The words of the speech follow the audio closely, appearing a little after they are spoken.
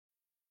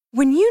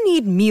When you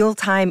need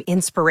mealtime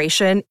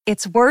inspiration,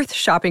 it's worth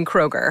shopping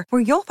Kroger,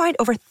 where you'll find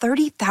over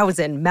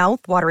 30,000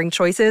 mouth-watering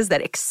choices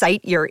that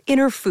excite your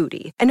inner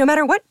foodie. And no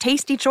matter what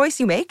tasty choice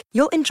you make,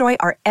 you'll enjoy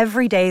our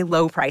everyday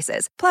low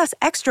prices, plus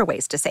extra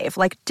ways to save,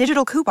 like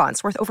digital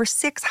coupons worth over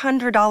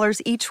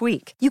 $600 each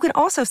week. You can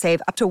also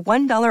save up to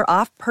 $1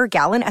 off per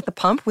gallon at the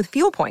pump with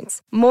fuel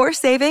points. More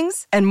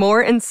savings and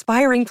more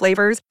inspiring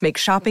flavors make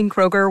shopping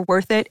Kroger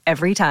worth it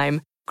every time.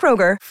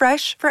 Kroger,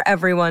 fresh for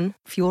everyone.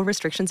 Fuel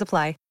restrictions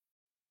apply.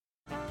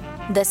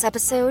 This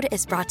episode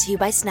is brought to you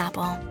by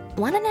Snapple.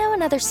 Want to know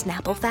another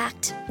Snapple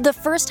fact? The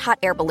first hot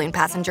air balloon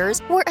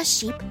passengers were a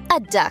sheep, a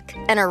duck,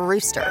 and a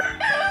rooster.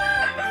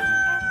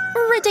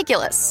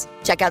 Ridiculous.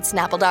 Check out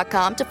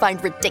Snapple.com to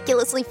find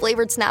ridiculously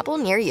flavored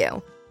Snapple near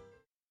you.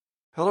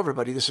 Hello,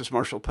 everybody. This is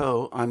Marshall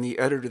Poe. I'm the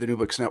editor of the New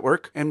Books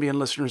Network. NBN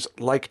listeners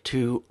like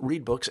to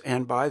read books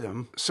and buy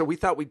them. So we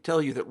thought we'd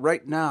tell you that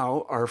right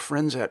now, our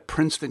friends at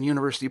Princeton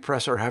University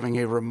Press are having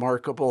a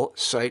remarkable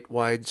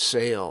site-wide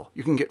sale.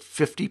 You can get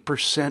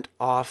 50%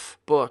 off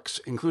books,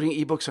 including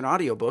ebooks and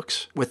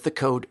audiobooks, with the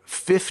code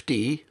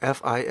 50,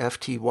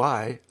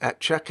 F-I-F-T-Y, at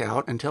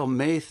checkout until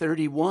May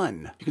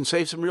 31. You can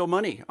save some real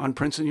money on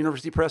Princeton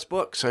University Press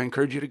books. I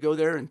encourage you to go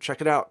there and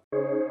check it out.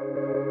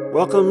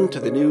 Welcome to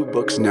the New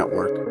Books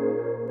Network.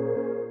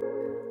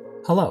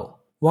 Hello,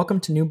 welcome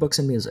to New Books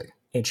and Music,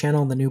 a channel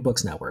on the New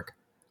Books Network.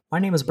 My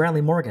name is Bradley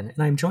Morgan,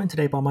 and I'm joined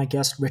today by my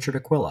guest, Richard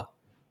Aquila.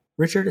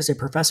 Richard is a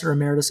professor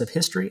emeritus of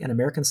history and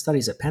American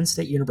studies at Penn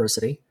State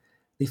University,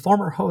 the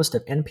former host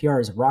of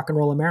NPR's Rock and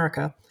Roll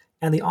America,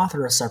 and the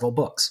author of several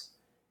books.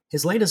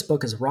 His latest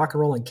book is Rock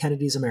and Roll in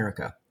Kennedy's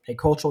America, a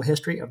cultural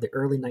history of the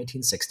early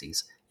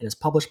 1960s, and is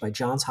published by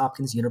Johns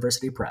Hopkins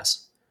University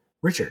Press.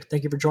 Richard,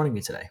 thank you for joining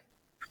me today.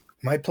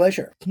 My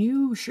pleasure. Can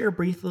you share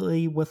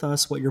briefly with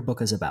us what your book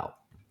is about?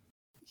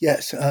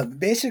 Yes.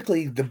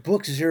 Basically, the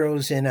book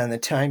zeroes in on the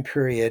time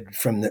period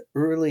from the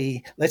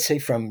early, let's say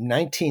from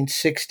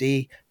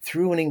 1960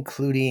 through and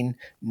including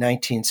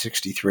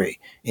 1963,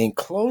 and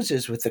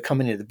closes with the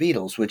coming of the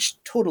Beatles, which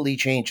totally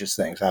changes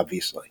things,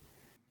 obviously.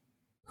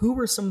 Who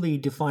were some of the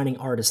defining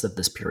artists of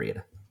this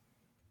period?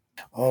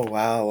 Oh,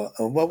 wow.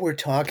 What we're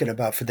talking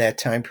about for that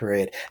time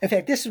period. In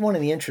fact, this is one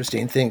of the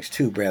interesting things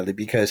too, Bradley,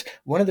 because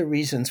one of the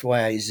reasons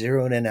why I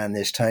zeroed in on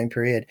this time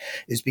period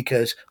is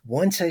because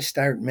once I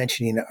start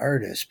mentioning the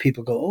artists,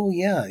 people go, oh,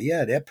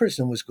 yeah, that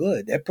person was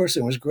good. That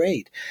person was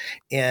great.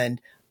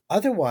 And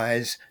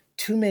otherwise,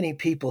 too many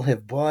people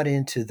have bought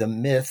into the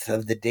myth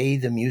of the day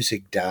the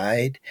music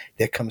died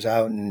that comes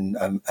out in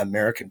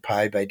American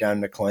Pie by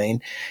Don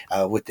McLean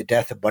with the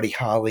death of Buddy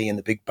Holly and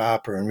the Big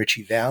Bopper and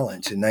Ritchie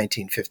Valens in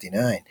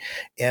 1959.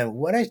 And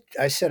what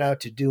I set out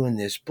to do in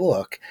this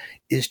book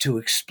is to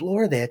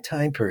explore that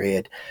time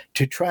period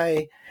to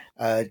try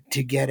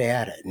to get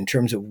at it in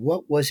terms of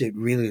what was it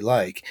really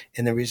like.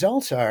 And the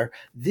results are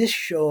this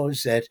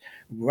shows that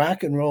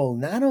rock and roll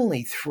not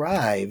only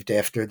thrived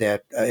after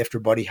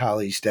Buddy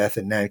Holly's death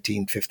in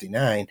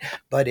 1959,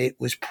 but it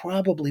was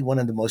probably one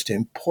of the most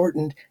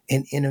important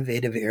and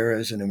innovative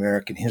eras in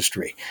American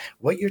history.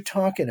 What you're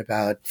talking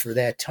about for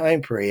that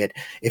time period,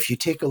 if you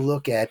take a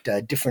look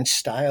at different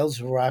styles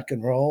of rock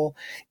and roll,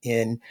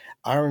 in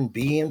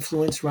R&B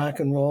influenced rock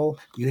and roll,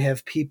 you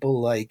have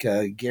people like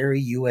Gary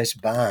U.S.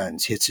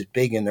 Bonds hits it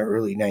big in the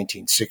early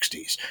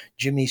 1960s.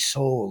 Jimmy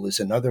Soul is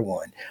another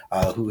one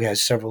who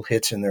has several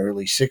hits in the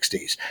early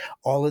 60s.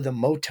 All of the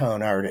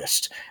Motown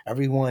artists,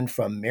 everyone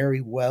from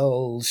Mary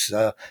Wells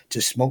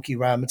to Smokey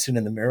Robinson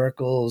and the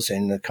Miracles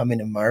and the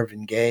coming of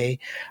Marvin Gaye,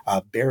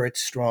 Barrett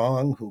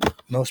Strong, who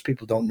most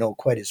people don't know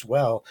quite as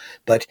well,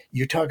 but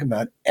you're talking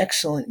about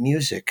excellent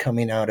music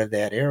coming out of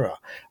that era.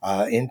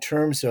 In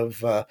terms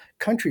of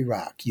country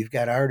rock, you've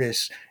got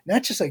artists,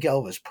 not just like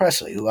Elvis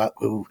Presley,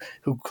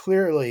 who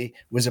clearly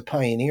was a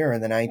pioneer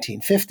in the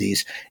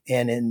 1950s,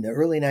 and in the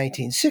early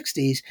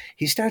 1960s,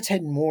 he starts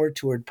heading more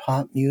toward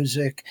pop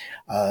music,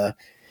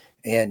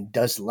 and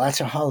does lots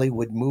of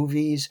Hollywood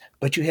movies.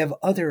 But you have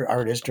other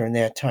artists during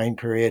that time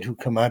period who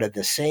come out of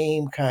the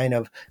same kind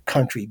of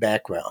country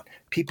background.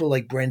 People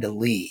like Brenda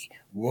Lee,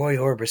 Roy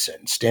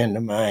Orbison stand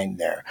to mind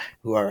there,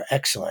 who are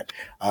excellent.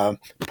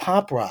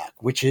 Pop rock,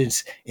 which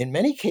is in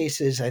many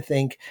cases, I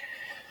think,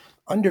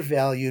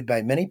 undervalued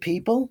by many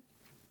people.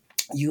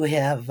 You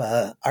have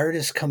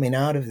artists coming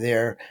out of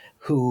there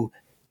who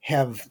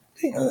have,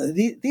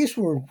 these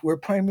were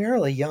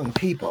primarily young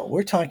people.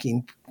 We're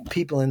talking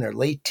people in their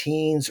late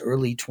teens,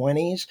 early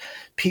 20s,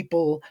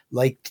 people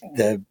like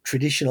the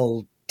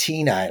traditional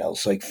teen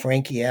idols like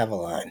Frankie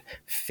Avalon,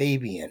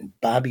 Fabian,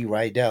 Bobby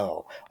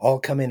Rydell, all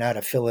coming out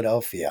of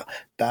Philadelphia.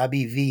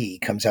 Bobby V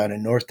comes out of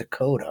North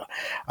Dakota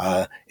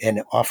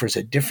and offers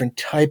a different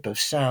type of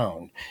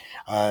sound.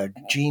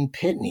 Gene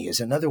Pitney is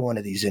another one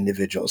of these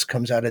individuals,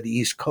 comes out of the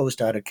East Coast,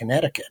 out of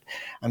Connecticut.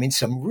 I mean,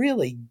 some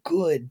really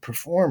good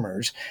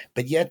performers,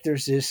 but yet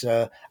there's this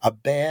a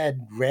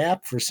bad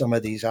rap for some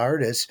of these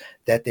artists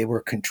that they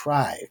were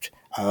contrived.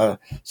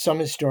 Some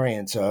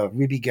historians,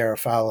 Ruby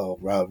Garofalo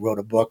wrote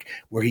a book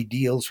where he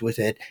deals with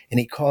it, and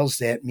he calls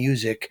that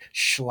music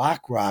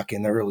schlock rock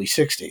in the early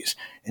 60s.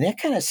 And that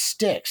kind of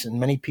sticks in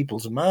many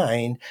people's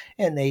mind,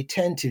 and they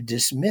tend to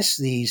dismiss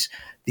these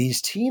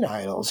teen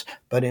idols.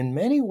 But in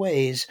many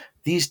ways,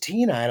 these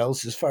teen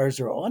idols, as far as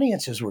their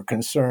audiences were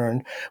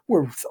concerned,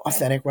 were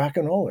authentic rock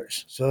and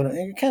rollers. So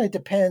it kind of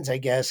depends, I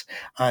guess,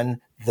 on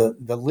the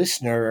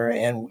listener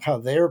and how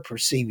they're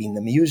perceiving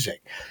the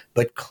music.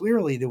 But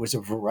clearly there was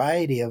a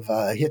variety of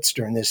hits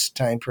during this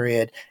time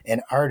period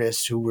and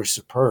artists who were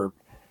superb.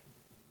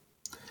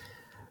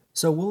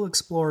 So we'll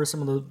explore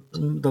some of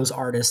those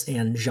artists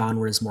and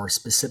genres more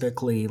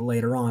specifically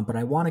later on, but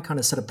I want to kind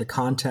of set up the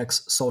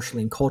context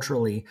socially and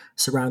culturally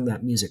surrounding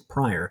that music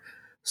prior.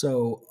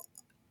 So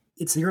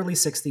it's the early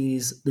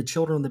 60s. The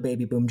children of the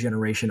baby boom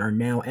generation are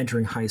now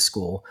entering high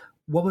school.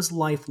 What was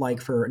life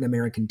like for an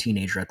American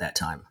teenager at that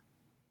time?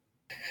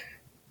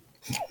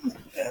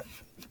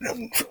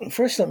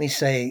 First, let me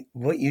say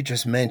what you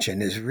just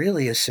mentioned is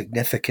really a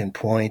significant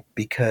point,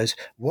 because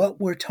what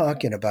we're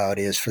talking about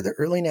is, for the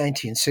early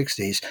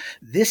 1960s,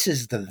 this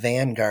is the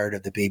vanguard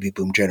of the baby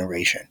boom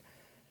generation.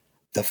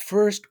 The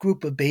first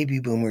group of baby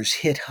boomers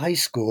hit high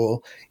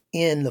school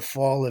in the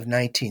fall of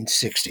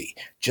 1960,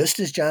 just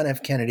as John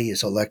F. Kennedy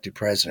is elected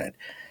president.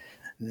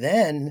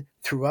 Then,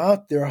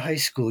 throughout their high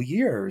school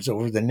years,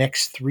 over the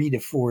next 3 to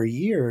 4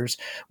 years,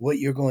 what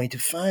you're going to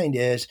find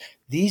is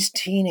these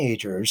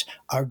teenagers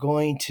are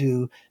going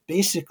to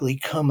basically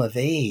come of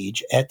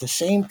age at the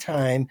same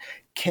time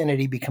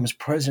Kennedy becomes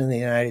president of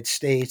the United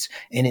States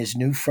and his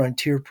New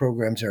Frontier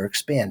programs are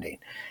expanding.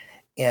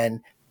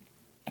 And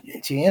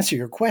to answer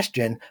your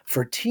question,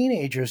 for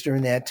teenagers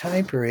during that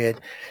time period,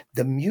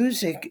 the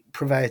music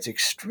provides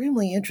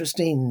extremely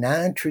interesting,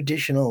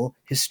 non-traditional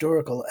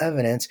historical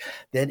evidence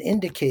that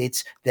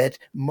indicates that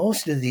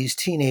most of these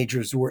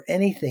teenagers were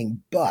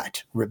anything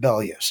but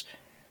rebellious.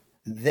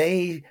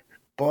 They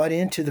bought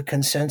into the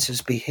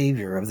consensus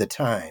behavior of the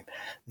time.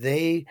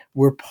 They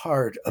were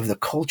part of the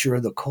culture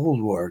of the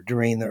Cold War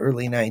during the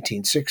early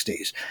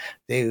 1960s.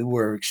 They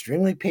were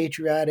extremely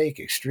patriotic,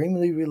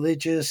 extremely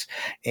religious,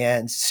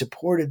 and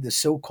supported the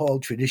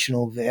so-called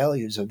traditional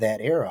values of that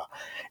era.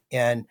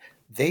 And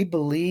they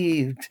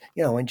believed,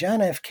 when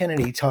John F.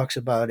 Kennedy talks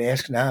about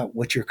ask not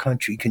what your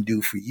country can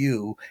do for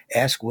you,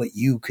 ask what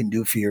you can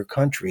do for your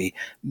country,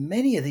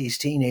 many of these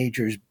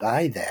teenagers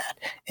buy that.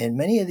 And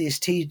many of these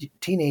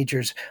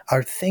teenagers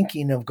are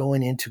thinking of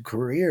going into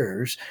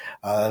careers,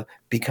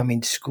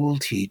 becoming school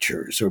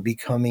teachers or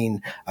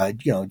becoming,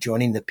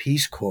 joining the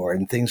Peace Corps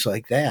and things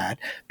like that,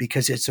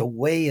 because it's a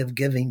way of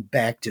giving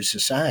back to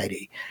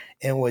society.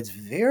 And what's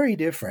very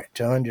different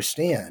to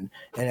understand,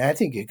 and I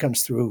think it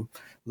comes through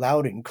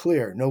loud and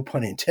clear, no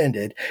pun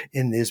intended,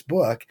 in this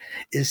book,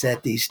 is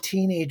that these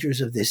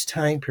teenagers of this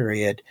time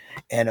period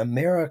and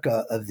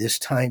America of this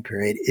time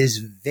period is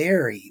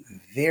very,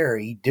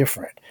 very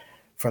different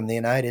from the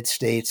United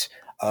States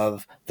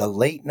of the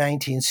late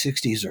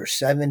 1960s or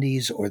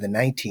 70s or the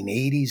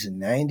 1980s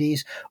and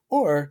 90s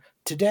or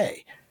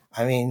today.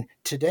 I mean,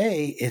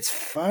 today it's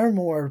far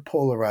more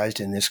polarized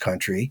in this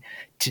country.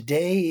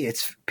 Today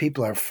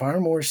people are far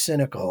more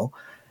cynical.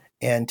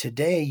 And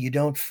today you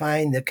don't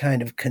find the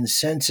kind of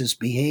consensus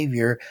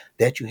behavior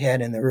that you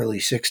had in the early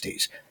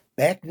 60s.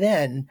 Back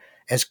then,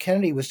 as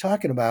Kennedy was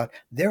talking about,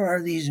 there are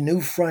these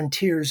new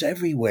frontiers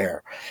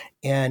everywhere.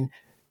 And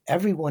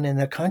everyone in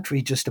the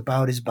country just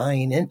about is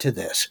buying into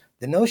this.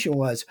 The notion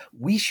was,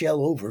 we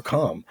shall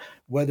overcome,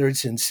 whether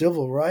it's in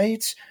civil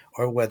rights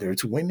or whether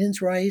it's women's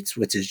rights,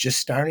 which is just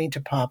starting to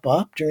pop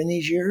up during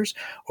these years,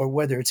 or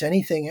whether it's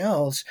anything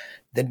else.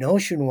 The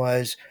notion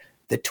was,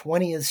 the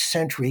 20th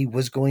century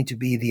was going to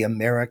be the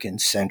American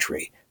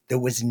century. There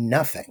was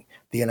nothing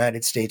the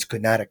United States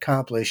could not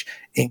accomplish,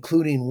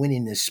 including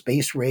winning the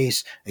space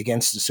race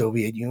against the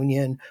Soviet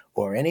Union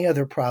or any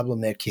other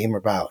problem that came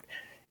about.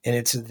 And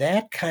it's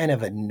that kind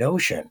of a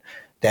notion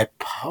that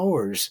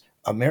powers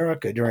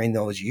America during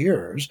those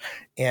years.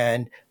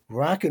 And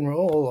rock and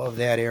roll of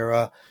that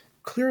era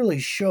clearly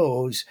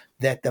shows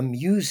that the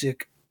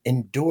music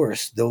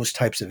endorsed those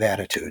types of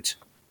attitudes.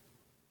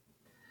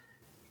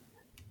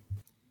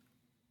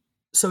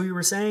 So you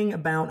were saying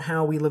about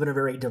how we live in a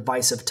very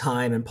divisive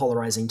time and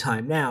polarizing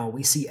time now.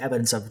 We see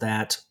evidence of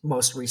that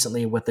most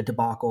recently with the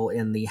debacle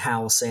in the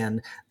House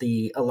and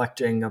the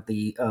electing of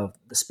the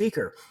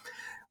speaker.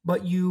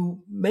 But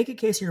you make a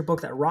case in your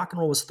book that rock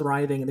and roll was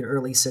thriving in the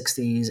early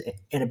 60s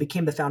and it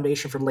became the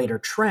foundation for later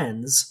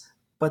trends.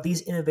 But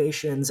these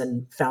innovations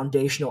and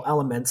foundational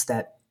elements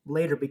that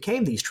later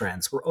became these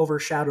trends were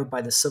overshadowed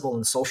by the civil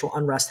and social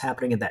unrest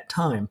happening at that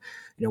time.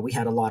 We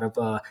had a lot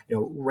of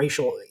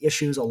racial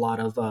issues, a lot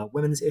of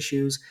women's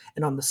issues,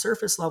 and on the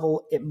surface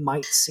level, it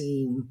might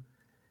seem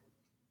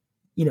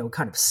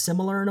kind of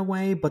similar in a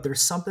way, but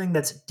there's something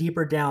that's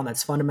deeper down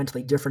that's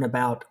fundamentally different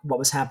about what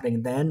was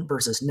happening then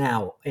versus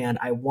now, and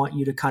I want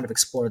you to kind of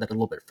explore that a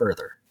little bit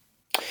further.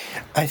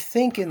 I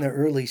think in the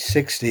early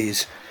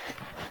 60s,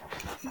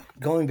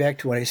 going back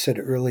to what I said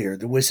earlier,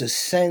 there was a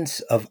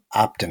sense of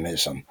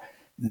optimism.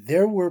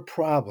 There were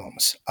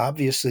problems,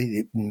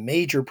 obviously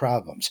major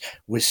problems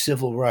with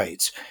civil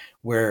rights,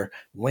 where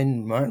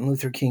when Martin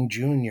Luther King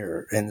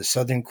Jr. and the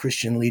Southern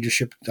Christian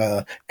Leadership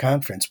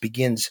Conference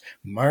begins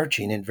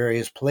marching in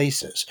various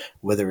places,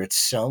 whether it's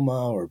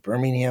Selma or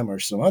Birmingham or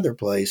some other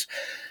place,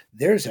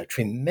 there's a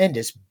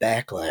tremendous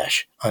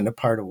backlash on the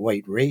part of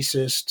white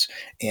racists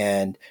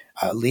and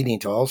leading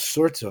to all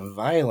sorts of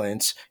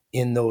violence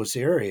in those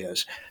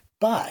areas.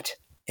 But,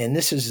 and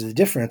this is the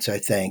difference, I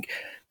think,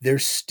 there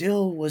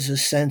still was a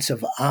sense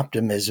of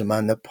optimism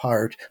on the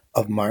part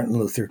of Martin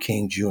Luther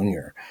King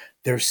Jr.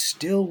 There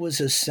still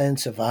was a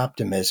sense of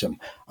optimism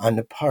on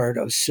the part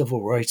of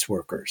civil rights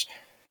workers,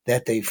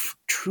 that they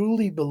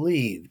truly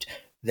believed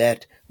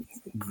that,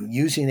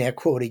 using that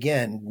quote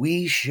again,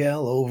 we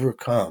shall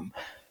overcome,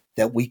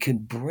 that we can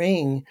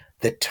bring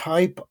the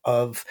type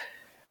of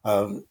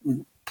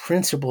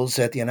principles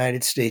that the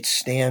United States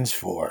stands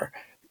for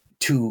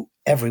to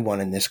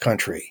everyone in this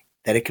country,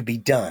 that it could be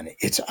done.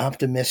 It's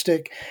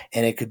optimistic,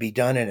 and it could be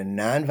done in a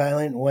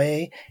nonviolent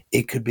way.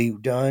 It could be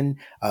done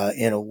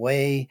in a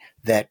way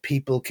that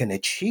people can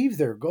achieve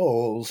their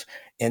goals.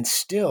 And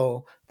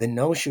still, the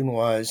notion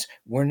was,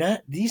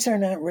 these are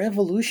not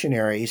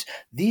revolutionaries.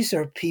 These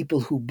are people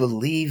who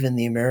believe in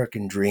the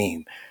American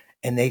dream,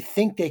 and they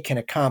think they can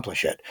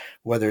accomplish it,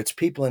 whether it's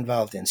people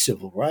involved in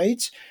civil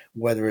rights,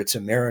 whether it's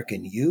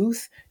American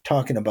youth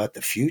talking about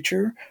the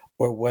future,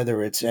 or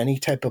whether it's any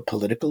type of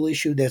political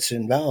issue that's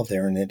involved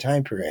there in the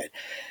time period.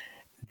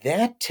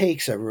 That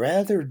takes a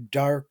rather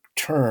dark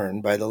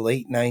turn by the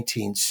late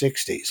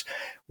 1960s,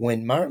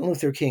 when Martin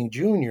Luther King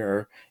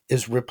Jr.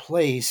 is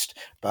replaced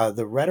by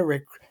the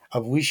rhetoric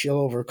of "we shall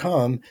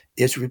overcome,"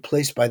 is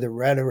replaced by the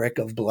rhetoric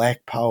of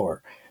Black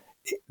Power,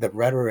 the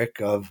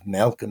rhetoric of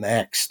Malcolm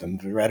X, the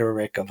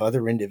rhetoric of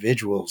other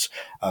individuals,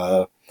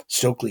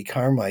 Stokely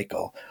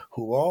Carmichael,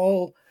 who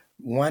all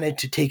wanted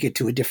to take it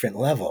to a different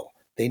level.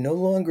 They no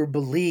longer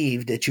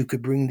believed that you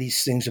could bring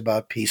these things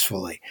about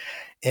peacefully.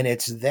 And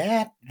it's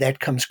that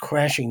comes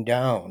crashing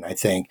down, I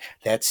think,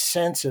 that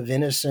sense of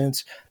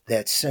innocence,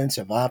 that sense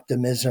of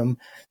optimism,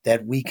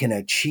 that we can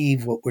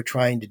achieve what we're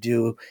trying to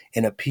do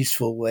in a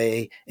peaceful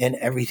way, and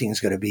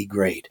everything's going to be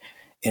great.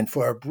 And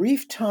for a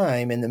brief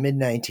time in the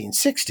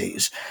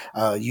mid-1960s,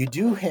 you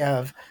do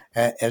have,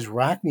 as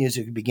rock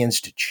music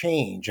begins to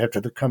change after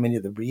the coming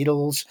of the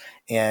Beatles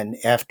and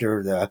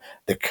after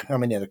the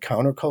coming of the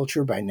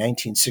counterculture by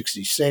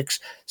 1966,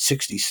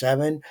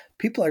 67,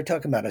 people are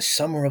talking about a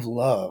summer of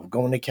love,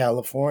 going to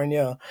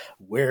California,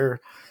 wear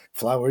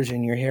flowers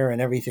in your hair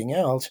and everything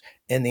else.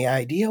 And the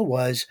idea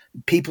was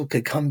people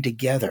could come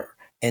together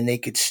and they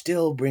could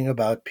still bring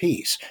about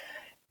peace.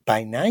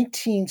 By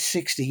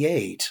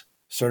 1968,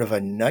 sort of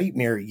a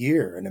nightmare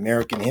year in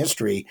American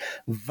history,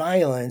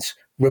 violence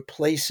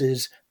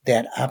replaces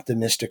that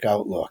optimistic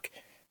outlook,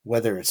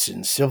 whether it's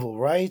in civil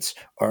rights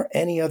or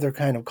any other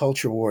kind of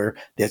culture war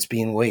that's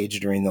being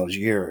waged during those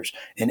years.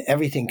 And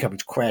everything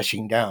comes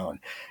crashing down.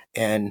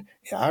 And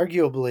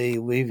arguably,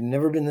 we've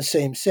never been the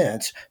same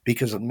since,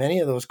 because of many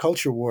of those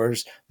culture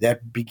wars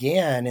that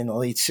began in the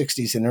late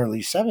 60s and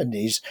early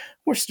 70s,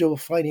 we're still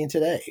fighting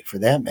today, for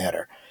that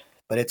matter.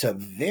 But it's a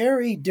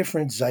very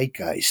different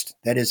zeitgeist,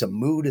 that is a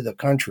mood of the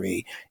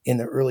country in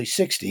the early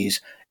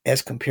 60s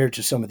as compared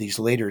to some of these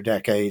later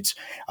decades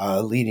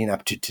leading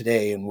up to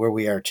today, and where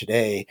we are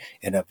today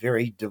in a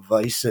very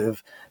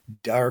divisive,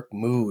 dark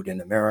mood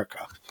in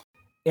America.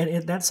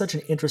 And that's such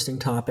an interesting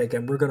topic,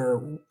 and we're going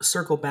to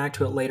circle back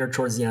to it later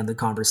towards the end of the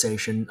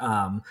conversation.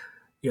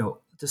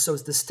 So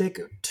to stick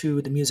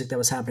to the music that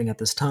was happening at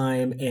this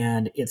time,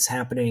 and it's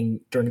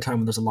happening during a time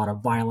when there's a lot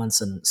of violence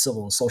and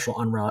civil and social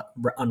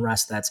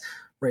unrest that's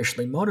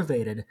racially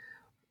motivated,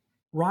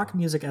 rock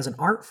music as an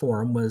art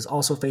form was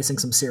also facing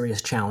some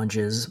serious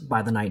challenges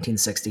by the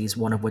 1960s,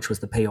 one of which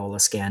was the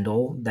payola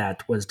scandal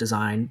that was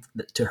designed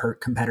to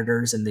hurt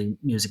competitors in the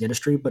music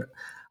industry. But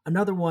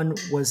another one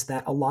was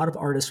that a lot of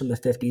artists from the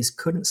 50s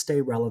couldn't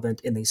stay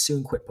relevant, and they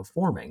soon quit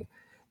performing.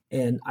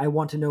 And I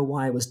want to know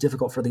why it was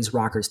difficult for these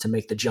rockers to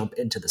make the jump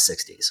into the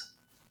 60s.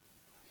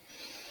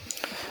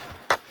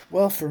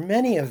 Well, for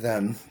many of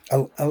them,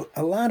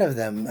 a lot of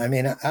them, I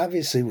mean,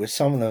 obviously with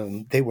some of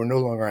them, they were no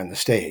longer on the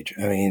stage.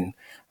 I mean,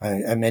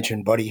 I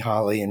mentioned Buddy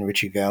Holly and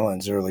Ritchie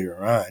Valens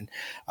earlier on.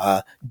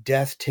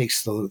 Death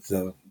takes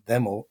them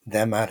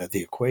out of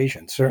the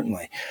equation,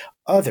 certainly.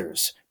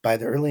 Others, by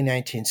the early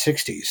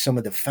 1960s, some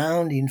of the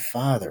founding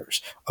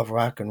fathers of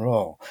rock and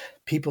roll,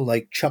 people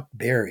like Chuck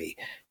Berry.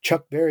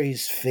 Chuck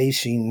Berry's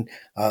facing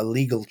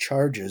legal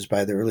charges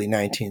by the early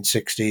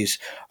 1960s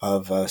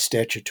of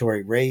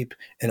statutory rape,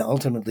 and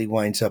ultimately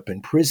winds up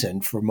in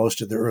prison for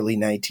most of the early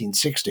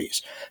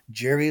 1960s.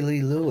 Jerry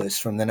Lee Lewis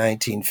from the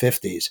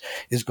 1950s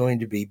is going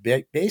to be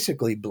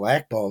basically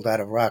blackballed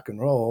out of rock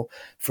and roll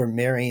for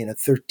marrying a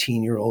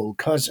 13-year-old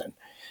cousin.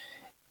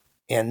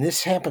 And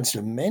this happens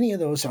to many of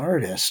those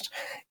artists.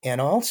 And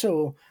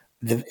also,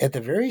 at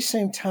the very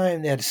same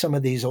time that some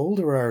of these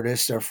older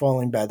artists are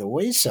falling by the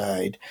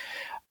wayside,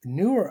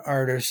 newer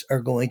artists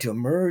are going to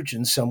emerge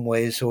in some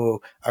ways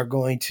who are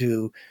going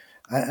to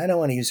I don't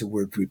want to use the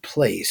word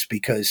replace,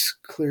 because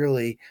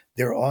clearly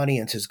their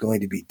audience is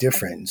going to be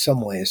different in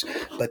some ways,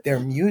 but their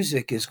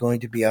music is going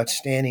to be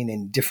outstanding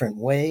in different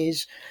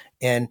ways.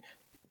 And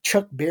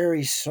Chuck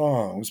Berry's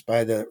songs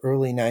by the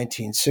early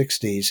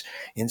 1960s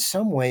in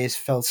some ways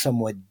felt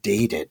somewhat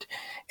dated.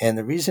 And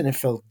the reason it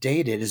felt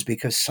dated is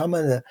because some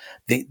of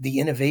the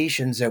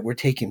innovations that were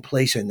taking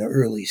place in the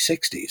early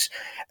 60s,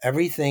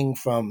 everything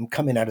from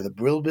coming out of the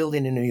Brill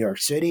Building in New York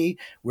City,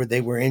 where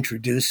they were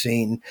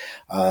introducing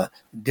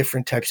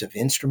different types of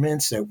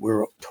instruments that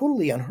were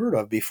totally unheard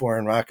of before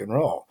in rock and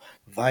roll,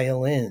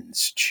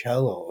 violins,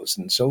 cellos,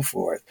 and so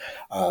forth,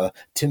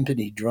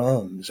 timpani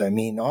drums. I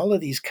mean, all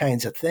of these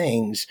kinds of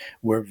things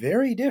were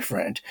very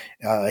different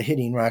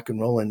hitting rock and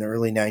roll in the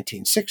early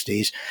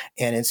 1960s.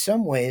 And in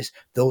some ways,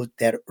 though,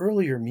 that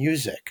earlier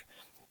music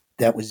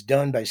that was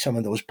done by some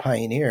of those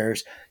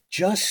pioneers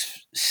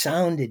just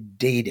sounded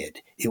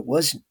dated. It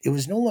was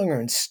no longer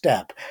in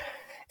step.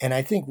 And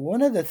I think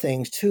one of the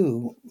things,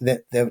 too,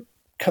 that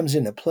comes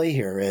into play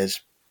here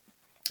is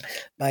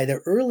by the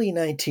early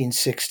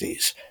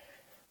 1960s,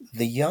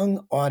 the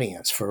young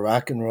audience for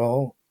rock and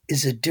roll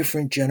is a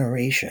different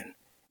generation.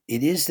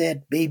 It is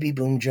that baby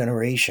boom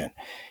generation.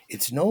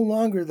 It's no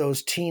longer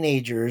those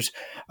teenagers,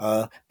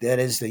 that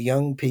is the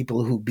young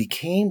people who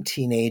became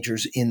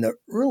teenagers in the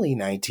early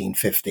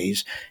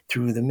 1950s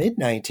through the mid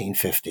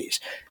 1950s.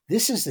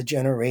 This is the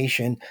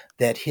generation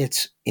that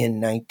hits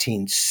in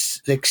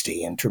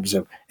 1960 in terms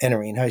of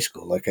entering high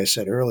school, like I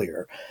said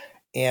earlier.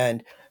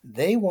 And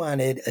they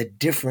wanted a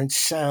different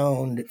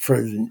sound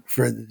for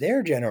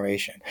their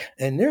generation.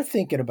 And they're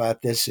thinking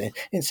about this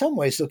in some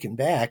ways, looking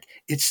back,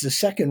 it's the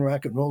second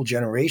rock and roll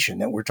generation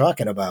that we're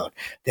talking about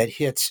that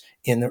hits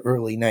in the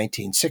early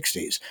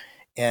 1960s.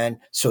 And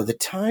so the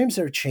times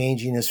are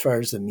changing as far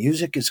as the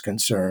music is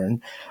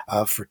concerned,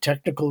 for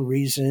technical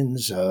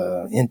reasons,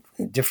 in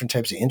different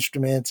types of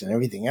instruments and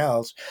everything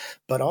else,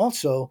 but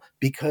also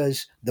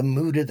because the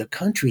mood of the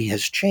country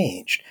has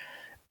changed.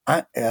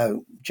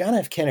 John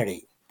F.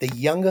 Kennedy, the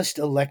youngest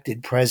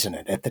elected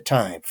president at the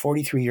time,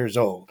 43 years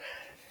old,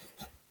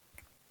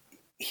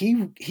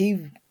 he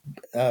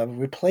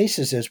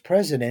replaces as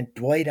president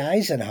Dwight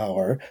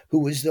Eisenhower, who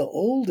was the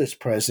oldest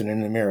president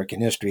in American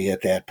history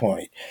at that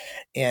point.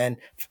 And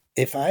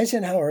if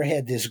Eisenhower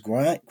had this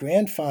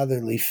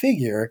grandfatherly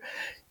figure,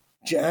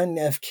 John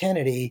F.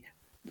 Kennedy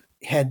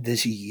had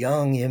this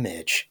young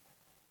image.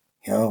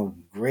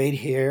 Great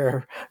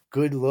hair,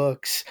 good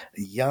looks,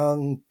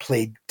 young,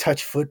 played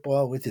touch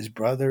football with his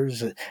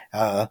brothers,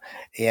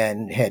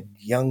 and had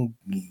young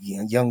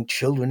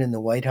children in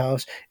the White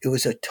House. It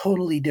was a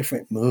totally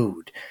different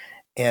mood.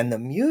 And the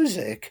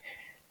music,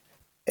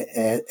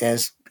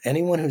 as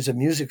anyone who's a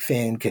music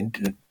fan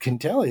can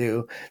tell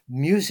you,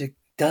 music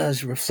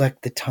does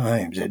reflect the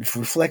times. It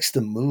reflects the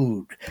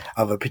mood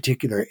of a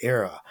particular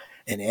era.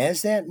 And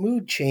as that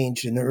mood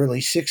changed in the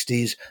early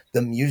 60s,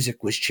 the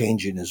music was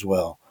changing as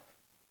well.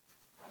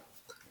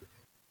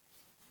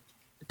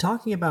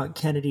 Talking about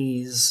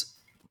Kennedy's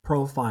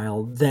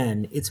profile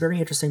then, it's very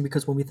interesting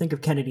because when we think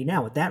of Kennedy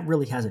now, that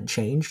really hasn't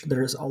changed.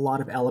 There's a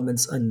lot of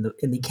elements in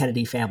the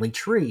Kennedy family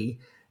tree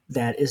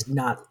that is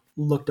not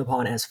looked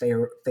upon as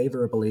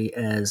favorably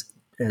as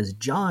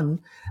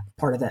John.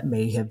 Part of that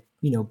may have,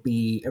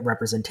 be a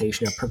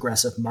representation of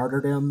progressive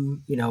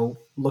martyrdom,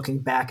 looking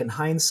back in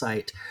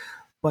hindsight,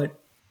 but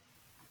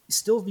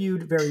still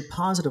viewed very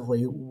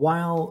positively,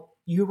 while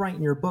you write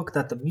in your book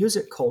that the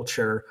music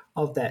culture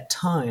of that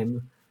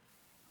time,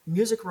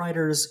 music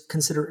writers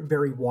consider it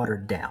very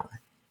watered down.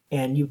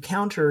 And you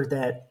counter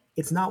that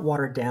it's not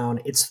watered down,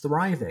 it's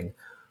thriving.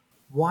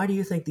 Why do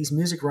you think these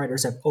music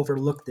writers have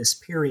overlooked this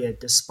period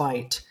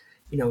despite,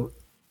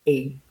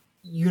 a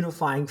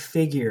unifying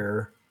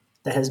figure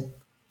that has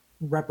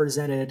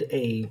represented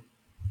a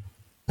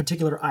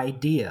particular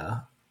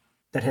idea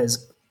that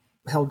has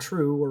held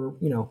true or,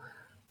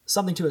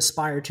 something to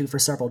aspire to for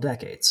several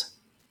decades?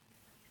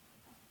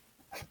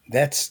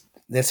 That's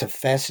a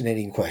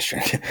fascinating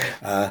question.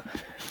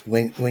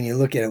 When you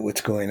look at it,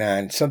 what's going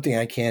on, something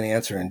I can't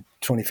answer in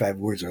 25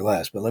 words or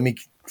less, but let me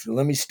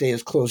stay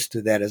as close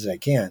to that as I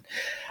can.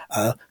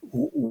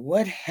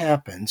 What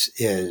happens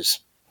is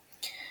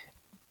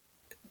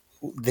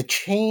the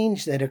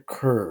change that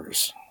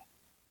occurs,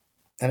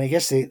 and I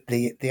guess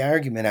the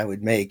argument I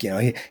would make,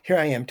 here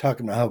I am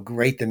talking about how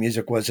great the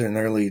music was in the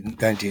early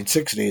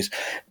 1960s,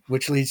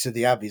 which leads to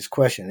the obvious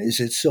question: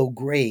 is it so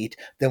great?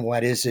 Then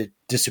why does it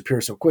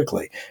disappear so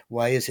quickly?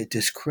 Why is it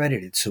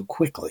discredited so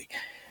quickly?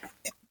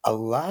 A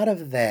lot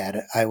of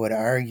that, I would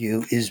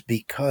argue, is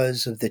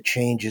because of the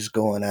changes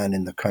going on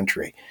in the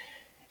country.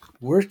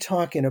 We're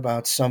talking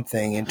about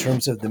something in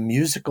terms of the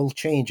musical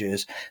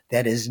changes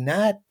that is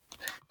not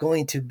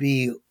going to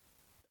be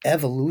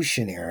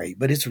evolutionary,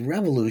 but it's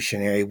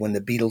revolutionary when the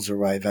Beatles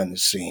arrive on the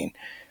scene.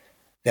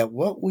 That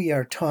what we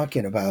are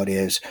talking about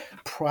is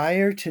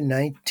prior to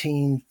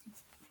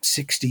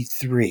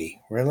 1963,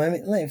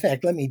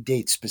 let me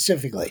date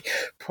specifically,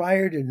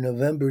 prior to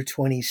November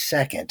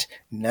 22nd,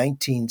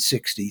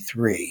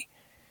 1963,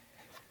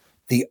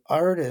 the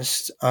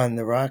artists on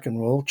the rock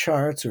and roll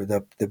charts or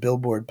the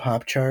Billboard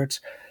pop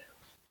charts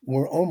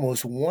were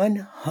almost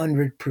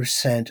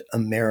 100%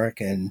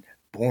 American,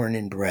 born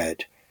and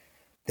bred.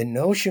 The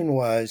notion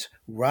was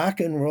rock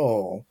and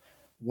roll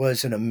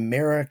was an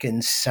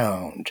American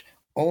sound.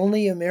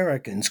 Only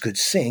Americans could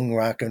sing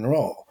rock and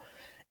roll.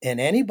 And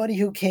anybody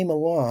who came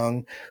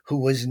along who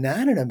was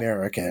not an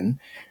American,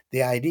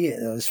 the idea,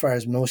 as far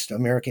as most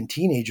American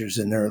teenagers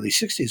in the early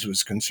 60s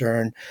was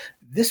concerned,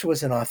 this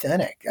wasn't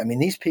authentic. I mean,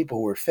 these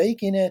people were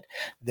faking it.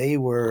 They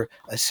were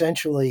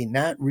essentially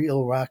not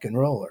real rock and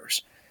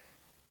rollers.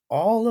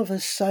 All of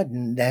a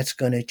sudden, that's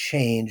going to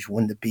change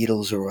when the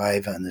Beatles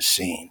arrive on the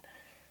scene.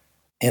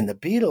 And the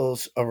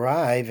Beatles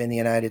arrive in the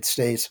United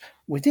States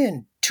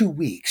within 2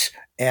 weeks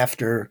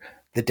after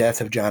the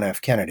death of John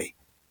F. Kennedy.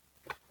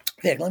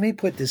 In fact, let me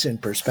put this in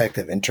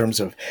perspective in terms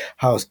of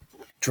how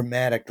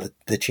dramatic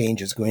the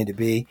change is going to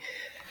be.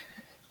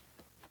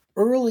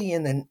 Early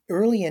in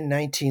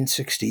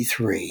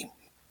 1963,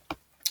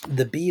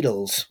 the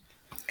Beatles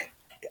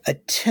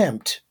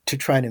attempt to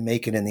try to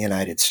make it in the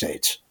United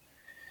States.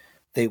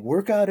 They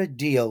work out a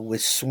deal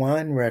with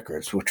Swan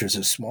Records, which was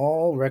a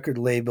small record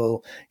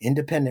label,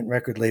 independent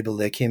record label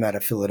that came out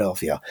of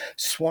Philadelphia.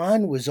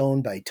 Swan was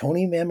owned by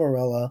Tony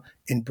Mammarella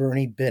and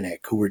Bernie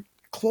Binnick, who were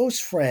close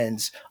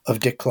friends of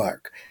Dick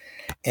Clark.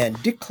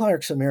 And Dick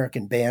Clark's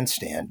American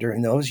Bandstand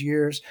during those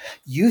years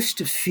used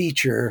to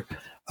feature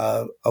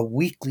a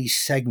weekly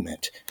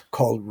segment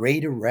called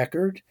Rate a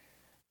Record,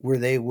 where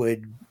they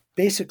would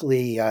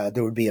basically,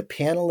 there would be a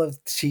panel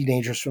of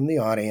teenagers from the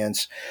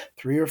audience,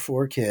 3 or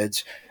 4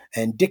 kids,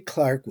 and Dick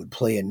Clark would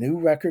play a new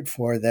record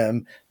for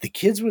them. The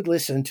kids would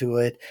listen to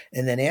it,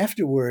 and then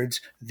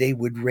afterwards, they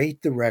would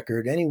rate the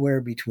record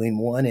anywhere between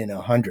 1 and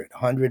 100,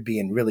 100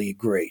 being really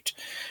great.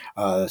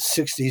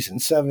 60s and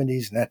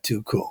 70s, not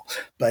too cool.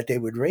 But they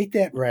would rate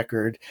that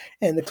record,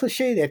 and the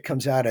cliche that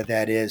comes out of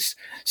that is,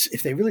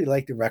 if they really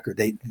like the record,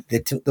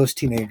 those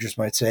teenagers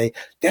might say,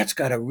 that's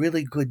got a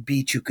really good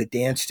beat you could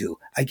dance to.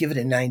 I give it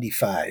a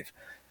 95.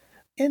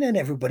 And then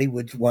everybody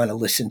would want to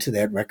listen to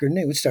that record, and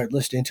they would start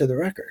listening to the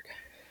record.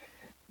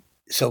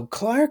 So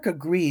Clark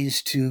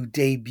agrees to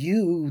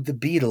debut the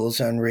Beatles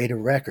on Rate a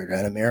Record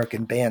on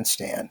American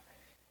Bandstand.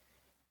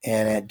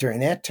 And during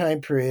that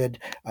time period,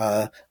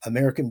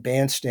 American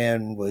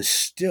Bandstand was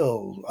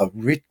still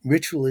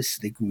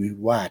ritualistically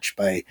watched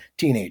by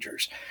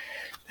teenagers.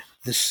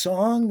 The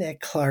song that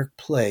Clark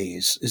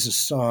plays is a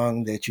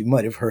song that you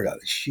might have heard of,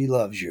 She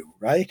Loves You,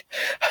 right?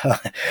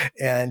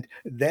 And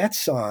that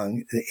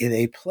song,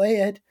 they play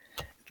it.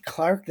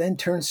 Clark then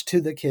turns to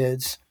the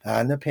kids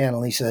on the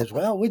panel. He says,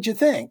 well, what'd you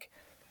think?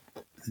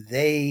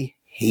 They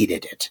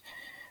hated it.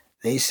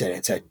 They said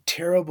it's a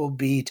terrible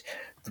beat.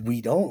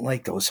 We don't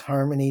like those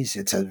harmonies.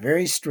 It's a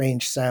very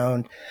strange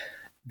sound.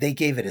 They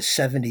gave it a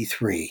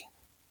 73,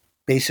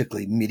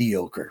 basically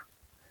mediocre.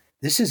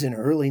 This is in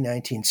early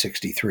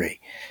 1963.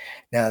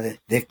 Now,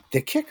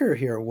 the kicker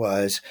here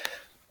was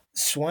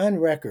Swan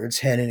Records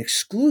had an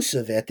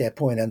exclusive at that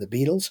point on the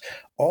Beatles.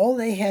 All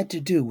they had to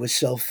do was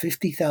sell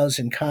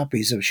 50,000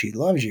 copies of She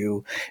Loves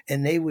You,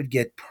 and they would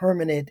get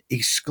permanent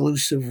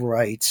exclusive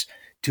rights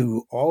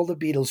to all the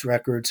Beatles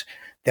records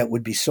that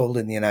would be sold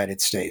in the United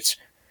States.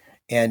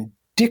 And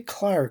Dick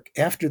Clark,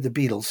 after the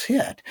Beatles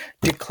hit,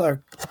 Dick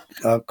Clark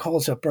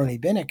calls up Bernie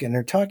Binnick, and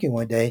they're talking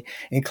one day,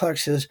 and Clark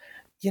says,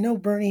 you know,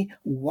 Bernie,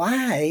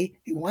 why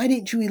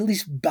didn't you at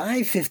least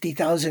buy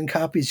 50,000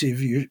 copies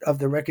of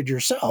the record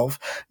yourself?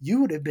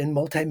 You would have been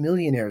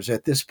multimillionaires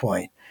at this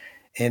point.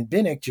 And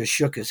Binnick just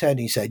shook his head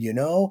and he said, you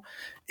know,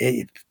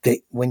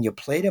 when you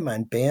played them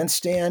on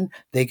Bandstand,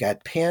 they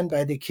got panned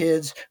by the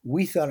kids.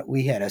 We thought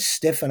we had a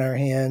stiff in our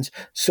hands,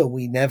 so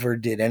we never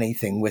did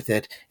anything with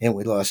it, and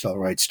we lost all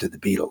rights to the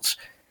Beatles.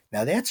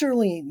 Now, that's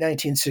early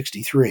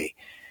 1963.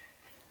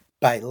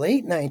 By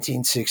late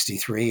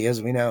 1963,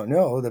 as we now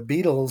know, the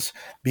Beatles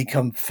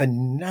become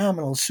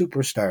phenomenal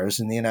superstars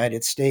in the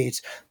United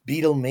States.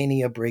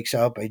 Beatlemania breaks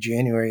out by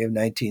January of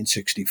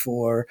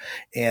 1964,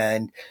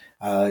 and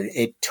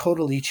it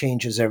totally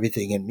changes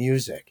everything in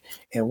music.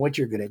 And what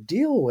you're going to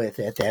deal with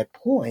at that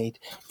point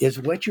is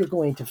what you're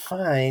going to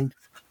find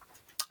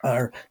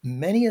are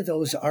many of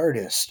those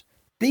artists,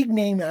 big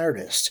name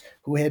artists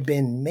who had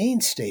been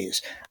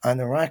mainstays on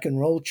the rock and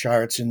roll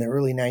charts in the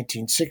early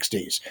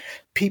 1960s.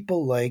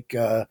 People like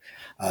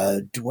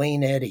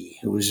Duane Eddy,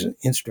 who was an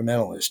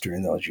instrumentalist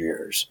during those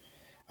years.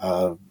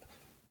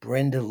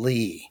 Brenda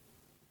Lee,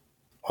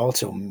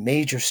 also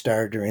major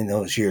star during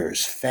those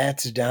years.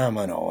 Fats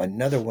Domino,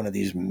 another one of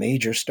these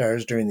major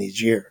stars during these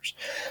years.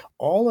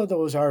 All of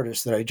those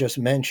artists that I just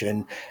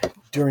mentioned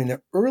during the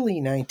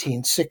early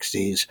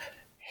 1960s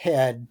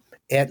had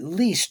at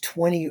least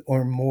 20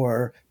 or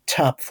more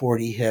top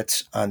 40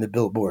 hits on the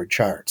Billboard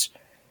charts.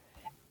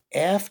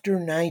 After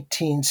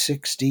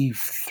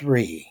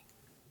 1963,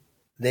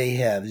 they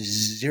have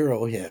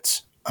 0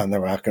 hits on the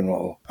rock and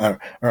roll or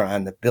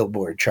on the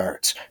Billboard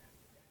charts.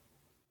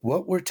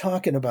 What we're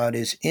talking about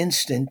is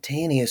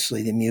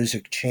instantaneously the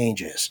music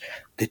changes,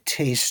 the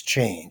tastes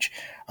change.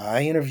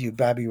 I interviewed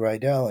Bobby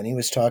Rydell, and he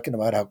was talking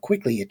about how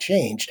quickly it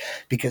changed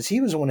because he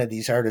was one of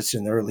these artists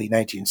in the early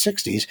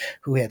 1960s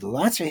who had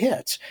lots of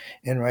hits.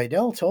 And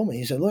Rydell told me,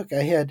 he said, look,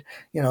 I had,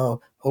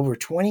 over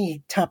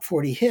 20 top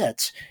 40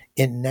 hits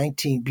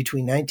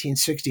between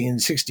 1960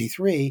 and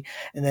 63.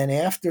 And then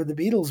after the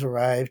Beatles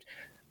arrived,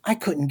 I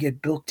couldn't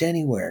get booked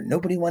anywhere.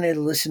 Nobody wanted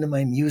to listen to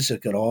my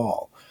music at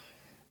all.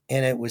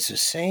 And it was the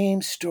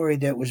same story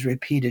that was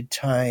repeated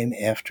time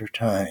after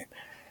time.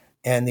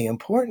 And the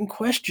important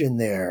question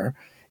there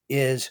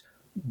is,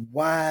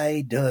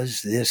 why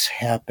does this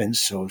happen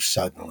so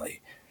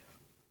suddenly?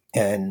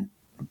 And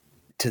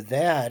to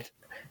that,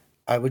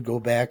 I would go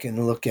back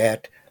and look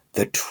at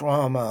the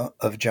trauma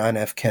of John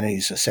F.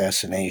 Kennedy's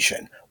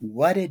assassination,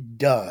 what it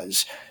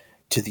does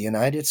to the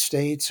United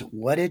States,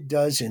 what it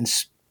does in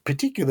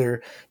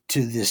particular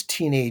to this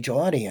teenage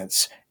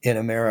audience in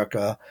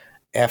America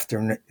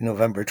after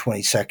November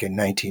 22nd,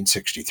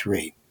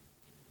 1963.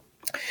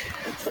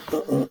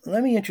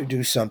 Let me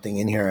introduce something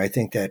in here I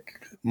think that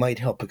might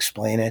help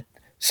explain it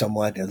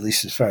somewhat, at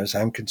least as far as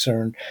I'm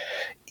concerned.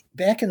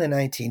 Back in the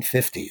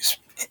 1950s,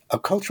 a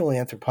cultural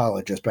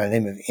anthropologist by the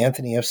name of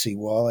Anthony F.C.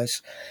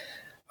 Wallace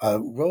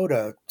wrote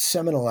a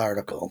seminal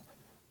article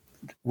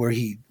where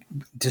he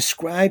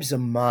describes a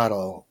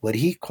model, what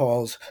he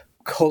calls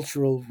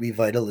cultural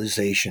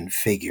revitalization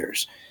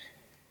figures.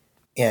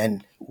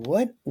 And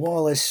what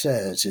Wallace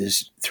says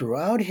is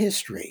throughout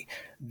history,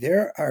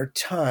 there are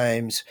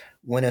times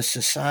when a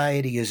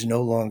society is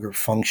no longer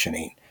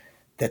functioning,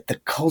 that the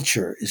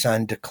culture is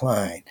on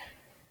decline,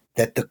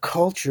 that the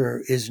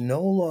culture is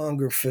no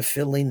longer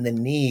fulfilling the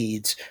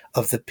needs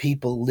of the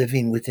people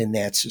living within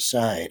that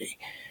society.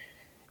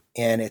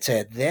 And it's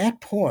at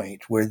that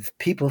point where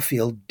people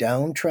feel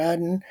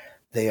downtrodden,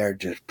 they are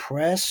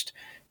depressed,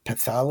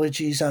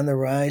 pathologies on the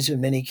rise in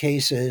many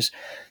cases,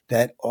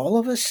 that all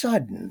of a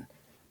sudden,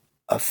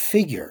 a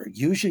figure,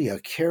 usually a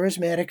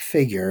charismatic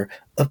figure,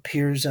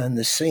 appears on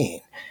the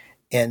scene.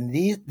 And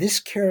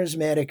this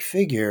charismatic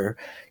figure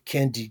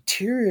can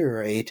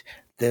deteriorate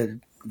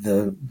the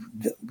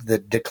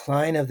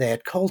decline of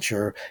that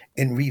culture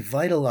and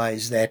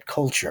revitalize that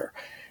culture.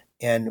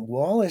 And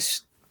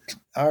Wallace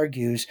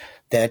argues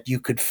that you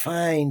could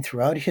find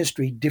throughout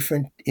history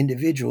different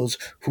individuals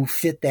who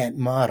fit that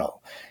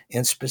model.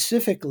 And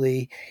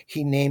specifically,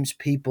 he names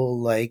people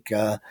like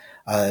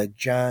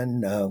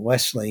John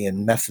Wesley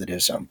and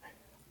Methodism.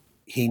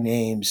 He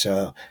names,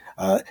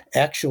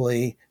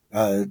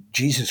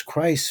 Jesus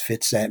Christ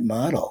fits that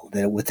model,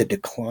 that with the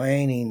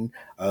declining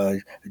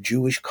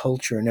Jewish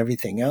culture and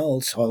everything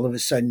else, all of a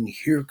sudden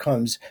here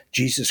comes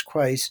Jesus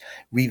Christ,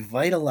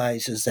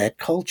 revitalizes that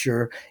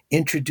culture,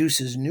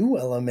 introduces new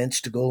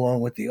elements to go along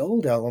with the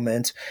old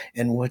elements,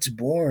 and what's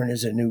born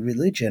is a new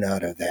religion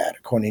out of that,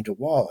 according to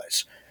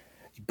Wallace.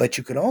 But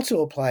you could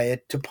also apply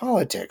it to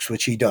politics,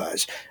 which he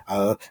does.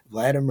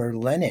 Vladimir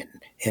Lenin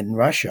in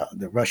Russia,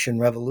 the Russian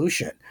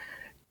Revolution,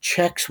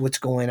 checks what's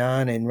going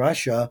on in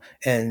Russia,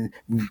 and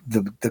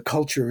the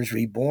culture is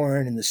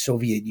reborn, and the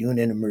Soviet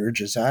Union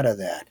emerges out of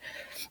that.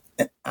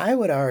 And I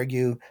would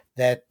argue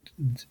that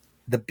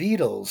the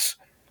Beatles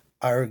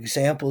are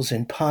examples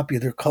in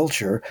popular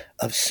culture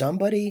of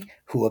somebody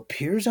who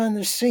appears on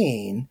the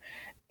scene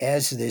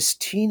as this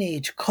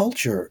teenage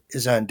culture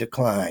is on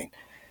decline.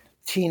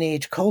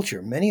 Teenage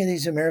culture. Many of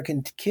these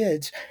American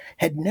kids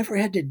had never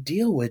had to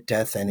deal with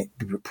death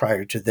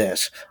prior to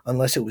this,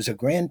 unless it was a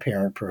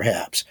grandparent,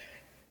 perhaps.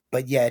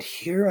 But yet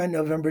here on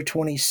November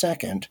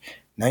 22nd,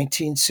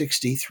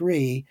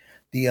 1963,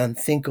 the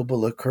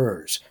unthinkable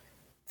occurs.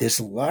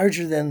 This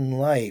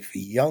larger-than-life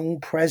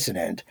young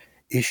president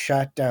is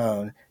shot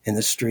down in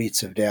the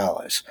streets of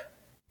Dallas,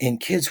 and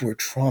kids were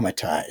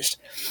traumatized.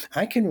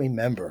 I can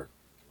remember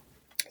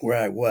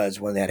where I was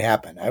when that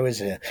happened. I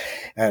was in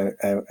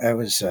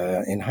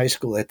high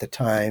school at the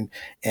time,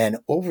 and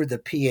over the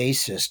PA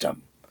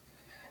system,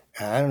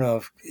 I don't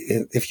know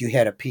if you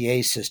had a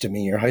PA system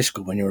in your high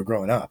school when you were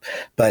growing up,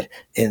 but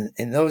in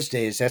those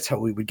days, that's how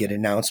we would get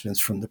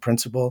announcements from the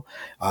principal.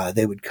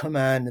 They would come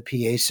on the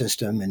PA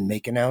system and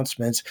make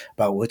announcements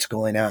about what's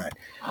going on.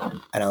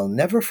 And I'll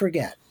never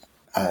forget,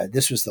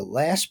 this was the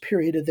last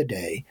period of the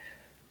day.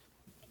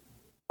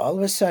 All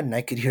of a sudden,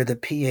 I could hear the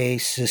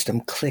PA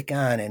system click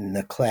on in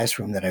the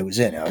classroom that I was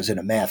in. I was in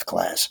a math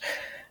class,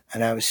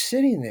 and I was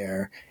sitting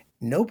there.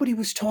 Nobody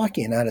was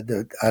talking out of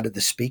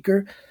the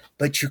speaker,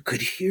 but you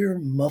could hear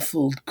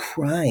muffled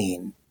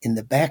crying in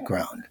the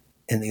background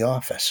in the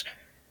office.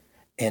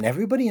 And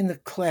everybody in the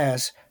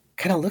class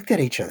kind of looked at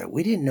each other.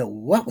 We didn't know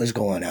what was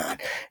going on.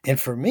 And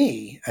for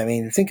me, I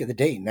mean, think of the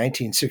date,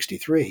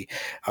 1963.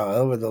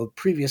 Over the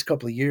previous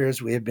couple of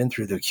years, we had been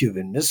through the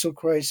Cuban Missile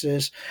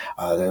Crisis,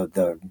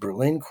 the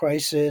Berlin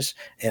Crisis,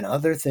 and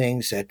other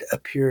things that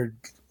appeared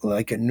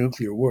like a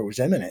nuclear war was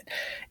imminent.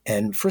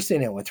 And first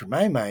thing that went through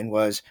my mind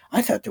was,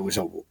 I thought there was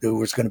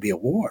going to be a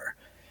war.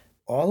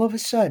 All of a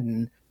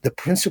sudden, the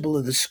principal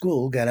of the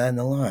school got on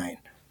the line.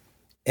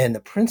 And the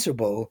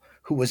principal,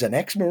 who was an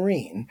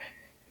ex-Marine,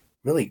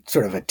 really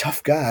sort of a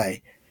tough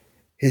guy,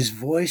 his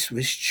voice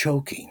was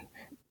choking,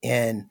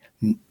 and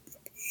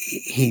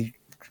he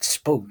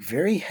spoke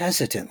very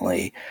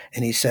hesitantly,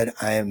 and he said,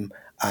 I'm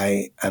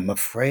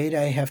afraid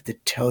I have to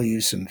tell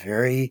you some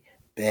very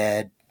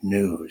bad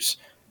news.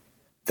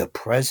 The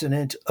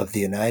President of the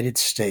United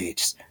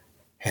States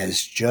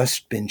has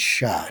just been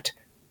shot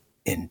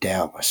in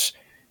Dallas.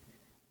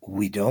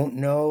 We don't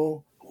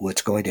know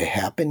what's going to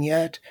happen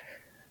yet,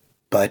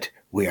 but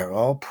we are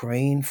all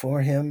praying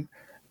for him,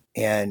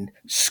 and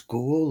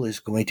school is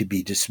going to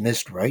be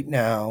dismissed right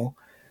now.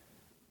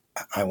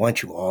 I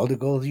want you all to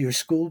go to your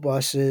school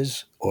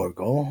buses or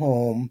go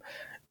home,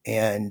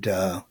 and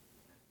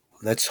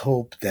let's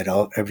hope that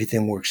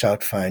everything works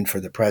out fine for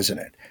the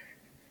president.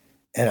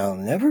 And I'll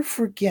never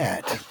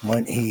forget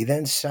when he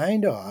then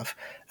signed off.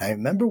 I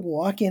remember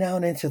walking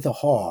out into the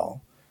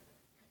hall.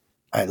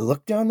 I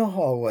looked down the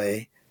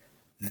hallway.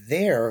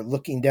 There,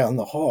 looking down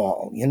the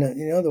hall, you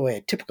know the way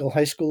a typical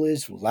high school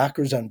is,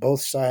 lockers on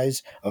both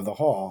sides of the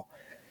hall.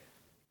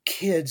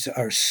 Kids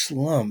are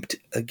slumped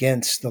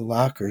against the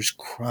lockers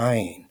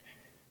crying.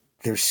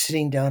 They're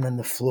sitting down on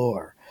the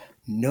floor.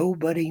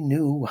 Nobody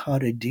knew how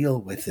to deal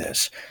with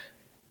this.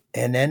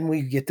 And then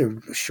we get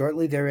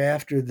shortly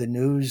thereafter the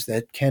news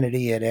that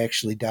Kennedy had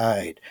actually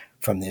died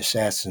from the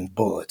assassin's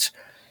bullets.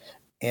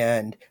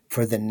 And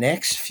for the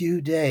next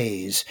few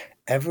days,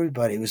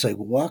 everybody was like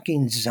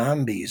walking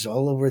zombies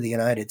all over the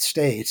United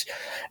States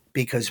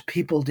because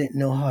people didn't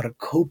know how to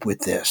cope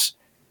with this.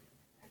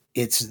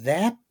 It's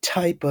that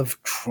type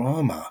of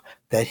trauma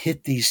that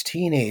hit these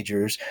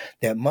teenagers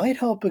that might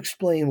help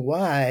explain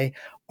why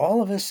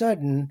all of a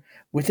sudden,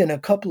 within a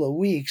couple of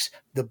weeks,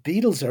 the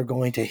Beatles are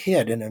going to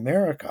hit in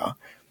America.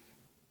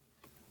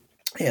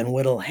 And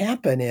what'll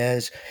happen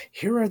is,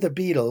 here are the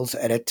Beatles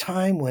at a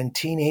time when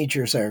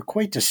teenagers are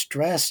quite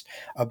distressed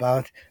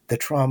about the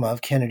trauma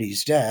of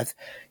Kennedy's death.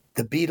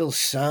 The Beatles'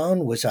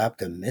 sound was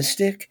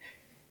optimistic.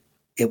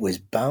 It was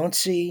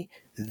bouncy.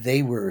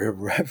 They were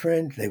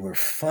irreverent. They were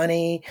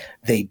funny.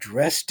 They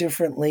dressed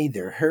differently.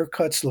 Their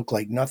haircuts looked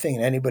like nothing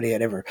anybody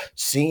had ever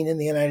seen in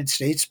the United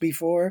States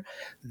before.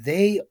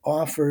 They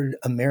offered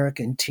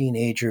American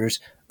teenagers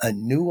a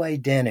new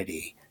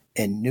identity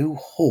and new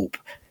hope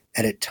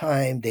at a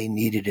time they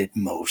needed it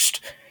most.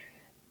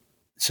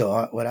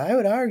 So what I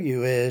would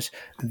argue is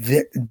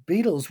the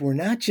Beatles were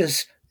not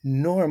just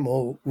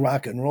normal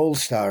rock and roll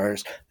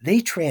stars. They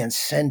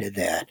transcended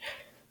that.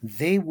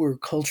 They were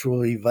cultural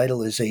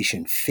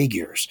revitalization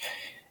figures.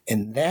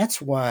 And that's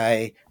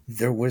why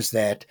there was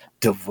that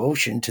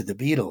devotion to the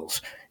Beatles.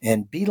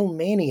 And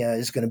Beatlemania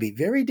is going to be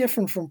very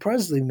different from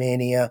Presley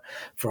mania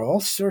for all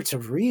sorts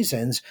of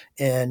reasons.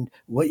 And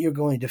what you're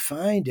going to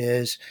find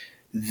is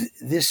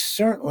this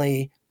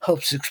certainly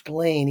helps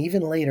explain,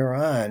 even later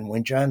on,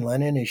 when John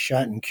Lennon is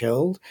shot and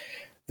killed,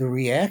 the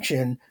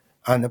reaction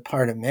on the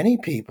part of many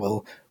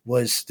people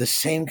was the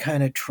same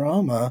kind of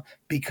trauma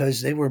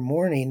because they were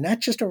mourning not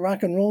just a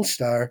rock and roll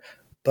star,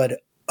 but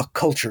a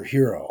culture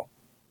hero.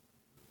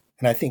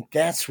 And I think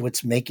that's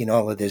what's making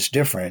all of this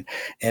different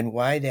and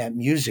why that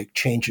music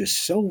changes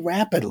so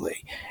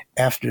rapidly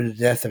after the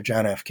death of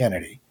John F.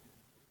 Kennedy.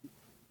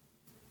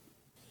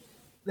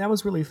 That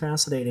was really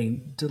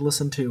fascinating to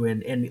listen to.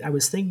 And I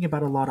was thinking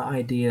about a lot of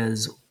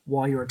ideas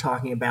while you were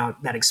talking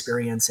about that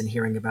experience and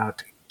hearing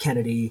about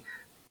Kennedy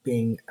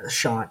being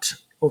shot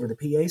over the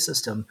PA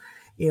system.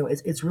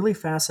 It's really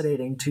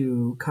fascinating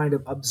to kind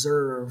of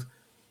observe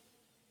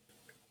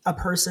a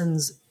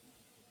person's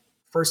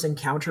first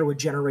encounter with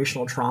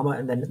generational trauma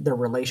and then their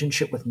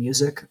relationship with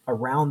music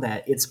around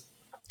that. It's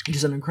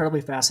just an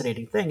incredibly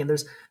fascinating thing. And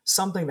there's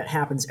something that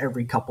happens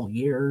every couple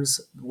years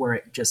where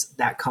it just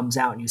that comes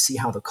out and you see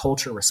how the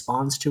culture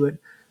responds to it.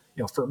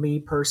 For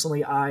me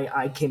personally,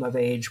 I came of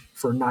age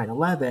for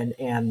 9/11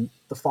 and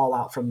the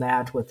fallout from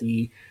that with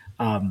the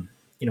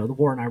the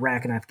war in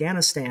Iraq and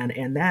Afghanistan,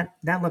 and that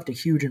left a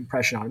huge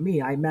impression on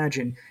me. I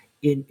imagine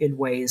in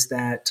ways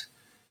that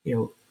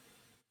you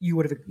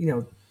would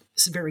have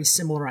very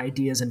similar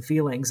ideas and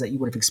feelings that you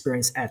would have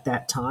experienced at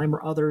that time,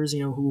 or others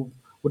who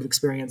would have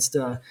experienced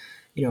the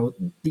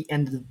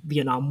end of the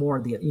Vietnam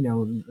War, the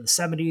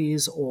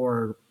 70s,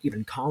 or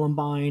even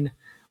Columbine.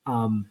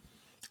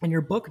 And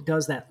your book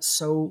does that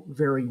so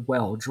very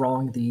well,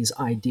 drawing these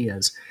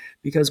ideas,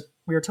 because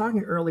we were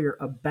talking earlier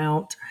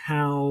about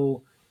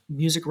how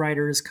music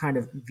writers kind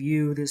of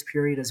view this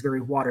period as very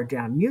watered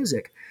down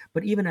music.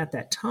 But even at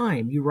that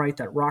time, you write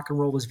that rock and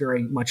roll was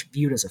very much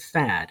viewed as a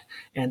fad,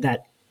 and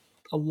that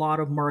a lot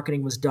of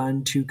marketing was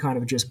done to kind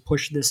of just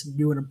push this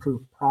new and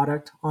improved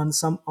product on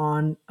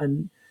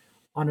an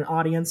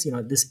audience,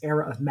 this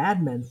era of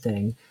Mad Men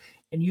thing.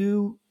 And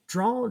you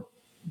draw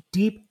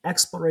deep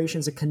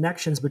explorations and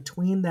connections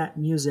between that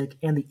music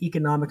and the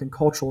economic and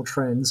cultural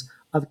trends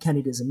of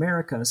Kennedy's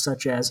America,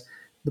 such as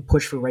the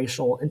push for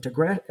racial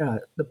integration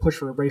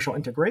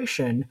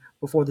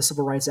before the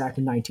Civil Rights Act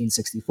in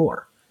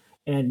 1964.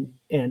 And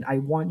I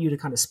want you to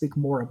kind of speak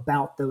more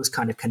about those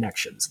kind of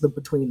connections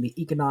between the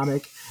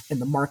economic and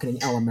the marketing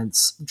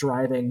elements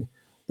driving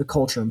the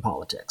culture and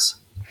politics.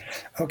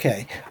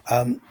 Okay.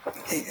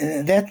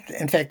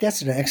 In fact,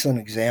 that's an excellent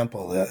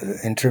example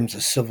in terms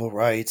of civil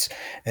rights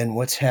and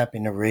what's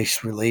happening to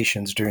race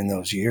relations during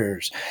those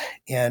years.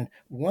 And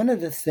one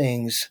of the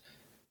things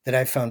that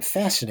I found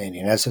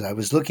fascinating as I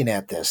was looking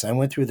at this, I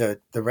went through the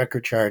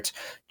record charts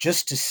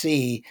just to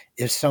see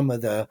if some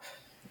of the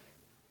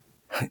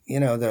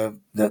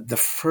the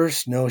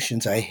first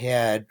notions I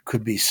had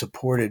could be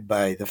supported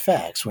by the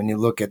facts when you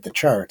look at the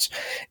charts.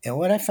 And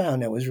what I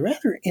found that was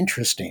rather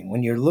interesting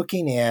when you're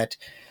looking at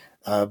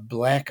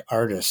Black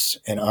artists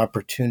and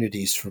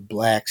opportunities for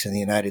Blacks in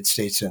the United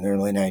States in the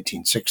early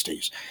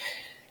 1960s.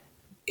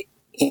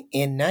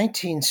 In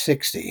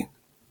 1960,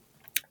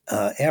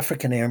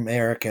 African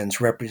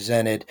Americans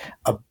represented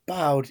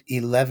about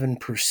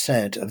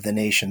 11% of the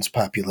nation's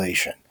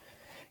population.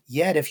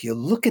 Yet, if you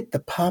look at the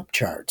pop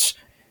charts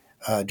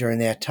during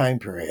that time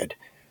period,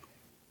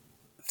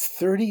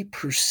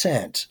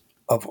 30%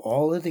 of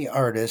all of the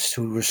artists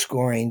who were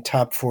scoring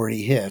top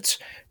 40 hits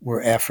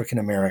were African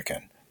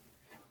American.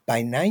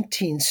 By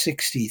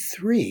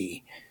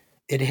 1963,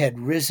 it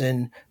had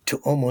risen to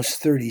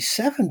almost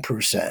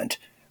 37%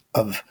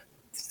 of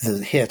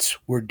the hits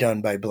were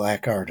done by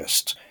Black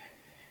artists,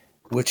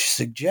 which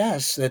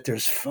suggests that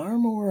there's far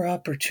more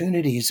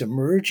opportunities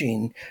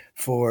emerging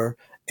for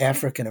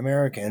African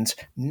Americans,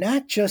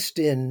 not just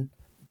in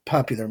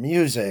popular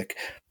music,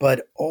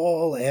 but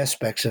all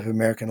aspects of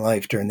American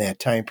life during that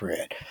time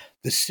period.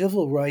 The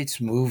civil rights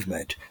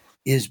movement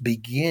is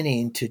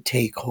beginning to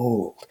take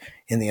hold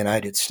in the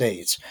United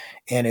States,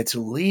 and it's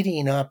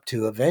leading up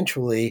to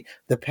eventually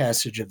the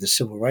passage of the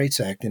Civil Rights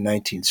Act in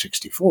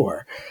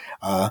 1964.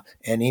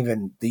 And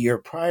even the year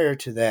prior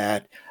to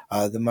that,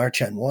 the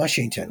March on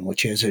Washington,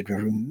 which has a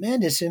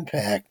tremendous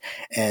impact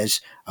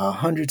as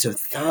hundreds of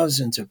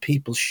thousands of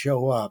people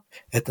show up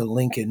at the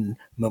Lincoln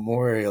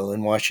Memorial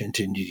in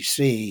Washington,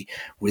 D.C.,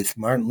 with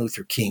Martin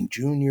Luther King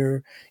Jr.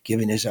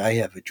 giving his I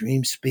Have a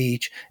Dream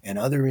speech, and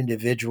other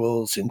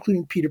individuals,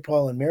 including Peter,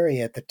 Paul, and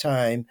Mary at the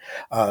time,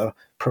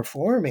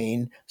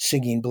 performing,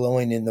 singing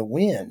Blowing in the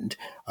Wind.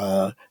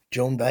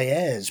 Joan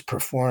Baez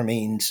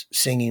performing,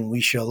 singing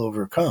We Shall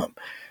Overcome.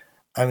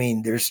 I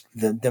mean, there's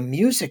the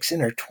music's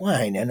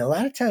intertwined. And a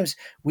lot of times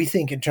we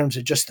think in terms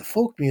of just the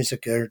folk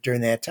music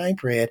during that time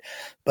period,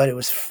 but it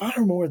was far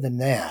more than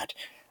that.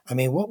 I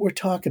mean, what we're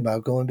talking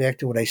about, going back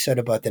to what I said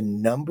about the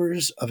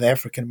numbers of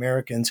African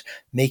Americans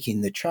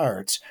making the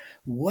charts,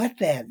 what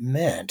that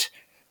meant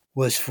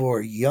was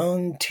for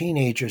young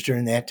teenagers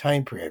during that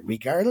time period,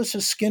 regardless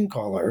of skin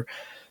color,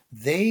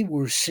 they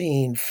were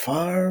seeing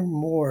far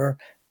more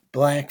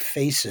Black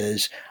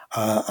faces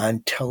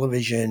on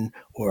television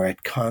or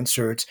at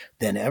concerts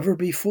than ever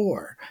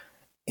before.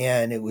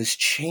 And it was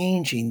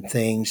changing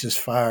things as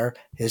far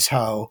as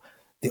how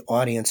the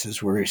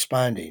audiences were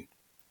responding.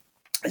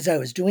 As I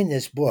was doing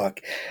this book,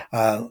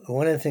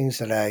 one of the things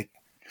that I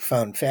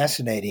found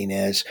fascinating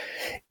is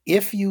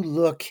if you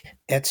look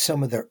at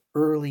some of the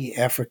early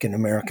African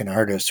American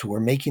artists who were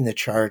making the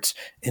charts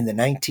in the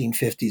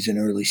 1950s and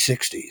early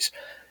 60s,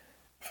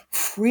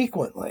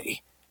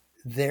 frequently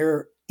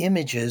their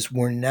images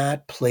were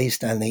not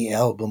placed on the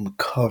album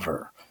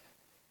cover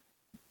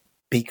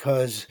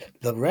because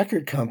the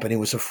record company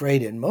was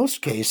afraid in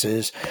most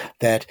cases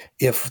that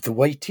if the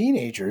white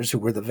teenagers, who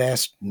were the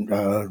vast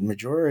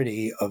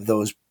majority of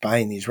those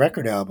buying these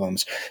record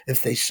albums,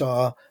 if they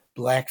saw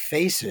Black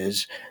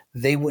faces,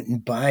 they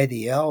wouldn't buy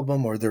the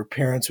album, or their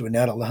parents would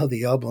not allow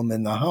the album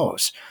in the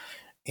house.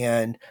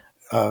 And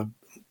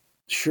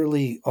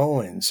Shirley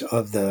Owens,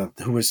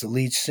 who was the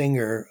lead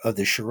singer of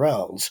the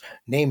Shirelles,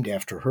 named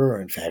after her,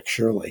 in fact,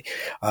 Shirley.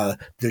 The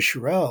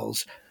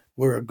Shirelles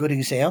were a good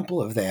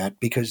example of that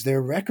because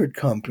their record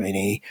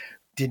company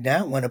did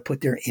not want to put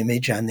their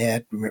image on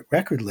that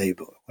record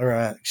label, or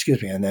on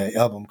the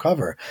album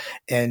cover.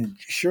 And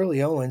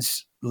Shirley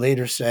Owens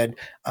later said,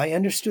 I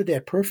understood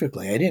that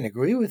perfectly. I didn't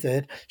agree with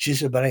it. She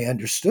said, but I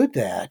understood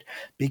that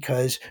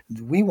because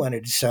we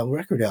wanted to sell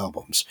record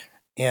albums.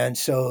 And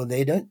so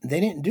they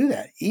didn't do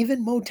that.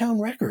 Even Motown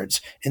Records,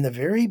 in the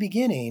very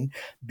beginning,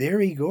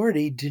 Berry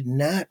Gordy did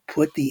not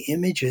put the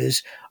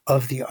images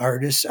of the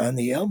artists on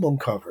the album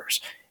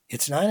covers.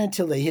 It's not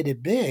until they hit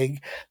it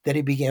big that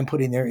he began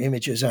putting their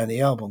images on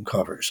the album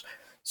covers.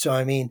 So,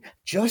 I mean,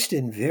 just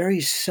in very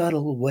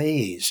subtle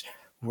ways,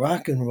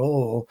 rock and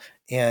roll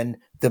and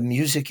the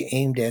music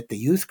aimed at the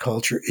youth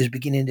culture is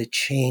beginning to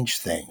change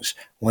things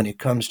when it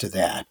comes to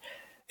that.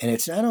 And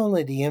it's not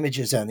only the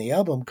images on the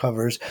album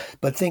covers,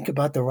 but think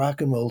about the rock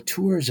and roll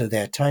tours of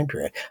that time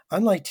period.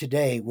 Unlike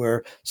today,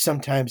 where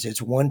sometimes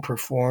it's one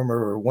performer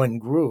or one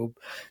group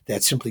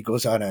that simply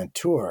goes out on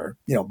tour.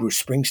 You know,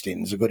 Bruce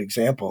Springsteen is a good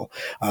example.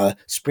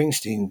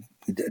 Springsteen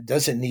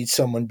doesn't need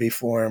someone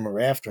before him or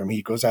after him.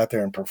 He goes out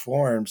there and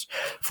performs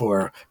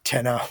for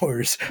 10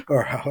 hours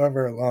or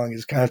however long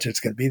his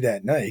concert's going to be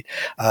that night.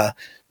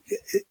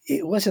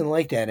 It wasn't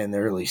like that in the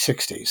early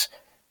 60s.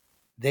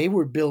 They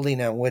were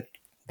building on what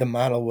the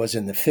model was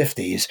in the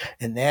 50s,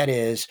 and that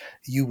is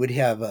you would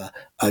have a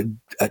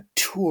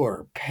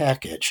tour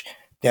package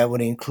That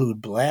would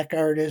include black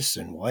artists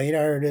and white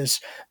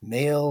artists,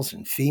 males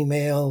and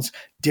females,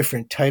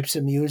 different types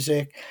of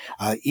music.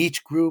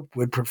 Each group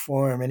would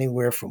perform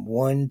anywhere from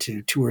 1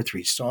 to 2 or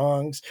 3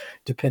 songs,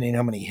 depending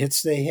how many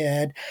hits they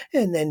had.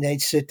 And then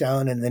they'd sit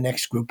down and the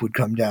next group would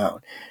come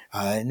down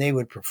and they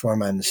would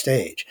perform on the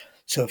stage.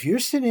 So if you're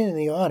sitting in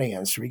the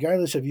audience,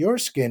 regardless of your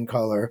skin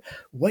color,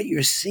 what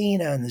you're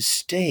seeing on the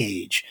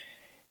stage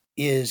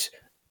is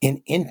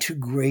an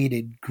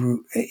integrated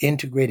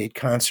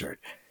concert.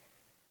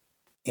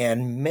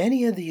 And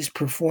many of these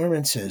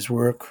performances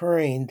were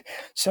occurring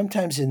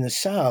sometimes in the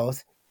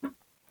South,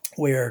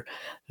 where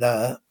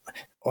the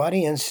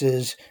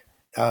audiences,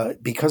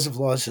 because of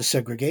laws of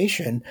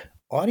segregation,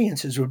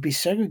 audiences would be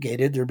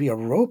segregated. There'd be a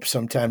rope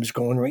sometimes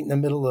going right in the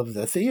middle of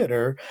the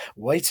theater,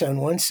 whites on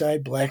one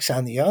side, blacks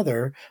on the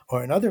other,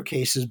 or in other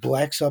cases,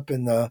 blacks up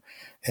in the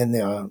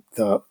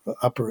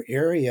upper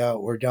area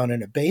or down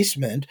in a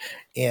basement,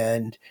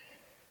 and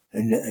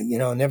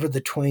never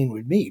the twain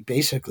would meet,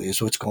 basically, is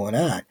what's going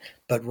on.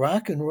 But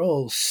rock and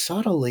roll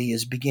subtly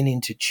is beginning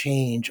to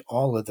change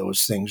all of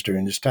those things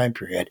during this time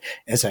period,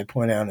 as I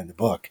point out in the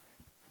book.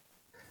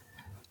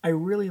 I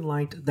really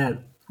liked that,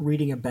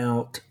 reading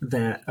about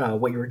that,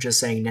 what you were just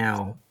saying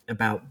now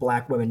about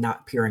Black women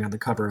not appearing on the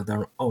cover of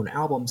their own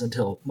albums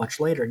until much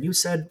later. And you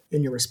said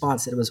in your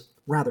response that it was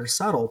rather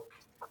subtle.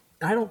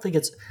 I don't think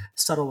it's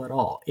subtle at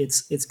all.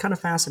 It's kind of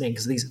fascinating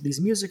because these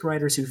music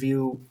writers who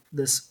view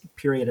this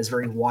period as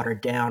very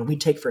watered down, we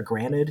take for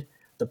granted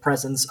the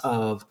presence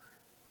of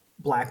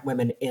Black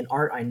women in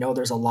art. I know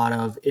there's a lot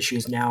of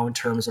issues now in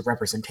terms of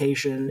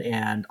representation,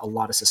 and a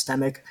lot of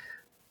systemic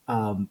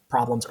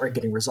problems are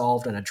getting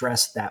resolved and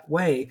addressed that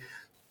way.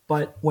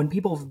 But when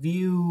people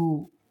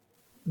view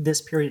this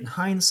period in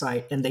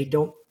hindsight and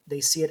they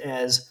see it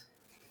as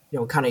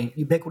kind of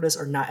ubiquitous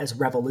or not as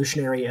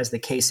revolutionary as the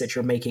case that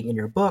you're making in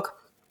your book,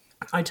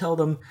 I tell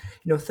them,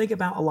 think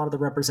about a lot of the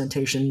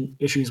representation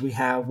issues we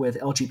have with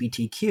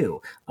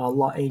LGBTQ, a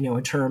lot,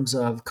 in terms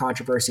of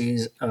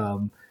controversies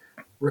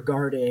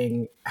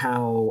regarding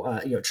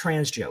how,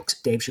 trans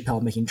jokes, Dave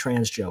Chappelle making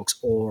trans jokes,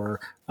 or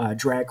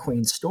Drag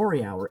Queen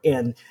Story Hour,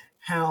 and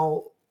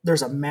how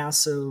there's a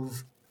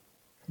massive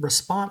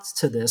response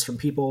to this from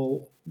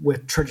people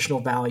with traditional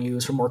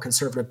values, from more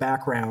conservative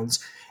backgrounds.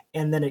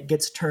 And then it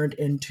gets turned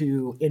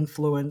into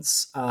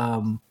influence,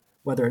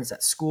 whether it's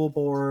at school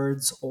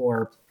boards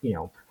or,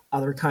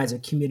 other kinds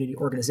of community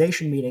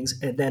organization meetings,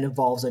 and then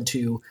evolves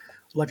into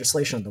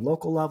legislation on the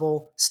local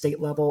level, state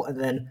level, and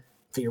then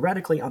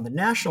theoretically on the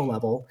national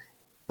level.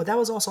 But that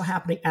was also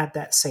happening at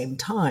that same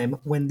time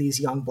when these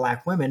young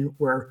Black women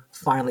were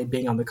finally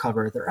being on the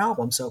cover of their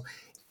album. So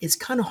it's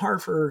kind of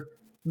hard for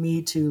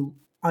me to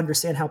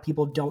understand how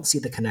people don't see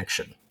the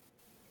connection.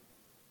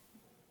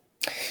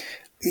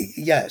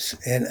 Yes,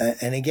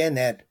 and again,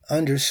 that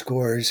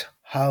underscores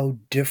how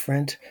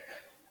different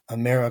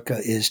America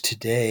is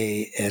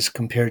today as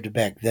compared to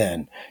back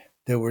then.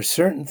 There were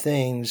certain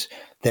things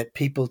that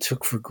people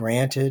took for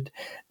granted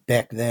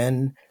back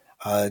then,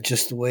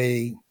 just the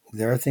way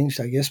there are things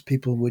I guess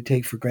people would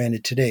take for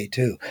granted today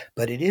too.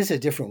 But it is a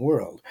different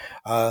world.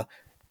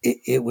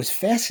 It was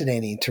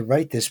fascinating to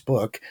write this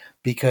book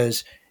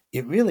because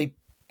it really,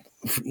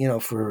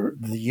 for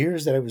the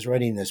years that I was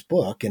writing this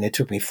book, and it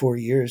took me 4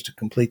 years to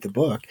complete the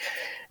book,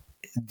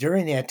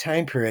 during that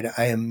time period,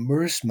 I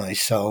immersed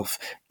myself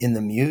in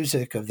the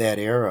music of that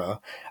era.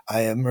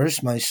 I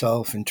immersed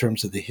myself in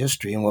terms of the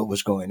history and what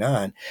was going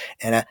on.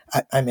 And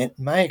I mean,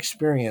 my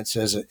experience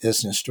as an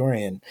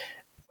historian,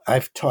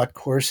 I've taught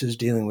courses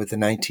dealing with the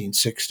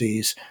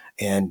 1960s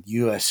and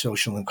U.S.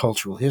 social and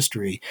cultural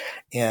history.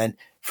 And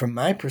from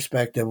my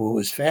perspective, what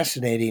was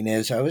fascinating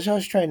is I was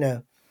always trying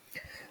to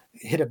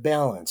hit a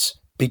balance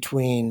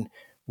between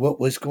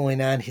what was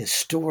going on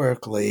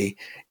historically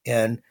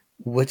and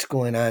what's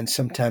going on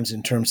sometimes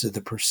in terms of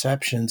the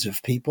perceptions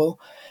of people.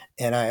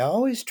 And I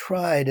always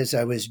tried, as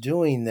I was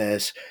doing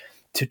this,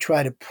 to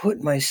try to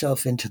put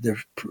myself into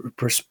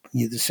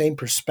the same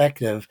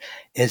perspective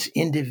as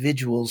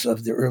individuals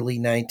of the early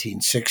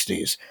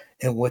 1960s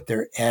and what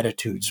their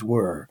attitudes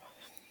were.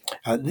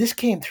 This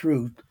came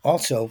through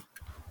also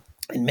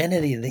in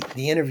many of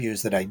the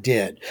interviews that I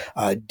did.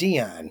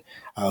 Dion,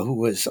 who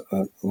was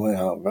a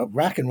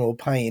rock and roll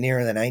pioneer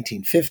in the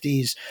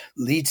 1950s,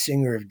 lead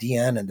singer of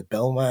Dion and the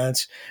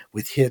Belmonts,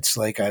 with hits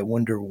like I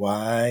Wonder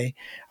Why,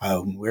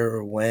 Where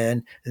or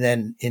When. And then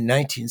in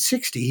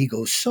 1960, he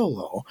goes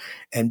solo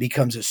and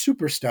becomes a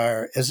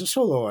superstar as a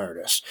solo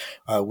artist,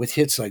 with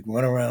hits like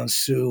Run Around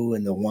Sue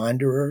and The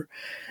Wanderer.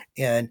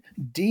 And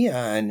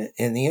Dion,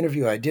 in the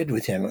interview I did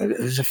with him, it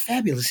was a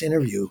fabulous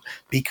interview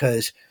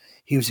because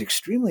he was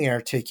extremely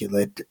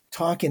articulate,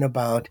 talking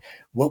about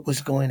what was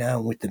going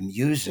on with the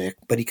music,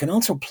 but he can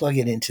also plug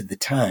it into the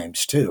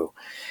times too.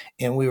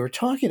 And we were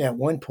talking at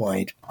one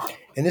point,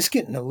 and this is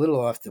getting a little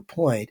off the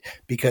point,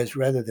 because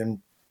rather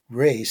than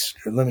race,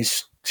 let me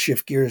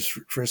shift gears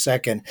for a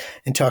second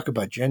and talk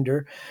about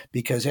gender,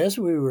 because as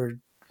we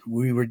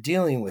were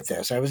dealing with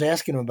this, I was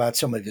asking him about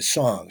some of his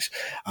songs,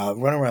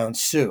 Run Around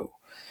Sue,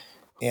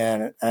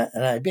 And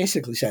I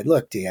basically said,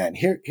 look, Dion,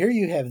 here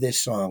you have this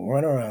song,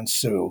 Run Around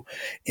Sue.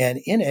 And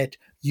in it,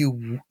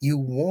 you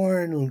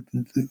warn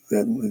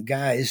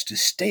guys to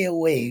stay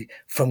away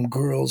from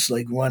girls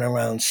like Run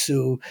Around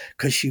Sue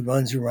because she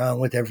runs around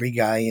with every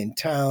guy in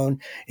town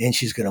and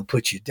she's going to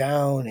put you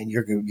down and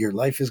your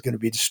life is going to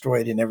be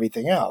destroyed and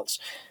everything else.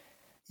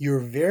 Your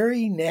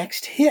very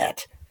next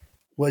hit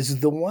was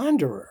The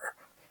Wanderer.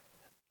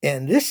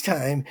 And this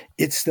time,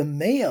 it's the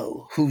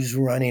male who's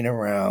running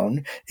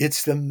around.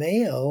 It's the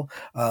male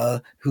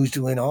who's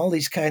doing all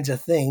these kinds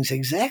of things,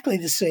 exactly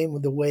the same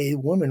with the way a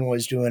woman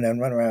was doing on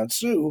Run Around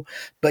Sue,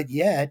 but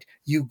yet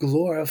you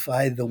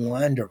glorify the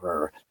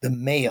wanderer, the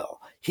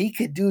male. He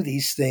could do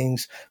these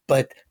things,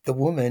 but the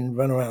woman,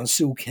 Run Around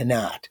Sue,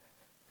 cannot.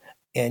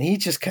 And he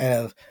just kind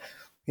of,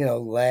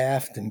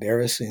 laughed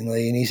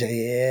embarrassingly, and he said,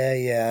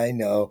 "Yeah, I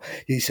know."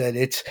 He said,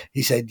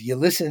 "You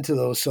listen to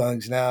those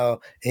songs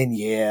now, and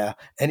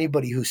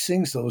anybody who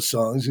sings those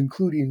songs,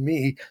 including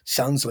me,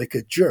 sounds like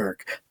a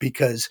jerk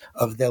because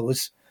of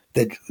those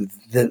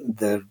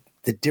the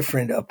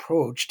different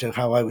approach to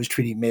how I was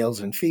treating males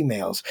and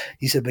females."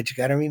 He said, "But you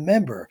got to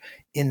remember,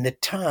 in the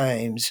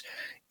times,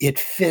 it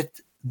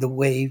fit the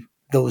way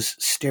those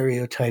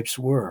stereotypes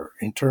were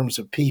in terms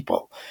of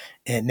people."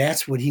 And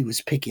that's what he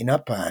was picking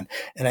up on.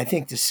 And I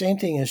think the same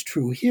thing is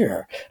true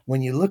here.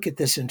 When you look at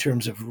this in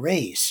terms of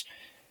race,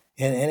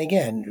 and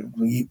again,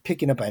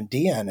 picking up on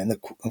Dion and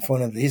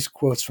one of these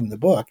quotes from the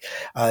book,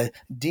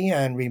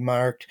 Dion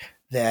remarked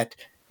that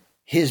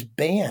his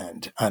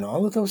band, on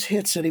all of those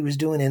hits that he was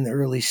doing in the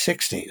early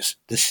 60s,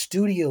 the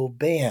studio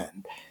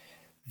band,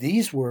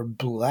 these were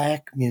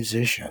black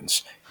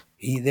musicians.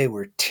 They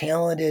were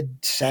talented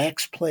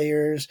sax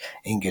players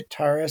and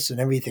guitarists and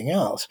everything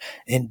else.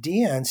 And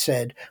Dion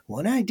said,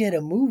 when I did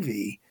a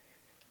movie,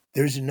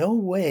 there's no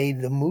way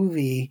the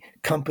movie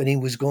company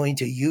was going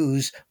to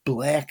use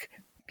black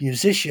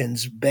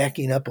musicians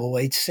backing up a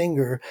white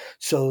singer.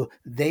 So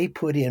they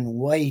put in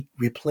white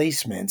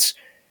replacements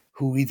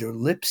who either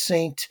lip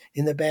synced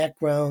in the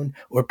background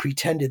or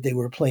pretended they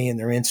were playing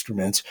their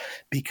instruments,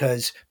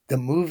 because the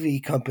movie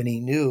company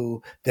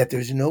knew that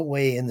there's no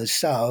way in the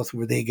South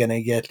were they going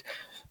to get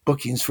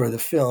bookings for the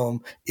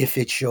film if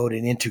it showed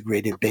an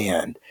integrated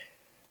band.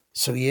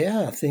 So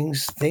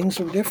things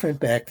were different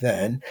back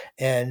then.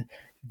 And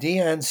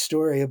Dion's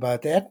story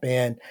about that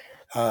band,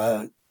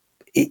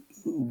 it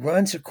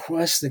runs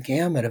across the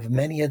gamut of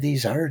many of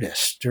these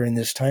artists during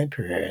this time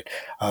period.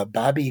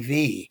 Bobby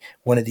Vee,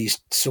 one of these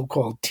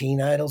so-called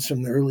teen idols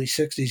from the early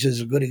 60s, is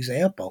a good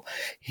example.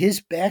 His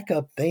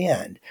backup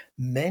band,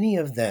 many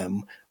of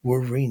them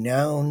were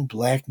renowned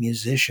black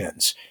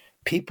musicians,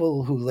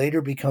 people who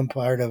later become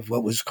part of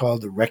what was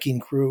called the Wrecking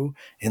Crew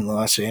in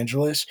Los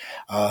Angeles.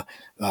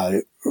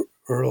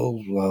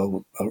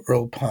 Earl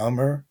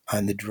Palmer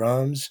on the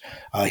drums.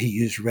 He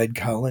used Red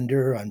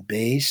Callender on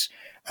bass.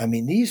 I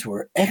mean, these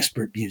were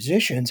expert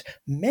musicians,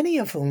 many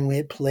of whom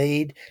had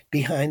played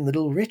behind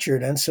Little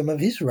Richard on some of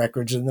his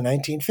records in the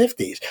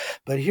 1950s.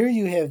 But here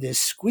you have this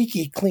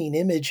squeaky clean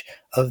image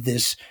of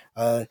this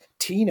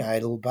teen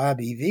idol,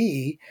 Bobby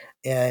Vee,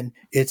 and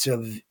it's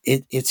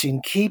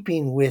in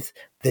keeping with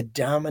the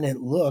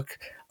dominant look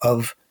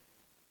of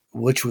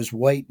which was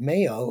white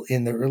male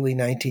in the early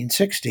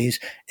 1960s.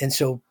 And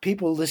so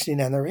people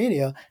listening on the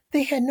radio,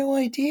 they had no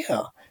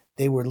idea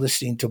they were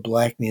listening to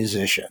black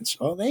musicians.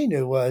 All they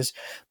knew was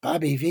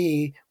Bobby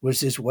Vee was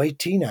this white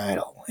teen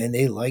idol, and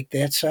they liked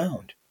that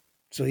sound.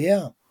 So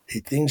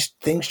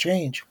things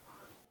change.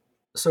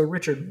 So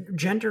Richard,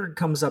 gender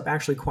comes up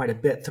actually quite a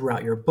bit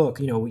throughout your book.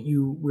 We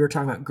were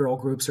talking about girl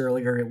groups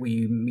earlier.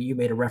 You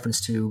made a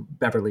reference to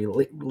Beverly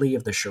Lee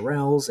of the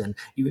Shirelles, and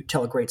you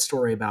tell a great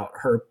story about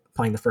her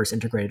playing the first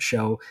integrated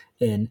show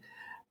in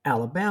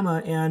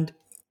Alabama. And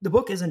the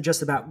book isn't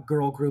just about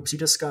girl groups. You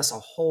discuss a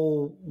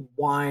whole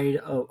wide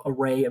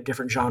array of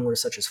different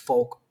genres, such as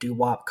folk,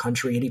 doo-wop,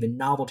 country, and even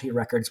novelty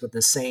records, with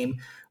the same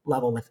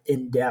level of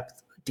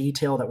in-depth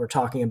detail that we're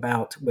talking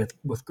about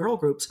with girl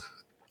groups.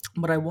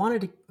 But I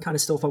wanted to kind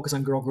of still focus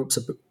on girl groups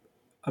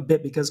a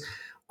bit because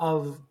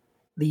of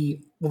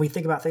when we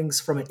think about things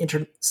from an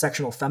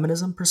intersectional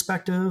feminism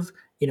perspective,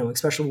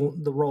 especially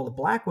the role that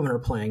Black women are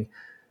playing.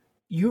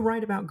 You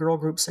write about girl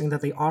groups saying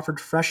that they offered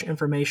fresh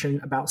information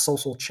about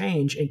social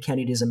change in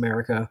Kennedy's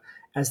America,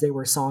 as they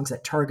were songs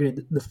that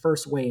targeted the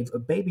first wave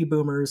of baby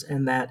boomers,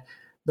 and that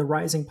the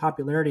rising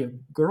popularity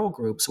of girl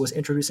groups was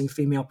introducing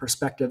female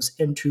perspectives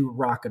into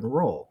rock and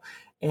roll.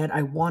 And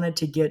I wanted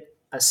to get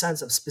a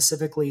sense of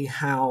specifically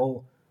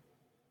how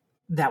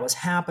that was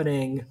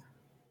happening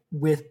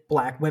with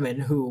Black women,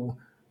 who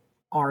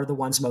are the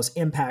ones most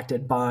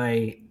impacted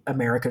by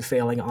America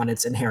failing on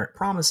its inherent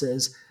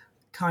promises,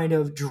 kind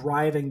of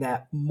driving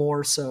that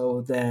more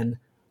so than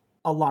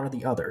a lot of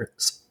the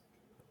others.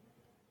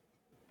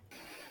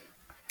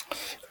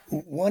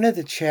 One of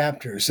the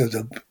chapters of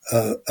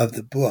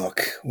the book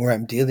where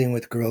I'm dealing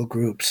with girl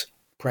groups,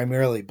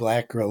 primarily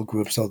Black girl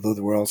groups, although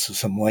there were also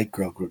some white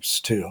girl groups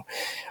too,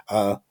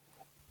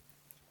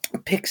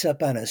 picks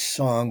up on a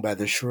song by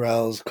the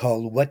Shirelles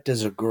called What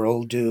Does a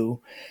Girl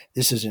Do?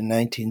 This is in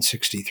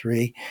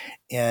 1963.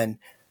 And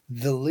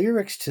the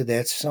lyrics to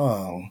that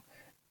song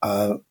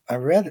are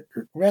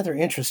rather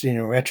interesting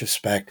in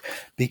retrospect,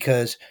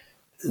 because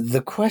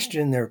the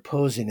question they're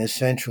posing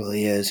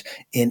essentially is,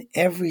 in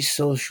every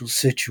social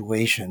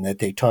situation that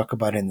they talk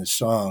about in the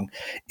song,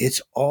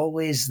 it's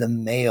always the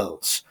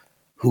males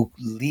who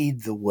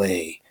lead the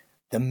way.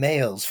 The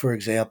males, for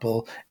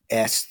example,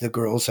 ask the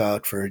girls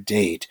out for a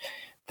date.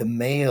 The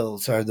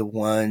males are the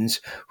ones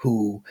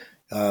who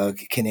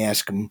can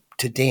ask them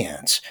to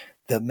dance.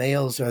 The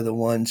males are the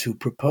ones who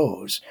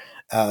propose.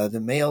 The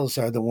males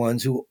are the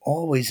ones who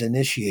always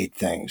initiate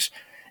things.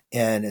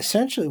 And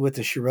essentially what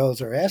the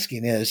Shirelles are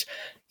asking is,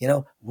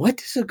 what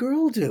does a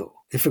girl do?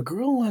 If a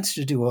girl wants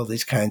to do all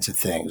these kinds of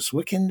things,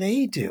 what can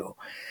they do?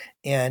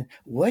 And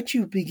what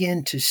you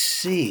begin to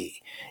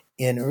see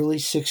in early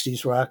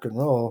 60s rock and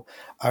roll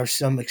are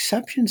some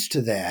exceptions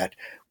to that,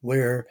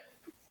 where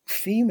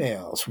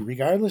females,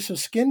 regardless of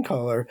skin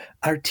color,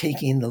 are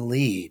taking the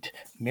lead.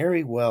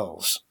 Mary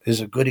Wells is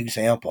a good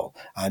example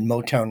on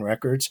Motown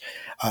Records.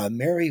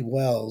 Mary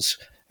Wells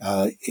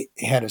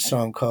had a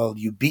song called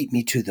You Beat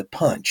Me to the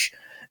Punch.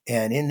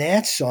 And in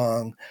that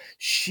song,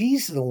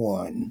 she's the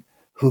one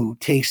who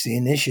takes the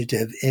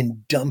initiative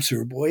and dumps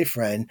her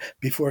boyfriend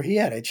before he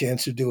had a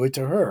chance to do it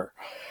to her.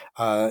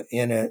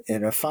 In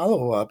a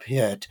follow-up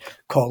hit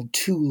called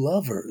Two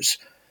Lovers,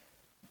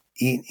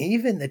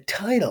 even the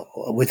title,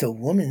 with a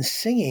woman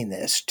singing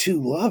this,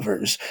 Two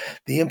Lovers,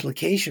 the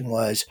implication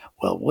was,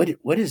 well,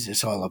 what is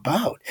this all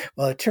about?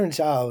 Well, it turns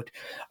out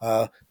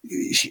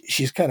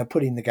she's kind of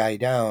putting the guy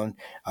down,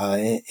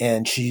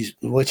 and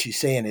what she's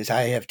saying is,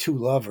 I have two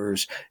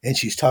lovers, and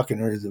she's talking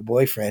to the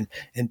boyfriend,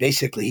 and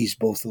basically he's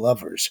both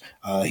lovers.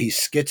 He's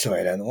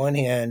schizoid. On the one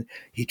hand,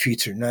 he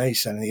treats her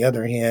nice. On the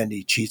other hand,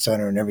 he cheats on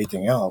her and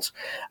everything else.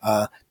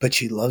 But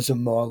she loves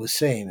him all the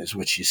same, is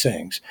what she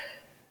sings.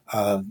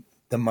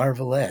 The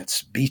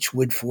Marvelettes,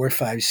 Beechwood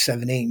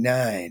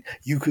 45789.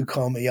 You could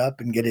call me up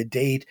and get a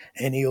date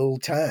any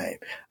old time.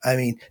 I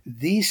mean,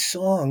 these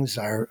songs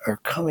are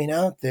coming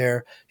out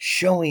there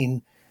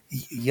showing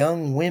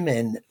young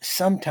women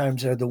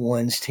sometimes are the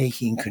ones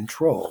taking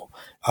control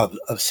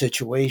of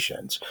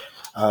situations.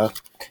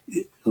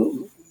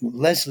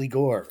 Leslie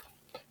Gore,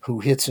 who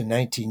hits in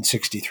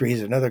 1963,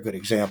 is another good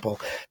example.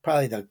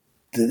 Probably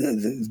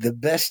the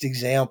best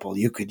example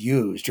you could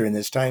use during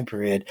this time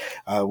period,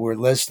 where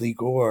Leslie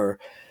Gore,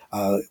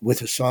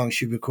 with a song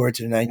she records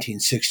in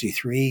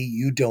 1963,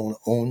 You Don't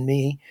Own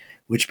Me,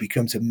 which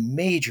becomes a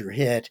major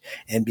hit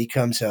and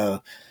becomes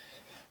an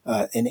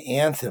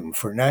anthem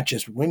for not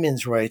just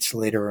women's rights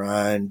later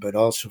on, but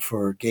also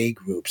for gay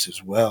groups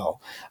as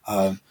well.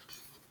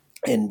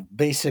 And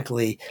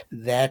basically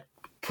that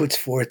puts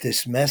forth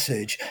this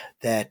message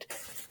that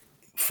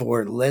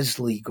for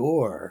Leslie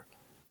Gore,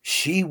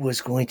 she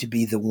was going to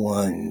be the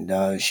one.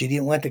 She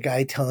didn't want the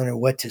guy telling her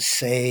what to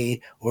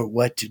say or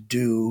what to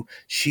do.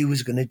 She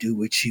was going to do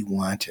what she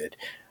wanted.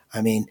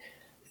 I mean,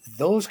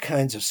 those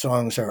kinds of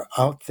songs are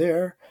out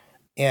there.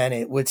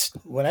 And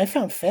what I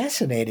found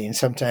fascinating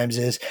sometimes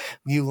is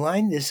you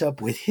line this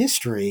up with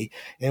history,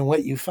 and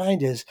what you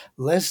find is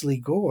Leslie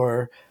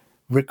Gore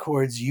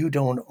records You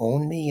Don't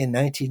Own Me in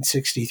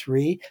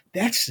 1963.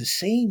 That's the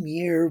same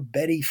year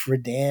Betty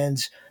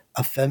Friedan's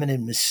A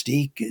Feminine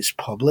Mystique is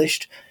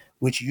published,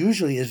 which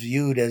usually is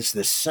viewed as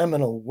the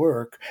seminal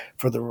work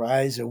for the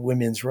rise of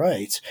women's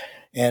rights.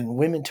 And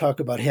women talk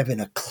about having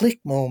a click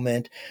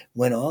moment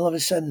when all of a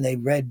sudden they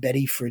read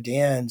Betty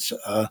Friedan's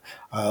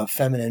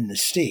Feminine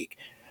Mystique.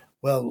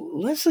 Well,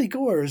 Leslie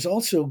Gore is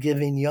also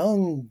giving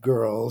young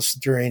girls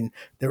during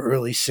the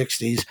early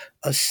 60s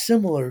a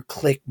similar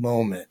click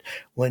moment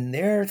when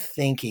they're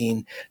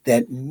thinking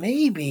that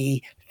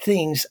maybe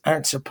things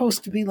aren't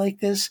supposed to be like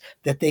this,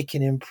 that they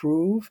can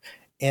improve.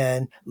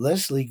 And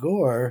Leslie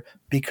Gore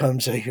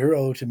becomes a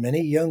hero to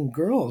many young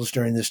girls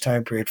during this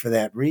time period for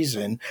that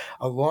reason,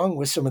 along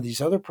with some of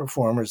these other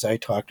performers I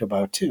talked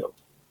about too.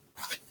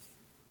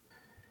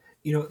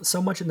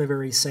 So much in the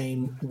very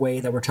same way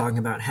that we're talking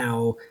about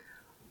how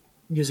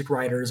music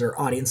writers or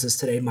audiences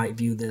today might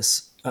view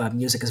this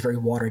music as very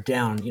watered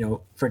down.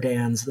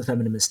 Friedan's The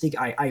Feminine Mystique,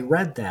 I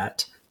read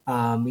that,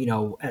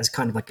 as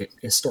kind of like a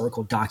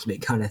historical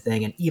document kind of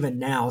thing. And even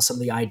now, some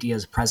of the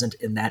ideas present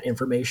in that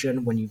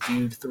information, when you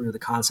viewed through the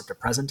concept of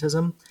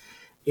presentism,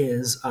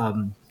 is,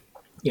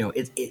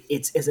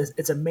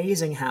 it's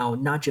amazing how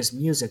not just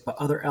music, but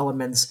other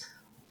elements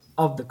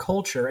of the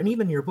culture, and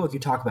even in your book, you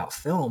talk about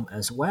film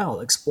as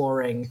well,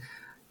 exploring,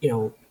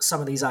 some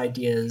of these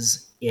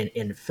ideas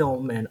in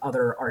film and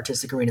other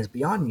artistic arenas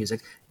beyond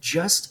music,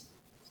 just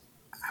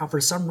how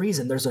for some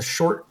reason there's a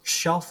short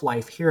shelf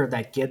life here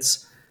that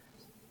gets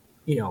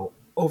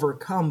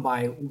overcome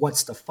by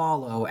what's to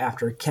follow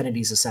after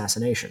Kennedy's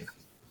assassination.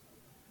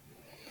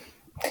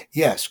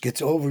 Yes,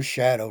 gets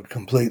overshadowed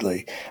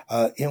completely.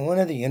 In one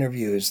of the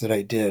interviews that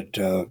I did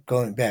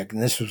going back,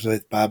 and this was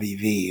with Bobby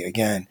V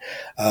again,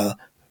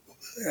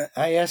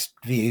 I asked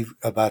V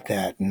about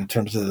that in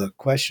terms of the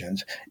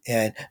questions,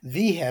 and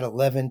V had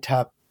 11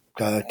 top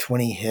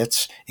 20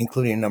 hits,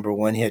 including a number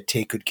one hit,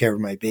 Take Good Care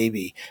of My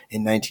Baby,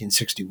 in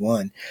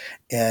 1961.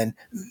 And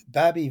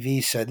Bobby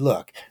Vee said,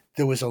 look,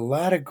 there was a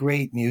lot of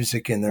great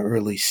music in the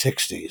early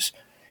 60s.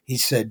 He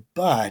said,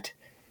 but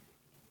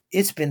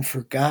it's been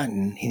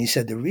forgotten. And he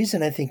said, the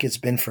reason I think it's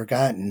been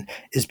forgotten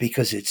is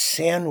because it's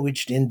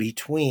sandwiched in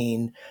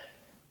between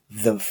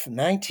the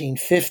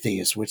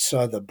 1950s, which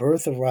saw the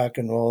birth of rock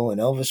and roll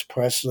and Elvis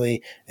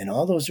Presley and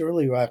all those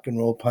early rock and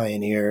roll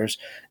pioneers,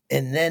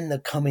 and then the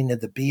coming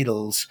of the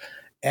Beatles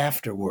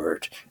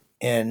afterward.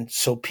 And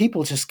so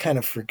people just kind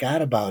of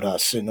forgot about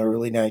us in the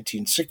early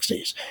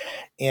 1960s.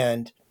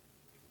 And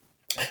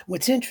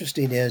what's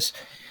interesting is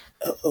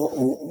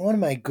one of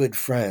my good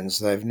friends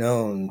that I've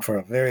known for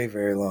a very,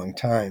 very long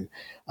time,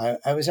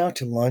 I was out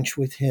to lunch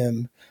with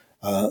him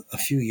a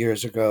few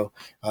years ago.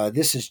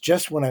 This is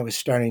just when I was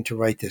starting to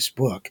write this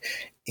book.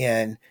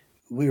 And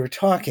we were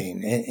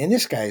talking, and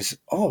this guy's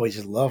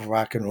always loved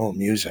rock and roll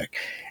music.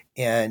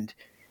 And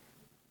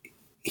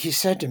he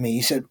said to me,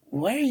 he said,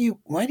 why do you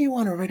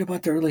want to write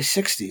about the early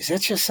 60s?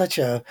 That's just such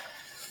a,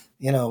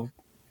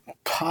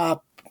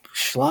 pop,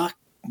 schlock,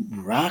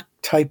 rock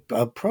type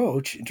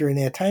approach during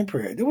that time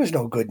period. There was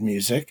no good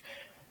music.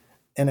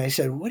 And I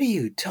said, what are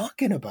you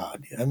talking about?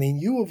 I mean,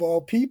 you of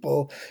all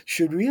people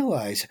should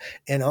realize.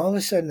 And all of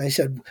a sudden I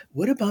said,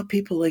 what about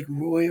people like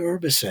Roy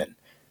Orbison,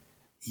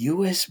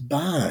 U.S.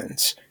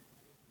 Bonds,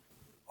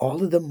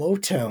 all of the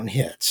Motown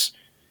hits,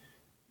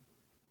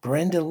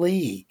 Brenda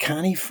Lee,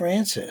 Connie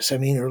Francis? I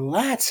mean, there are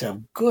lots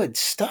of good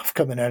stuff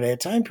coming out of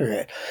that time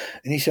period.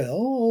 And he said,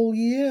 oh,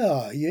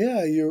 yeah,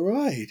 you're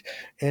right.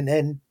 And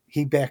then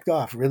he backed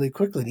off really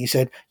quickly. And he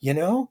said,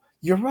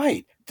 you're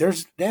right.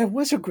 That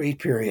was a great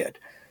period.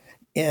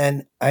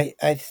 And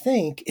I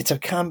think it's a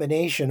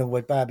combination of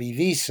what Bobby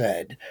Vee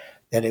said,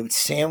 that it was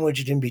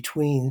sandwiched in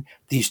between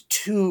these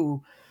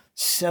two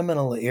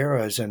seminal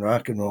eras in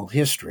rock and roll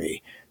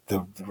history,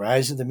 the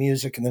rise of the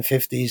music in the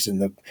 50s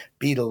and the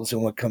Beatles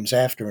and what comes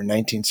after in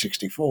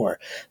 1964.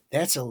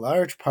 That's a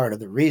large part of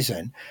the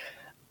reason.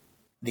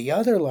 The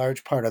other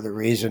large part of the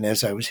reason,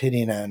 as I was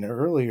hitting on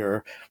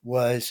earlier,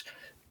 was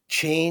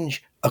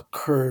change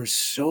occurs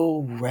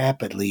so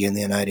rapidly in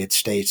the United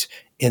States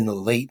in the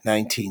late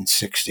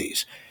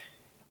 1960s.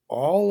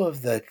 All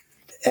of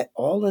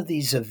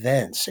these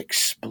events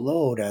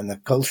explode on the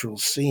cultural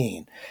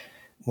scene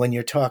when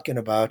you're talking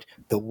about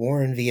the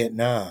war in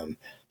Vietnam,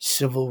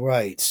 civil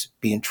rights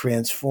being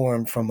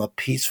transformed from a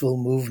peaceful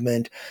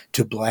movement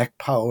to black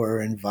power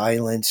and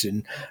violence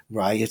and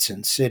riots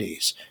in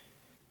cities,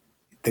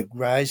 the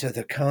rise of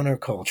the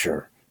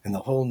counterculture, and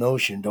the whole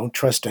notion, don't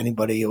trust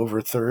anybody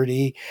over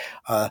 30,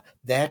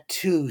 that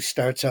too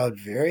starts out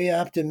very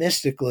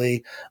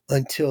optimistically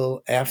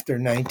until after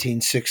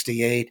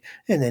 1968,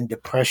 and then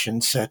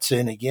depression sets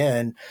in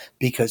again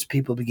because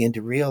people begin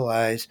to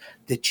realize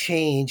the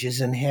change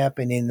isn't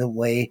happening the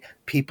way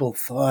people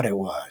thought it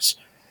was.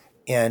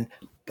 And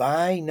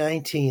by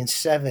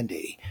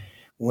 1970,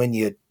 when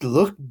you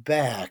look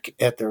back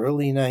at the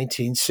early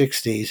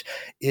 1960s,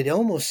 it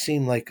almost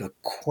seemed like a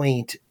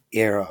quaint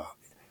era.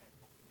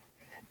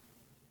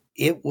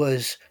 It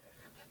was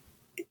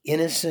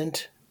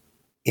innocent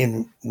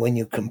when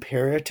you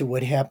compare it to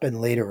what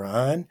happened later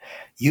on.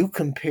 You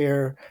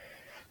compare,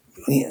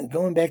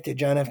 going back to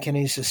John F.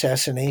 Kennedy's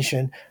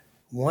assassination,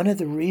 one of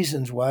the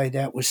reasons why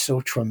that was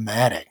so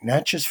traumatic,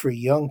 not just for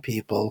young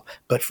people,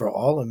 but for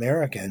all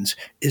Americans,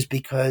 is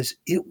because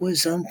it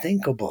was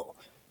unthinkable.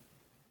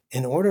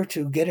 In order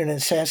to get an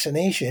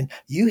assassination,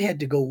 you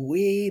had to go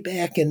way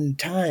back in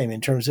time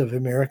in terms of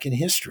American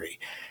history.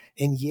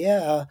 And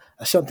yeah,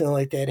 something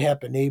like that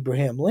happened to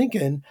Abraham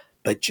Lincoln,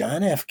 but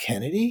John F.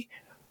 Kennedy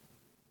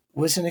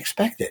wasn't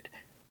expected.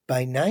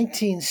 By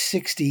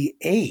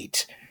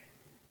 1968,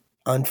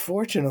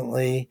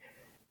 unfortunately,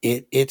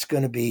 it's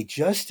going to be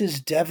just as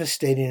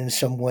devastating in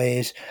some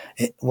ways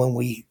when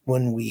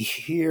we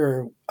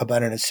hear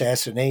about an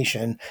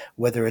assassination,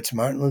 whether it's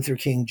Martin Luther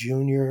King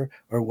Jr.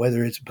 or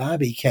whether it's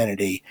Bobby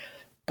Kennedy.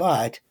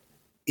 But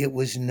it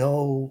was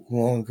no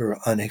longer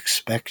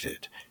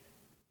unexpected.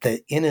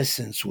 The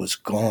innocence was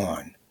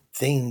gone.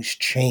 Things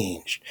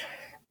changed.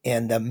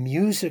 And the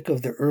music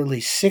of the early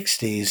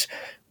 60s,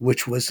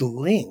 which was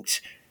linked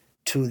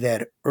to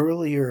that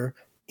earlier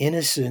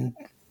innocent,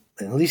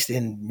 at least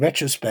in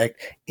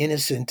retrospect,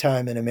 innocent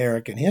time in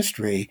American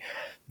history,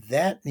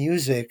 that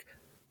music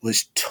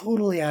was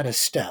totally out of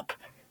step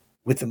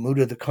with the mood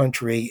of the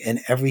country and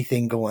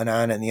everything going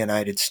on in the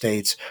United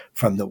States,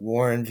 from the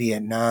war in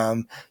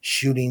Vietnam,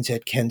 shootings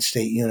at Kent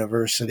State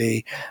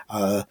University,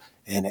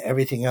 and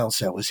everything else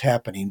that was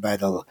happening by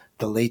the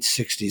late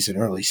 60s and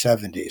early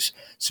 70s.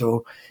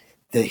 So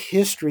the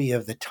history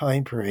of the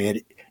time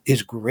period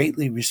is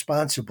greatly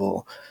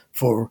responsible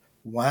for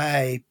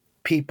why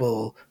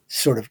people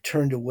sort of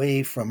turned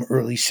away from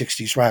early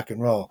 60s rock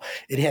and roll.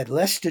 It had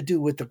less to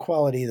do with the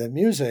quality of the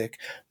music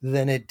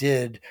than it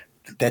did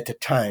that the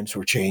times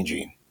were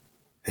changing,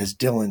 as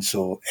Dylan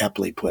so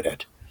aptly put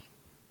it.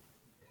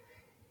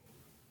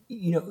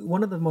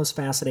 One of the most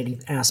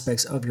fascinating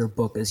aspects of your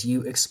book is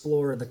you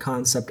explore the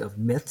concept of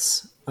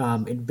myths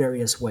in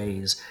various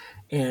ways.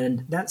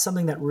 And that's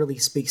something that really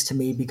speaks to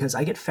me because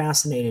I get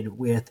fascinated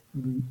with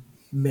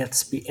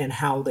myths and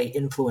how they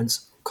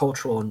influence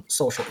cultural and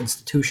social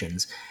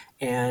institutions.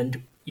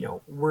 And,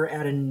 we're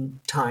at a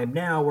time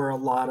now where a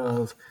lot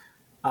of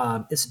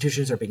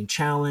institutions are being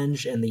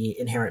challenged, and the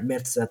inherent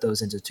myths that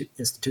those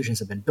institutions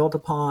have been built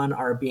upon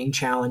are being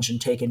challenged and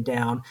taken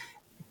down.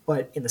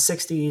 But in the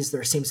 60s,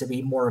 there seems to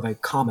be more of a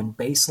common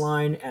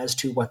baseline as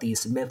to what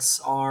these myths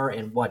are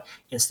and what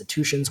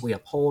institutions we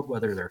uphold,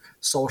 whether they're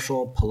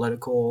social,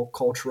 political,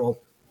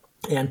 cultural.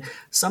 And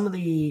some of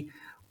the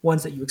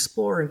ones that you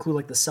explore include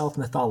like the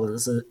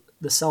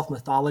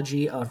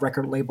self-mythology of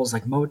record labels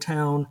like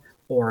Motown,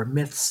 or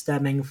myths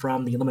stemming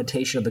from the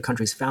limitation of the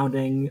country's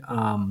founding,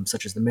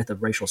 such as the myth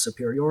of racial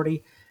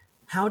superiority.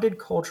 How did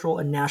cultural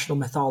and national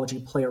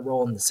mythology play a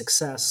role in the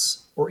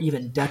success or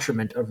even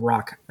detriment of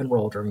rock and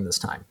roll during this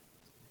time?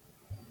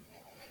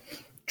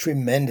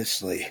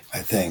 Tremendously,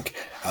 I think.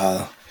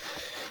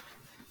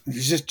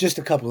 Just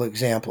a couple of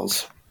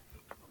examples.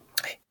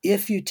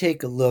 If you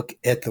take a look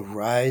at the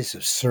rise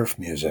of surf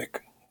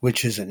music,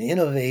 which is an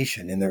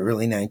innovation in the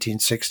early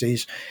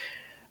 1960s,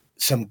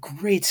 some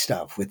great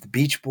stuff with the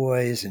Beach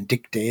Boys and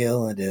Dick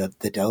Dale and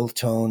the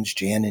Deltones,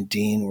 Jan and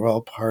Dean were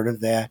all part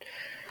of that.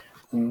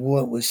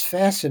 What was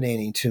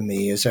fascinating to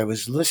me as I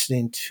was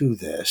listening to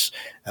this,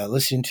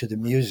 listening to the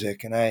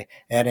music, and I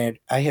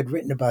had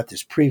written about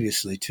this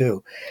previously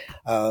too.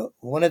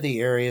 One of the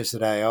areas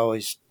that I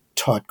always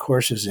taught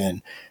courses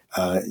in,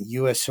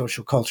 U.S.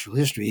 social cultural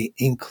history,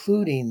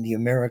 including the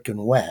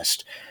American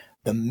West,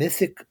 the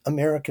mythic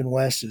American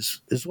West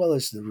as well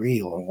as the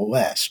real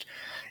West.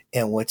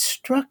 And what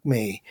struck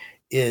me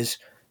is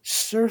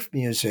surf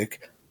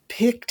music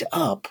picked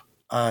up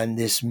on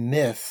this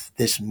myth,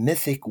 this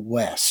mythic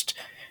West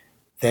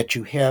that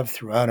you have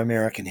throughout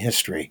American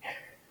history.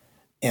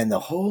 And the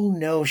whole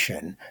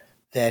notion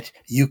that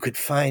you could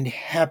find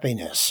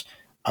happiness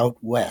out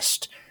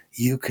West,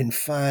 you can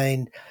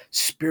find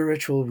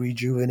spiritual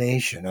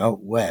rejuvenation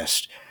out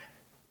West,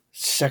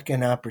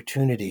 second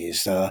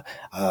opportunities, a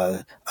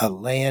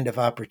land of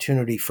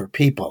opportunity for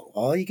people.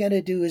 All you got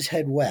to do is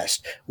head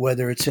west,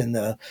 whether it's in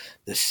the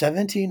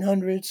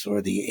 1700s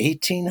or the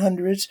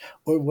 1800s,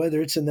 or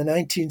whether it's in the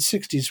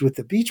 1960s with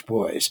the Beach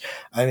Boys.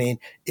 I mean,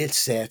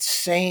 it's that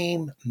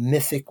same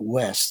mythic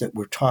West that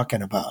we're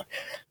talking about.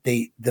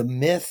 The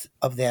myth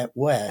of that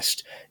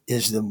West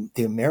is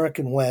the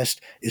American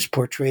West is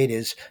portrayed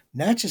as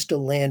not just a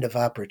land of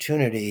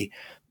opportunity,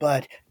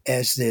 but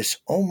as this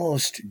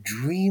almost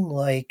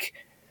dreamlike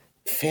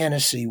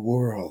fantasy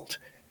world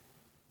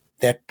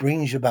that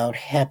brings about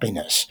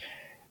happiness.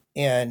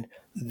 And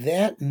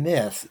that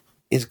myth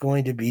is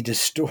going to be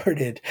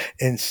distorted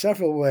in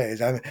several ways.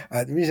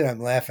 The reason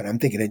I'm laughing, I'm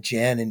thinking of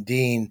Jan and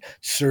Dean,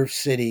 Surf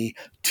City,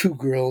 2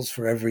 girls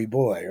for every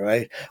boy,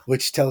 right?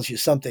 Which tells you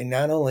something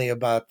not only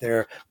about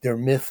their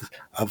myth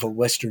of a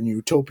Western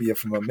utopia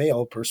from a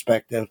male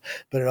perspective,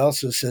 but it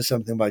also says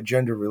something about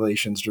gender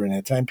relations during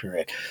that time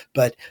period.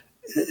 But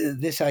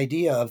this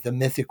idea of the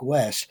mythic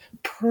West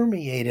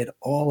permeated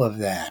all of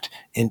that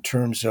in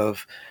terms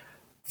of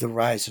the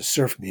rise of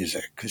surf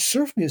music, because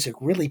surf music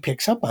really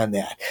picks up on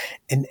that.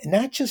 And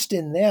not just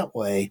in that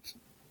way,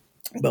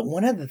 but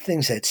one of the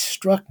things that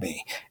struck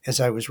me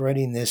as I was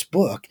writing this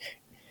book,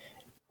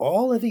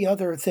 all of the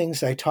other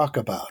things I talk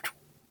about,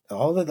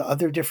 all of the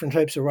other different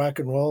types of rock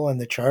and roll on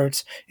the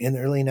charts in the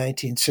early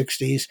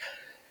 1960s,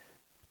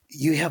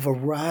 you have a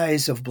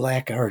rise of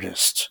black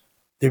artists.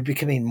 They're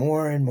becoming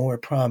more and more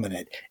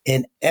prominent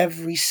in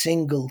every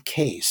single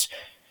case,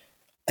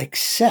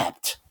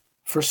 except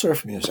for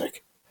surf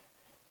music.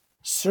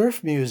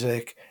 Surf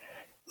music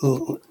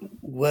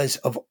was,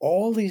 of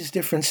all these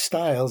different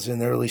styles in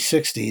the early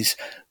 60s,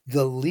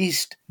 the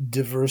least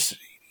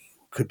diversity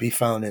could be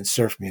found in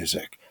surf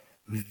music.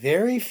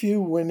 Very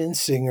few women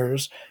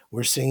singers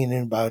were singing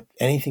about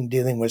anything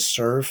dealing with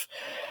surf.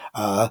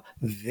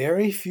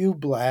 Very few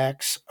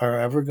blacks are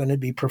ever going to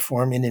be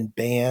performing in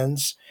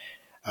bands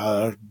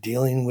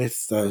dealing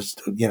with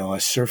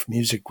a surf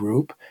music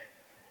group.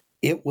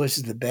 It was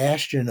the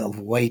bastion of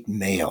white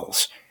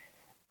males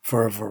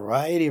for a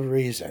variety of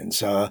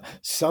reasons,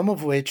 some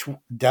of which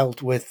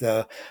dealt with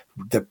the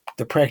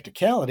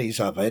practicalities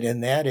of it,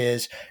 and that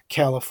is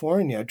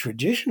California.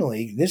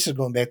 Traditionally, this is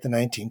going back to the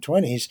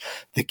 1920s,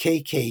 the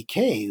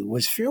KKK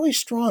was fairly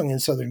strong in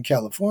Southern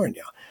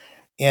California.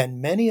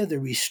 And many of the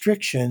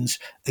restrictions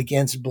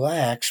against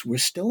blacks were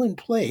still in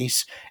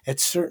place at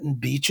certain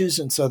beaches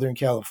in Southern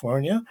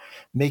California,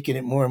 making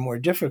it more and more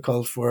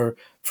difficult for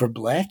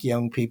black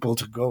young people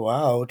to go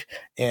out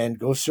and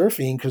go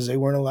surfing because they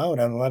weren't allowed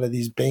on a lot of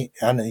these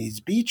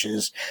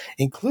beaches,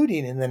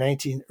 including in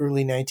the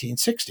early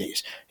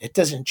 1960s. It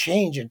doesn't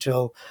change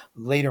until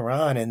later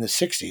on in the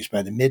 60s,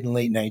 by the mid and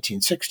late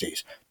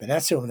 1960s, but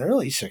not so in the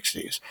early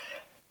 60s.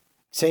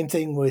 Same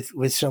thing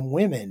with some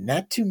women,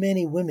 not too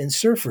many women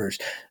surfers.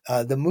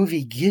 The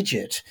movie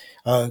Gidget,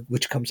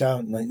 which comes out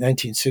in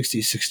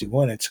 1960,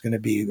 61, it's going to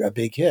be a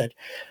big hit.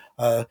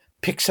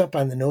 picks up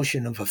on the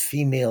notion of a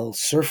female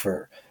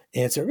surfer.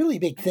 And it's a really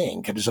big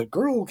thing because a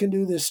girl can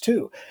do this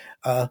too.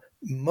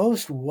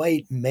 Most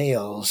white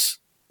males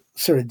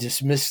sort of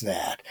dismiss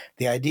that.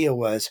 The idea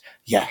was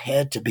you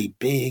had to be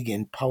big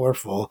and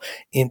powerful,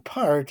 in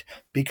part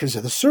because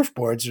of the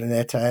surfboards during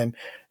that time.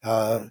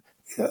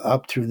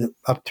 Up through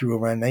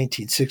around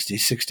 1960,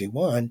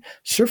 61,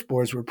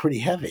 surfboards were pretty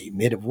heavy,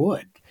 made of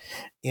wood.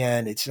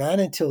 And it's not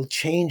until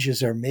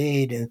changes are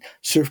made in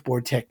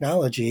surfboard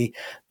technology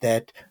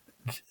that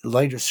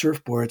lighter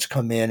surfboards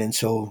come in, and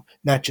so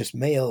not just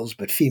males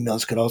but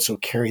females could also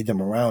carry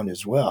them around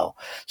as well.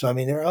 So I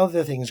mean, there are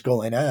other things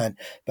going on,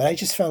 but I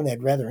just found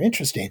that rather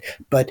interesting.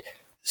 But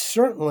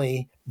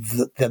certainly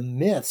the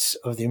myths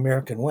of the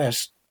American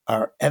West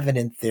are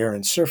evident there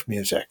in surf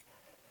music.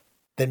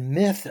 The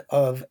myth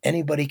of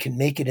anybody can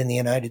make it in the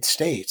United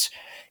States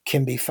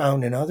can be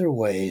found in other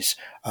ways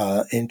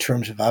in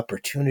terms of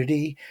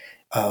opportunity.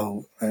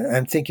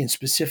 I'm thinking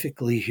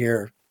specifically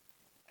here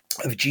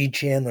of Gene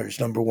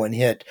Chandler's number one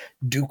hit,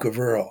 Duke of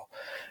Earl.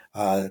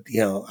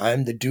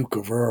 I'm the Duke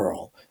of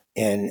Earl.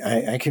 And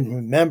I can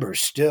remember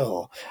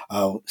still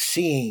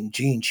seeing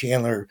Gene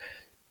Chandler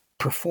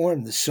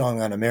perform the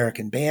song on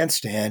American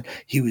Bandstand.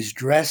 He was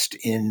dressed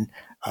in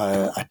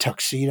a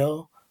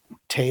tuxedo,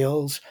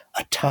 tails,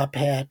 a top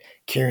hat,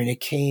 carrying a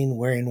cane,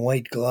 wearing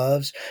white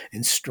gloves,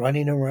 and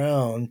strutting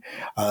around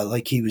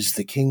like he was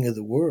the king of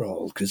the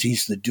world because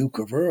he's the Duke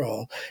of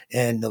Earl.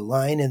 And the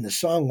line in the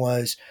song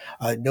was,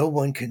 no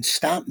one can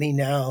stop me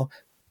now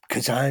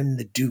because I'm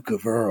the Duke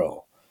of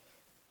Earl.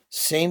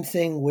 Same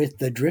thing with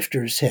the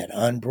Drifters hit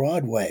on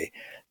Broadway.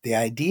 The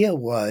idea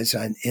was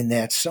in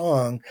that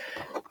song,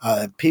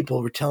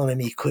 people were telling him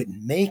he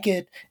couldn't make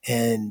it,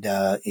 and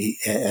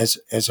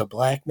as a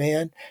black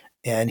man.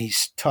 And he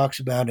talks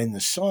about in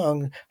the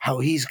song how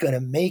he's going to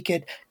make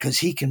it because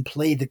he can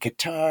play the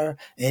guitar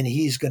and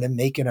he's going to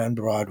make it on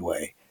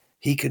Broadway.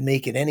 He could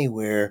make it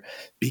anywhere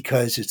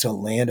because it's a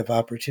land of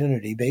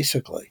opportunity,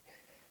 basically.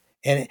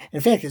 And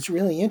in fact, it's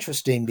really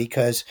interesting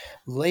because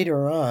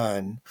later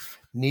on,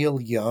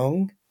 Neil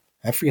Young,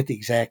 I forget the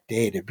exact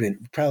date, it'd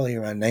been probably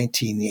around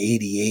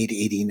 1988,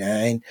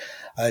 89,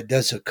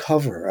 does a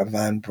cover of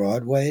On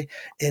Broadway,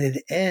 and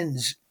it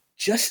ends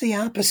just the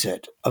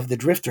opposite of the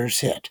Drifters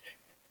hit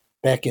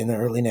back in the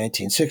early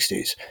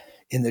 1960s.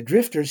 In the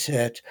Drifters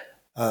hit,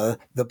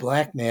 the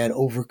black man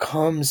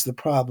overcomes the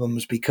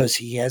problems because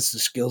he has the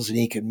skills and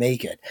he can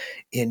make it.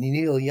 In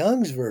Neil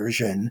Young's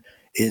version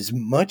is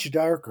much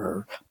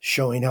darker,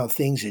 showing how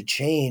things had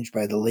changed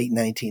by the late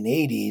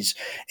 1980s.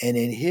 And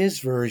in his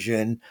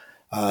version,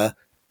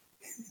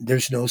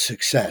 there's no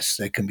success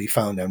that can be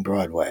found on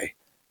Broadway.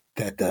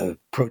 That the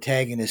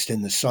protagonist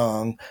in the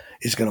song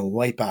is going to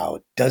wipe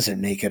out, doesn't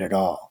make it at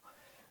all.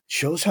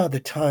 Shows how the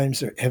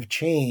times have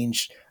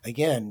changed,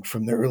 again,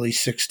 from the early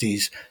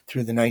 60s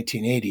through the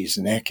 1980s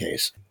in that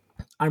case.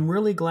 I'm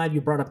really glad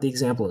you brought up the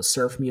example of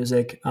surf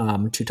music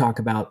to talk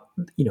about,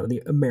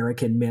 the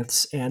American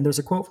myths. And there's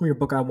a quote from your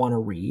book I want to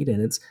read,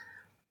 and it's,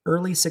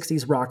 early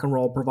 60s rock and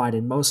roll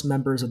provided most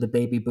members of the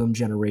baby boom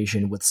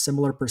generation with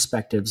similar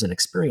perspectives and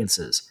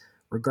experiences.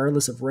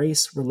 Regardless of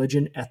race,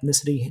 religion,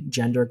 ethnicity,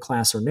 gender,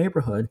 class, or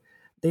neighborhood,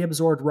 they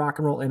absorbed rock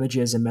and roll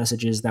images and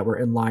messages that were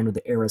in line with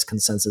the era's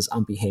consensus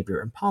on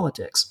behavior and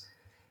politics.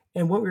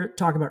 And what we were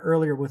talking about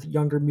earlier with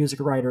younger music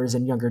writers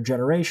and younger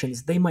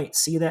generations, they might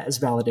see that as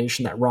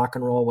validation that rock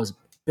and roll was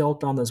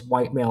built on this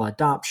white male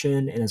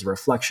adoption and as a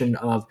reflection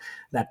of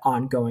that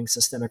ongoing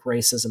systemic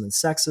racism and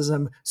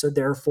sexism. So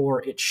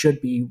therefore, it should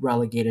be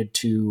relegated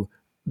to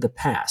the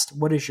past.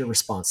 What is your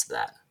response to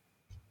that?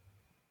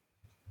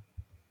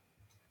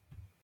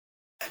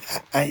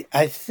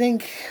 I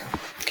think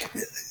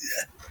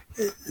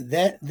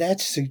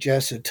that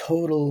suggests a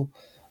total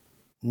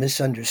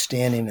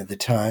misunderstanding of the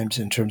times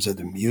in terms of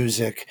the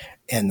music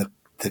and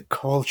the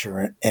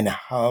culture and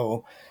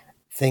how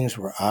things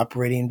were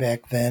operating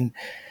back then.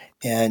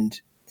 And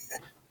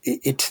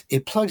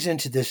it plugs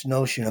into this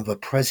notion of a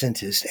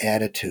presentist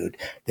attitude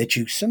that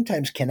you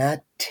sometimes cannot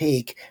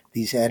take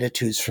these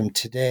attitudes from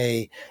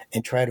today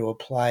and try to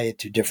apply it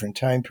to different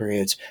time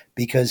periods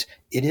because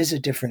it is a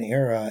different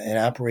era and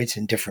operates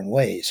in different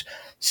ways.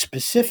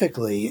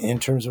 Specifically, in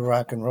terms of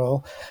rock and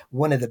roll,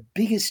 one of the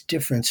biggest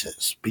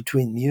differences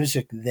between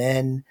music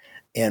then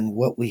and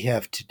what we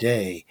have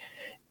today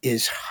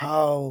is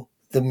how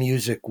the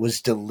music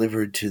was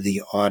delivered to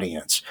the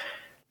audience.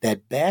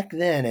 That back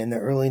then in the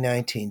early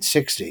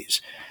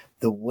 1960s,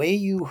 the way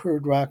you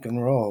heard rock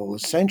and roll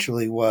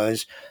essentially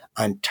was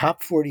on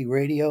Top 40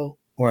 radio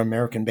or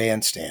American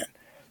Bandstand.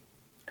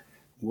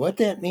 What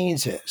that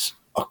means is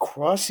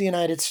across the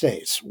United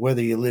States,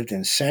 whether you lived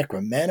in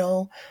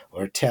Sacramento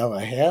or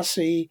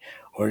Tallahassee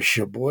or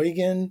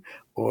Sheboygan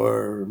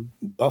or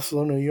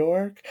Buffalo, New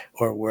York,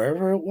 or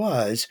wherever it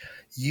was,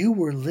 you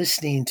were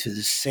listening to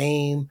the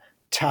same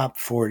Top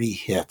 40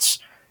 hits.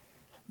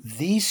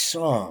 These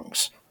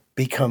songs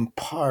become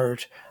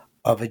part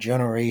of a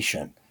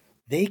generation.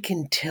 They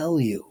can tell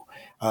you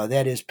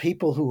That is,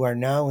 people who are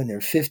now in their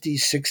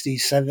 50s,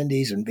 60s,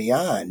 70s, and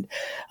beyond.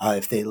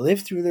 If they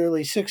lived through the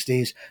early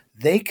 60s,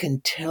 they can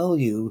tell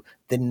you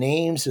the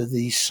names of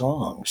these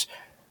songs.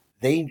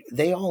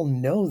 They all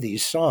know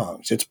these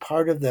songs. It's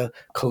part of the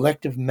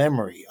collective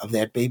memory of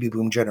that baby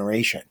boom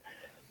generation.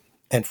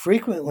 And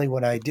frequently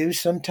what I do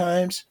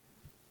sometimes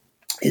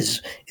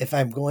is, if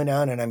I'm going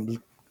on and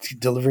I'm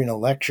delivering a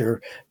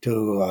lecture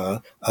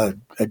to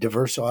a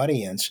diverse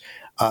audience,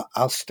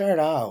 I'll start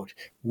out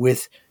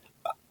with,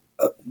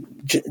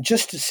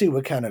 just to see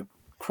what kind of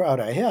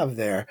crowd I have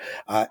there,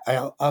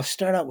 I'll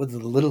start out with a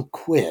little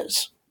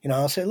quiz.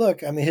 I'll say,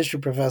 look, I'm a history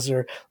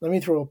professor. Let me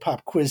throw a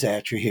pop quiz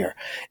at you here.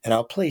 And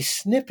I'll play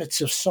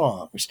snippets of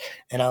songs,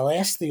 and I'll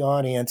ask the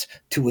audience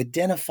to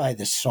identify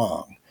the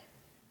song.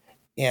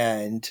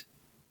 And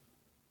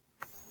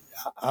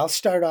I'll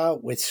start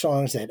out with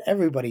songs that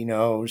everybody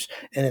knows,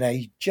 and then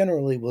I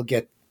generally will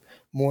get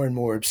more and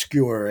more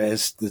obscure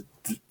as the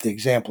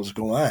examples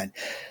go on.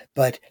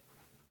 But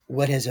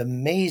what has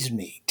amazed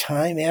me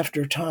time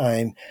after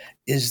time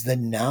is the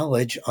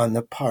knowledge on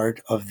the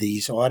part of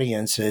these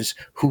audiences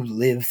who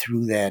live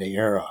through that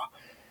era.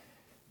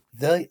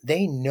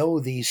 They know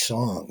these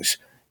songs.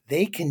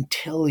 They can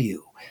tell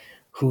you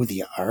who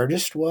the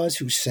artist was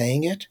who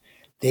sang it.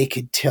 They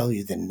could tell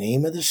you the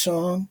name of the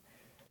song,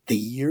 the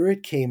year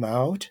it came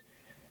out.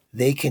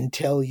 They can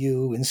tell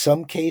you, in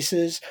some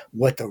cases,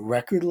 what the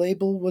record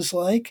label was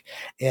like,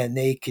 and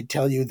they could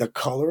tell you the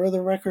color of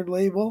the record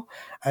label.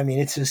 I mean,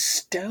 it's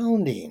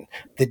astounding,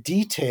 the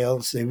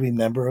details they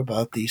remember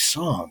about these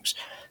songs.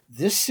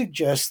 This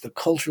suggests the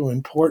cultural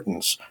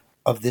importance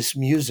of this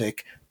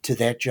music to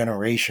that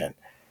generation.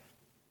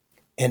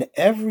 And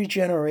every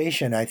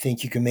generation, I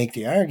think you can make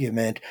the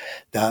argument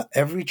that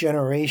every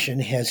generation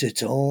has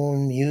its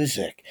own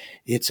music,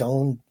 its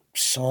own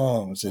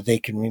songs that they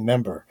can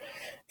remember.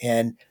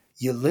 And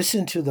you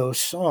listen to those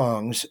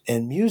songs,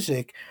 and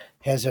music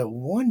has a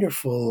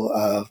wonderful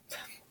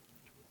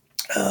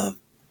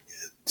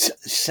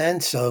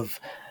sense of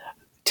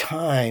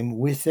time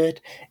with it,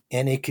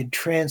 and it can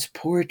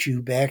transport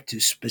you back to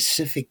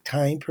specific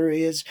time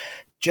periods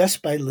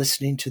just by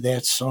listening to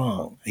that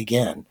song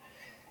again.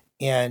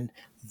 And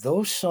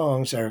those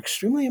songs are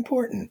extremely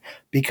important,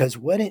 because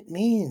what it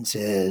means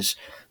is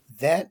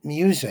that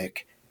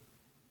music,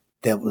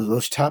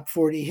 those top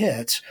 40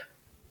 hits,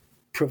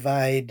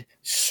 provide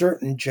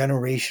certain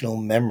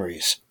generational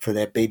memories for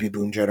that baby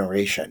boom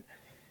generation.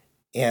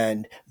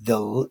 And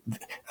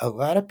a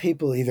lot of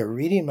people either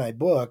reading my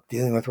book,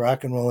 Dealing with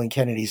Rock and Roll in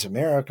Kennedy's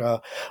America,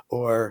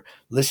 or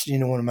listening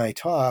to one of my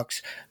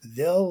talks,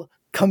 they'll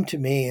come to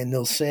me and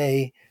they'll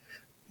say,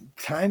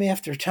 time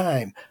after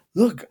time,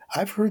 look,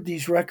 I've heard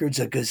these records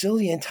a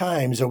gazillion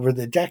times over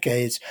the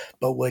decades,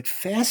 but what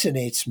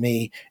fascinates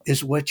me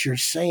is what you're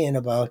saying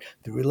about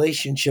the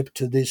relationship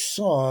to this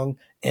song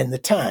and the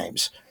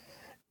times.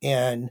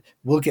 And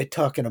we'll get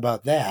talking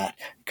about that,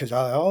 because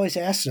I always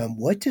ask them,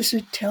 what does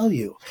it tell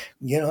you?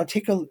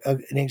 Take an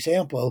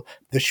example,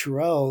 the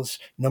Shirelles'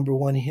 number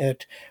one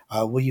hit,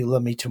 Will You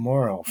Love Me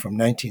Tomorrow, from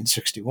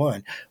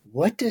 1961.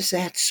 What does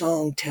that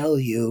song tell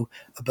you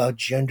about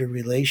gender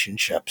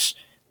relationships?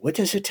 What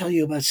does it tell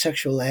you about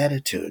sexual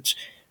attitudes?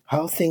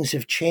 How things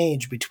have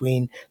changed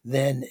between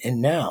then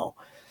and now?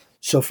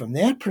 So from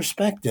that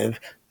perspective,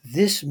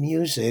 this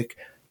music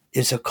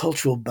is a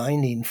cultural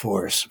binding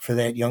force for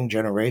that young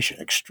generation.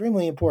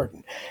 Extremely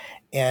important.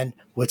 And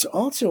what's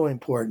also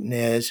important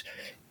is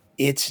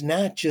it's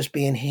not just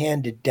being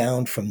handed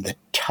down from the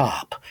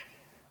top,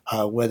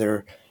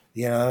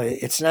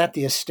 it's not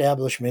the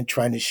establishment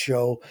trying to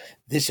show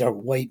these are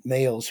white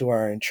males who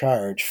are in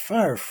charge.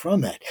 Far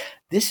from it.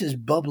 This is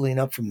bubbling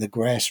up from the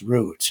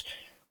grassroots.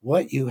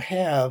 What you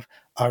have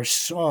are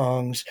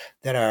songs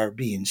that are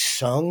being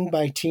sung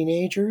by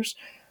teenagers,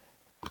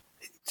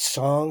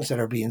 songs that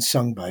are being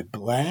sung by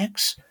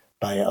blacks,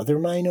 by other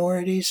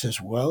minorities as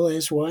well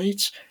as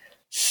whites,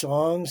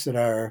 songs that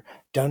are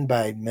done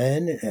by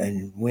men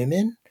and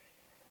women.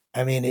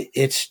 I mean,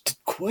 it's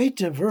quite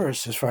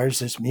diverse as far as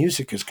this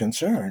music is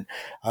concerned.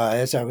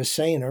 As I was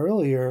saying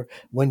earlier,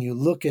 when you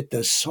look at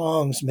the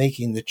songs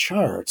making the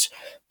charts,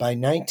 by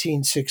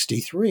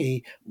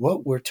 1963,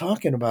 what we're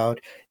talking about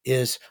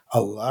is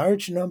a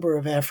large number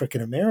of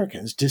African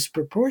Americans,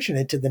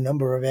 disproportionate to the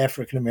number of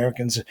African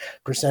Americans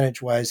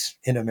percentage-wise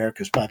in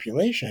America's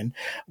population,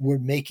 were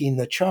making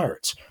the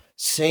charts.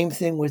 Same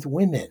thing with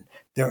women.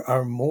 There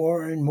are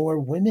more and more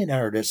women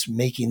artists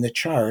making the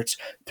charts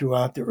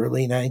throughout the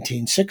early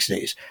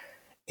 1960s.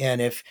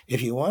 And if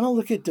you want to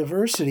look at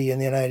diversity in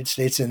the United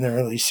States in the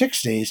early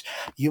 60s,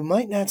 you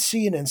might not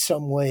see it in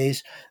some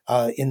ways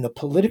in the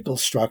political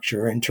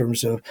structure in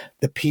terms of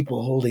the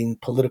people holding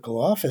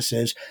political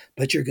offices,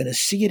 but you're going to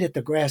see it at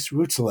the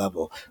grassroots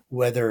level,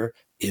 whether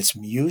it's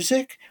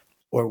music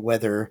or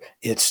whether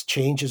it's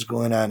changes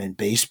going on in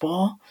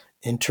baseball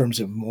in terms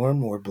of more and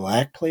more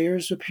black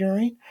players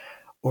appearing,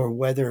 or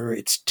whether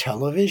it's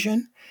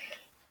television,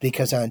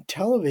 because on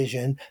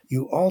television,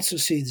 you also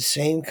see the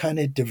same kind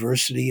of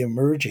diversity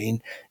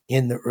emerging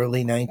in the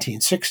early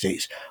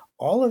 1960s.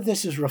 all of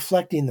this is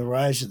reflecting the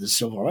rise of the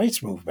civil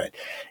rights movement.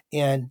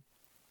 And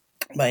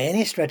by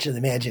any stretch of the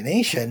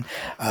imagination,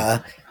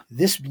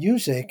 this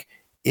music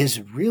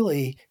is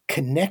really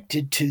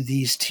connected to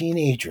these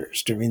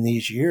teenagers during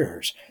these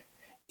years.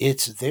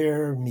 It's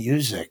their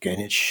music, and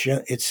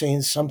it's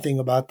saying something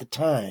about the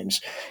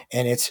times.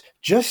 And it's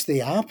just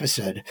the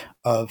opposite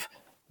of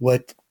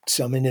what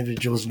some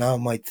individuals now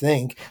might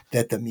think,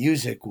 that the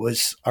music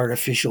was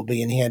artificial,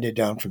 being handed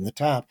down from the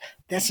top.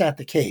 That's not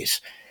the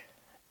case.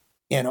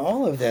 And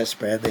all of this,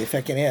 Bradley, if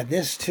I can add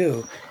this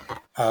too,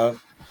 add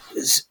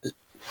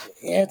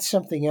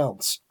something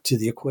else to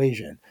the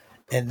equation.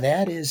 And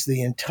that is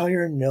the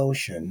entire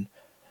notion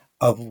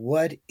of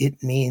what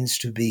it means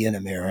to be an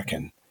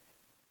American.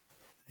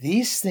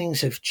 These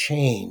things have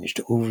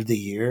changed over the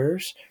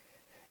years.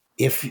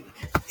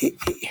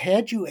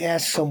 Had you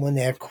asked someone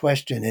that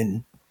question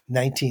in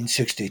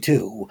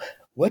 1962,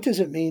 what does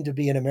it mean to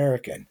be an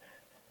American?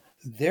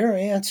 Their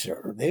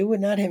answer, they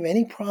would not have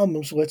any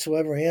problems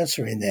whatsoever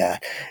answering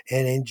that.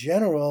 And in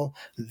general,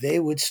 they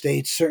would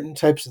state certain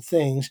types of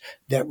things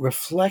that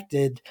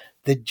reflected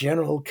the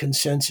general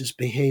consensus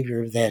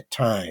behavior of that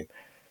time,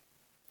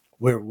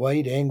 where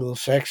white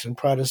Anglo-Saxon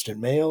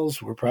Protestant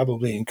males were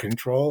probably in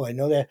control. I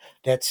know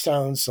that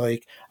sounds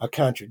like a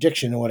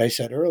contradiction to what I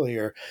said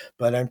earlier,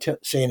 but I'm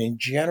saying in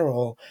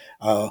general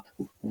how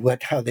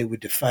they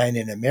would define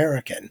an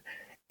American.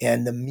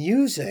 And the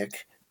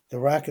music, the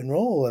rock and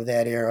roll of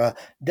that era,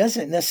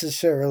 doesn't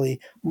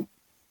necessarily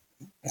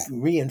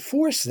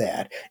reinforce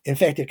that. In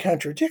fact, it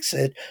contradicts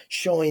it,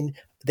 showing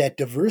that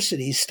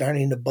diversity is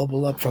starting to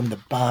bubble up from the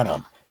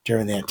bottom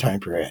during that time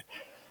period.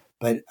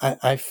 But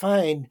I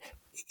find,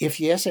 if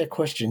you ask that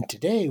question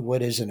today,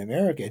 what is an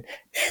American,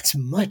 it's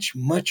much,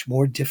 much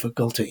more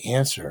difficult to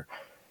answer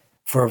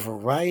for a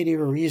variety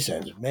of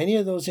reasons. Many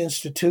of those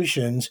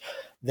institutions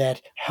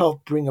that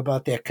helped bring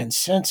about that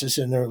consensus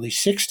in the early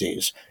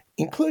 60s,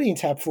 including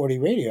Top 40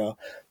 Radio,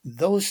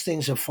 those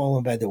things have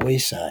fallen by the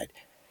wayside.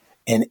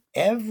 And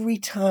every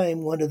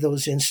time one of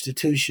those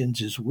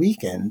institutions is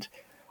weakened,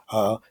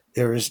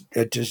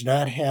 it does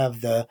not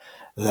have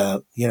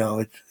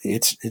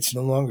it's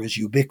no longer as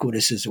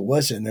ubiquitous as it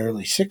was in the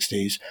early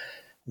 60s.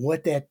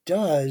 What that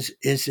does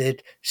is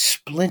it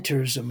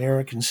splinters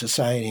American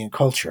society and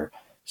culture.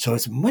 So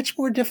it's much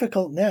more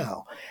difficult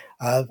now.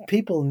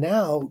 People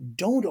now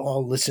don't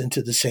all listen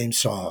to the same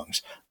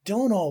songs,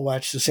 don't all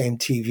watch the same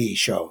TV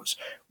shows,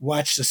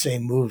 watch the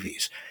same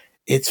movies.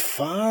 It's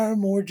far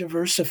more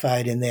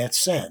diversified in that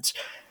sense.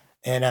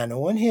 And on the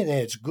one hand,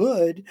 it's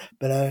good,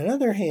 but on the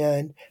other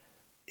hand,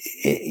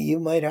 you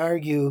might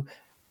argue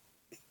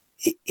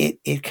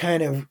it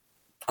kind of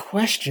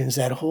questions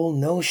that whole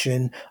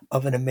notion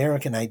of an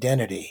American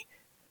identity.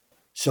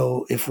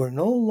 So if we're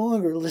no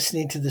longer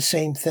listening to the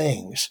same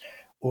things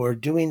or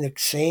doing the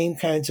same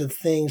kinds of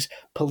things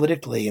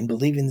politically and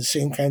believing the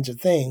same kinds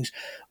of things,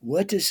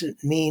 what does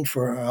it mean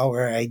for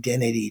our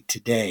identity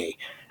today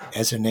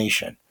as a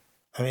nation?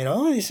 I mean,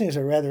 all of these things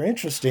are rather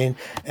interesting,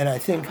 and I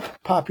think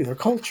popular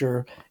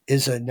culture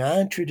is a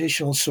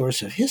non-traditional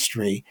source of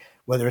history,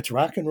 whether it's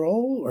rock and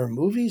roll or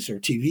movies or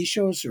TV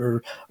shows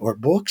or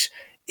books.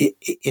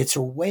 It's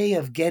a way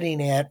of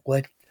getting at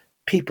what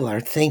people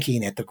are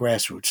thinking at the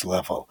grassroots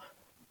level.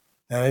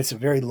 Now, it's a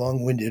very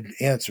long-winded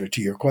answer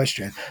to your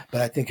question,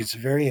 but I think it's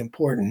very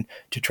important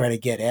to try to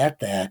get at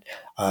that,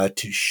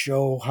 to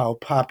show how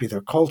popular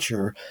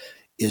culture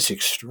is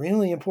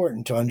extremely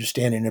important to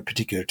understanding a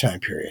particular time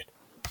period.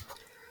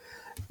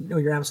 No,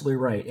 you're absolutely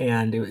right.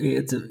 And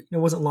it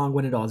wasn't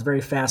long-winded at all. It's a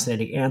very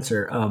fascinating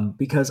answer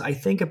because I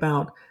think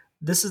about,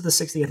 this is the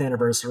 60th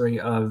anniversary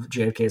of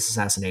JFK's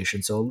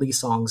assassination. So Lee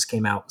songs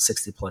came out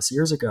 60 plus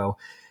years ago.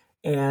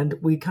 And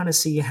we kind of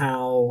see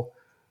how,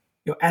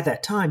 at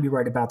that time, you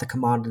write about the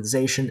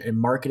commoditization and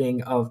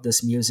marketing of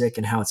this music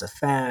and how it's a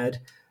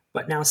fad.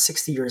 But now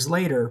 60 years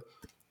later,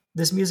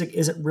 this music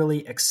isn't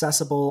really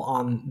accessible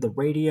on the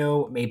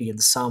radio. Maybe in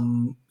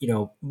some,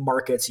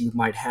 markets you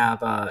might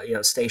have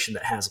a station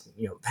that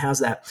has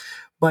that,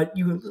 but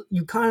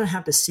you kind of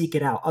have to seek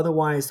it out.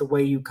 Otherwise, the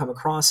way you come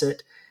across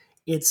it,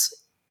 it's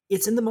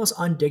in the most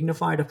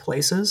undignified of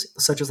places,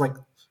 such as like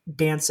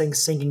dancing,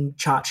 singing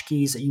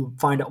tchotchkes that you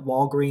find at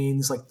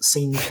Walgreens, like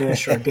Singing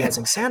Fish or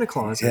Dancing Santa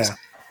Clauses.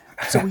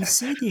 Yeah. So we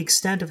see the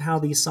extent of how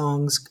these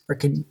songs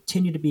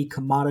continue to be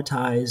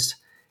commoditized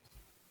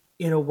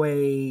in a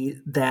way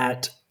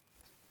that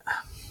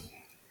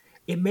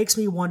it makes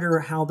me wonder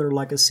how their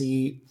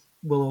legacy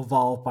will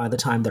evolve by the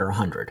time they're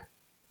 100.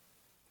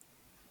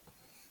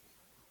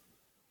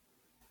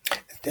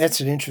 That's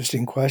an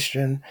interesting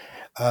question.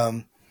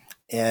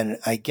 And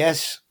I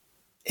guess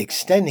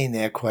extending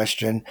that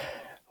question,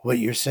 what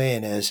you're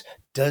saying is,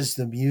 does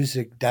the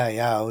music die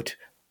out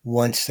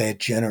once that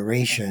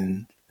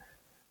generation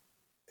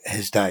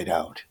has died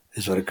out?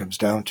 Is what it comes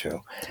down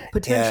to.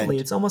 Potentially.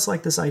 It's almost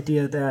like this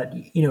idea that,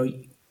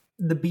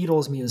 the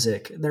Beatles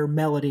music, their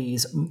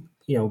melodies,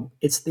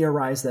 it's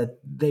theorized that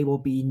they will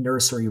be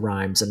nursery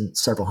rhymes in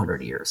several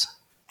hundred years.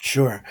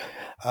 Sure.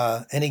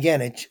 And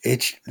again,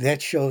 it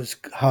that shows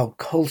how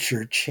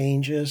culture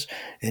changes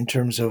in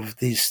terms of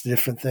these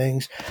different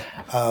things.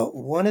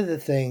 One of the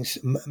things,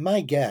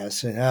 my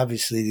guess, and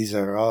obviously these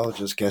are all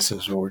just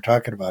guesses what we're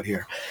talking about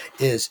here,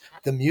 is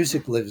the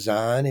music lives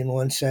on in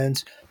one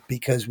sense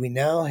because we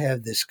now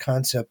have this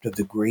concept of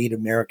the Great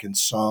American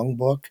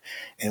Songbook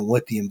and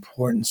what the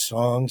important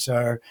songs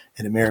are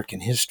in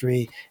American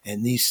history.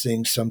 And these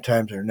things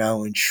sometimes are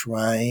now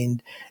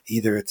enshrined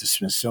either at the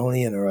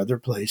Smithsonian or other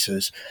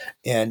places.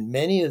 And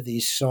many of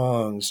these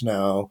songs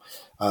now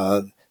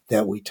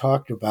that we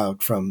talked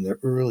about from the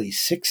early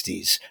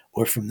 60s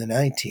or from the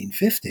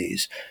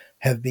 1950s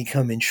have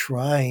become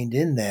enshrined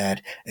in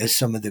that as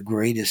some of the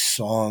greatest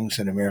songs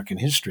in American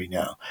history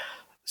now.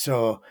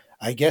 So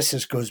I guess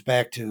this goes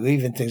back to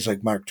even things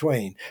like Mark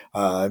Twain.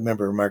 I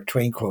remember a Mark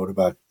Twain quote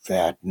about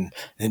that, and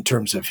in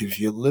terms of if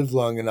you live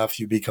long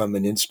enough, you become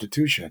an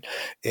institution.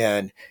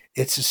 And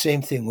it's the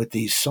same thing with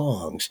these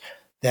songs,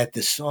 that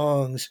the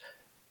songs,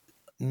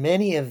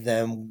 many of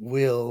them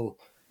will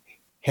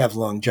have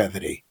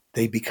longevity.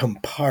 They become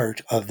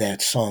part of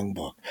that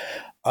songbook.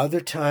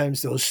 Other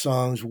times, those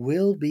songs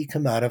will be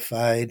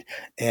commodified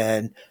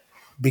and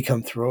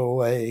become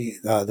throwaway,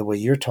 the way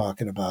you're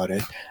talking about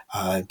it,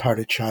 and part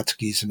of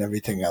Trotsky's and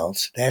everything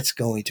else. That's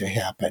going to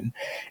happen.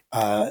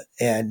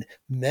 And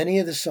many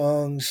of the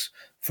songs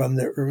from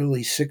the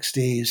early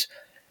 60s,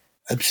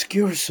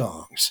 obscure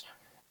songs,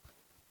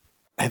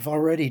 have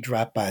already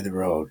dropped by the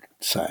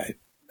roadside.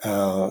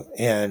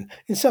 And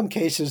in some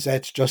cases,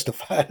 that's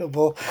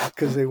justifiable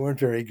because they weren't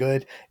very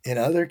good. In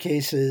other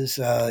cases,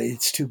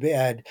 it's too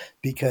bad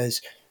because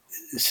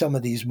some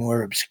of these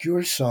more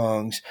obscure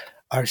songs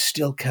are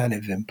still kind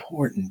of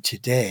important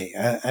today.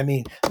 I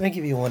mean, let me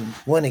give you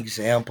one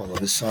example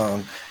of a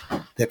song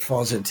that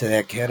falls into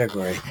that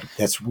category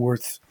that's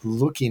worth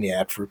looking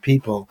at for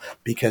people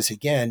because,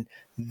 again,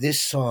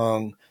 this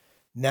song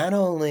not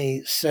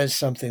only says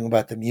something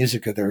about the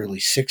music of the early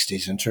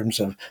 60s in terms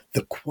of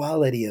the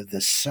quality of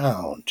the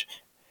sound,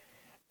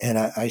 and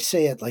I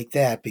say it like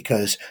that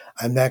because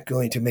I'm not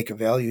going to make a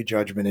value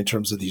judgment in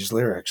terms of these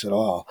lyrics at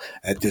all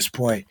at this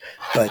point,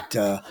 but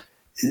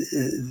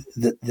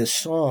the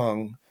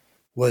song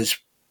was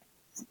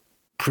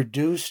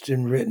produced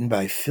and written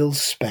by Phil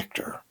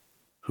Spector,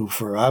 who,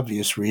 for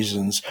obvious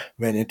reasons,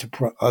 ran into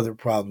other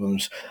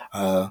problems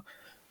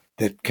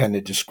that kind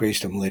of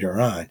disgraced him later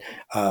on.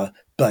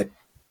 But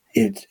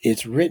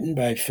it's written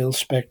by Phil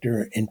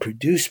Spector and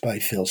produced by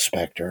Phil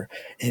Spector,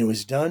 and it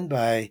was done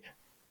by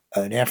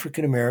an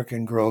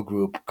African-American girl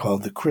group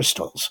called the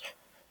Crystals.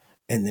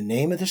 And the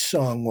name of the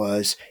song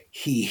was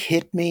He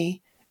Hit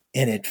Me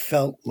and It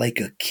Felt Like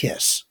a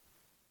Kiss.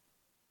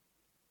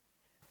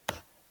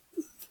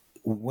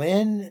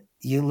 When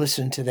you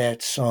listen to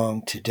that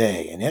song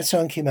today, and that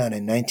song came out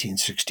in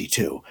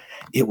 1962,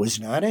 it was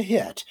not a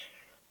hit.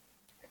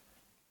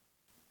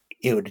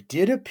 It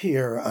did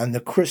appear on the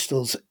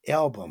Crystals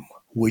album,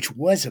 which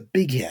was a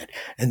big hit.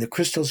 And the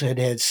Crystals had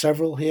had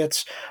several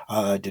hits.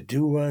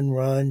 Do Run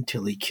Run,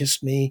 Till He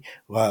Kissed Me,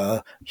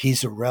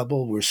 He's a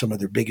Rebel were some of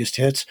their biggest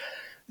hits.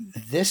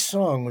 This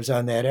song was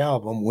on that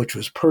album, which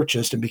was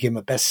purchased and became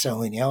a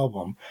best-selling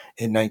album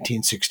in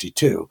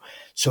 1962.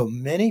 So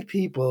many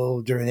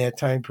people during that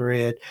time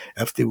period,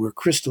 if they were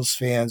Crystals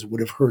fans,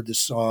 would have heard the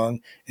song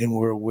and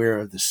were aware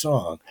of the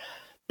song.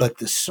 But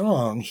the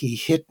song, He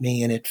Hit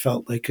Me and It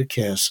Felt Like a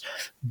Kiss,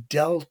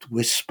 dealt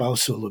with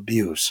spousal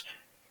abuse,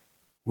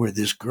 where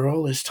this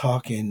girl is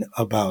talking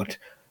about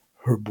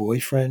her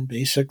boyfriend,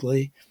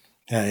 basically.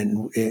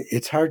 And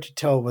it's hard to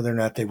tell whether or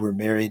not they were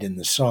married in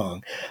the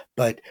song.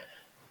 But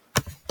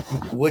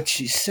what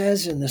she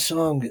says in the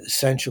song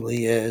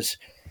essentially is,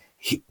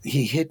 he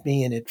hit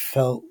me and it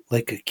felt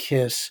like a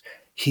kiss.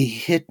 He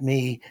hit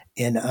me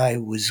and I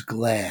was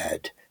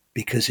glad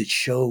because it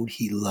showed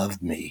he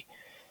loved me,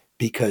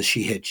 because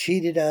she had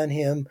cheated on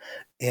him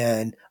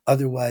and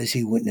otherwise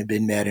he wouldn't have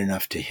been mad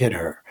enough to hit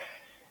her.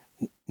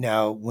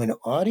 Now, when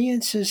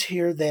audiences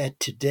hear that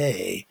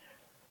today,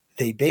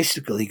 they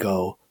basically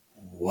go,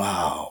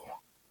 wow.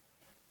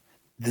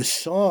 The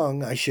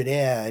song, I should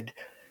add,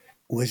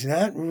 was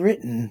not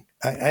written.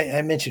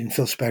 I mentioned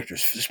Phil Spector.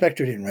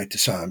 Spector didn't write the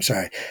song. I'm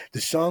sorry.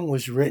 The song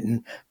was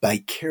written by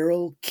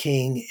Carole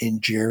King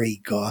and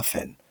Jerry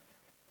Goffin,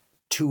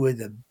 two of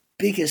the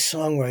biggest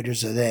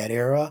songwriters of that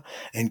era.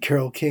 And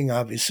Carole King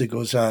obviously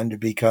goes on to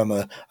become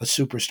a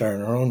superstar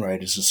in her own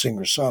right as a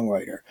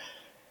singer-songwriter.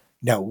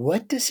 Now,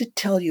 what does it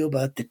tell you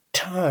about the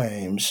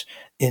times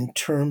in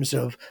terms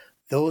of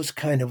those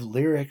kind of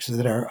lyrics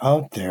that are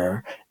out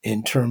there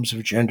in terms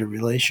of gender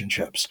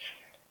relationships?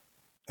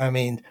 I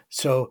mean,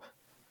 so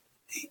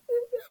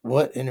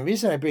what, and the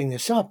reason I bring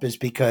this up is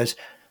because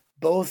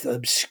both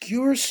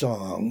obscure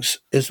songs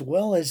as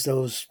well as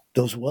those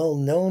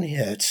well-known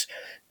hits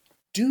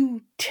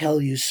do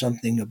tell you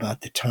something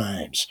about the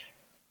times.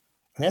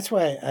 And that's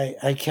why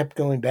I kept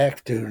going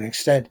back to an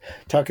extent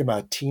talking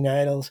about teen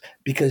idols,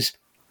 because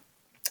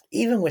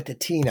even with the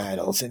teen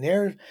idols, and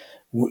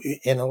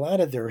a lot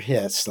of their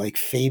hits like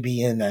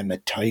Fabian, I'm a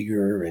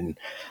Tiger, and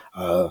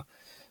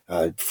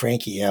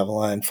Frankie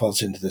Avalon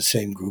falls into the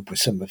same group with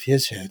some of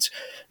his hits.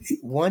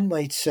 One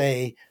might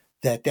say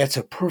that that's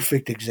a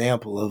perfect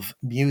example of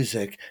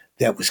music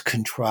that was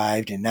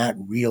contrived and not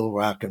real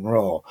rock and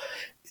roll.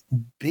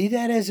 Be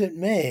that as it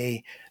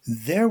may,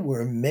 there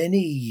were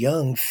many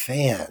young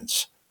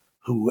fans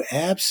who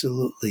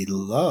absolutely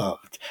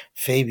loved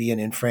Fabian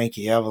and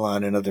Frankie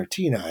Avalon and other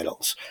teen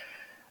idols.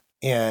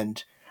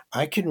 And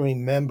I can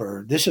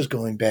remember, this is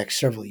going back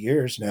several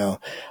years now,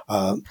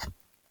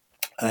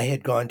 I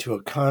had gone to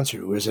a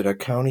concert. It was at a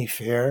county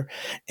fair,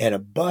 and a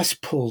bus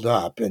pulled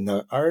up, and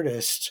the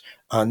artists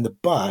on the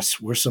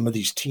bus were some of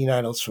these teen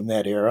idols from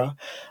that era,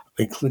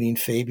 including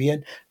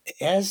Fabian.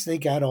 As they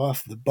got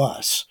off the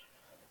bus,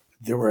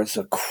 there was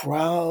a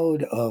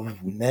crowd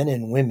of men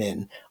and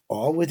women,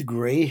 all with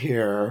gray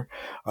hair,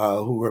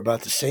 who were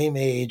about the same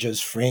age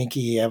as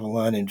Frankie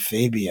Avalon and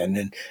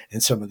Fabian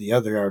and some of the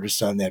other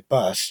artists on that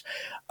bus.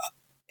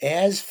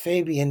 As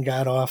Fabian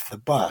got off the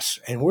bus,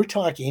 and we're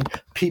talking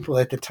people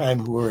at the time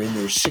who were in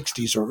their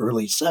 60s or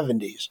early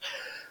 70s,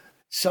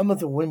 some of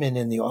the women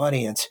in the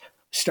audience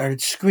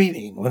started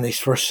screaming when they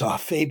first saw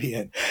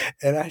Fabian.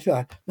 And I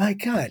thought, my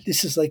God,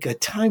 this is like a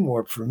time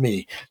warp for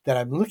me, that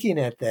I'm looking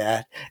at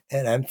that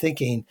and I'm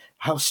thinking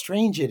how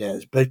strange it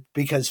is. But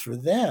because for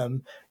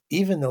them,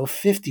 even though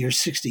 50 or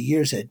 60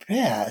 years had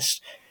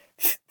passed,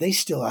 they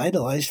still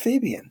idolized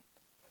Fabian.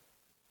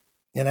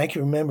 And I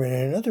can remember in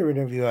another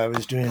interview I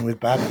was doing with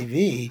Bobby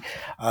V,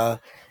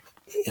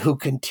 who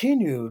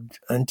continued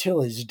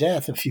until his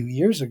death a few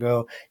years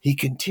ago, he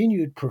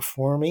continued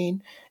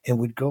performing and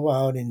would go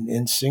out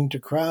and sing to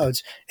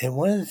crowds. And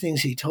one of the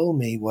things he told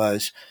me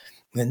was,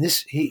 and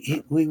this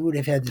we would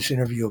have had this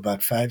interview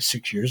about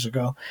 5-6 years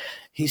ago,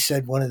 he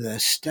said one of the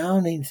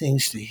astounding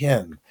things to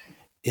him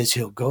is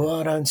he'll go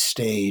out on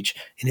stage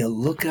and he'll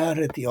look out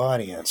at the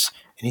audience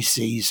and he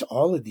sees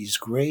all of these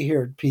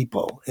gray-haired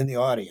people in the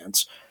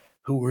audience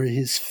who were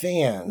his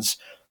fans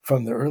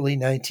from the early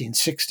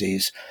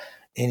 1960s.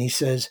 And he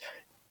says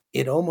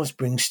it almost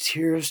brings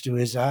tears to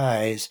his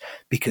eyes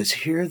because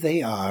here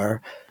they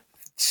are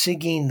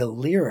singing the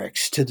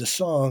lyrics to the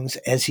songs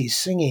as he's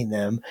singing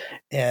them,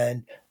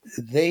 and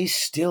they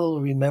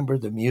still remember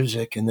the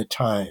music and the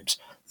times.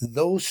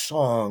 Those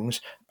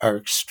songs are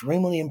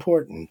extremely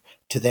important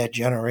to that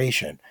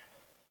generation.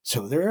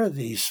 So there are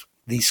these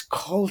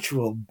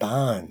cultural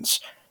bonds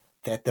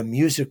that the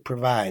music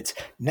provides,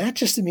 not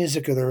just the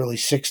music of the early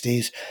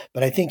 60s,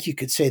 but I think you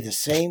could say the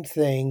same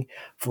thing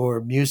for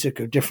music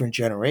of different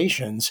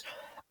generations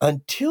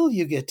until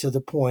you get to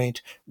the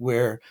point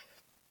where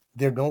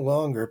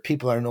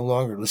people are no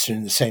longer listening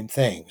to the same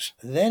things.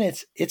 Then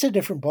it's a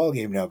different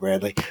ballgame now,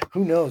 Bradley.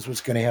 Who knows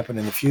what's going to happen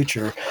in the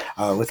future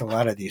with a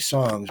lot of these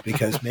songs,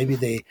 because maybe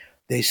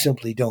they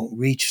simply don't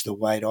reach the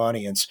wide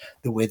audience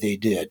the way they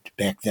did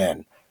back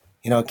then.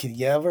 Can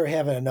you ever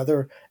have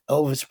another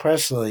Elvis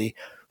Presley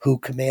who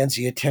commands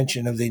the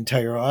attention of the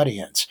entire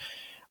audience,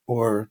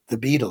 or the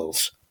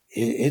Beatles?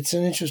 It's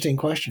an interesting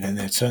question in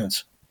that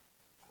sense.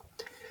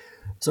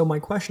 So my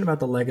question about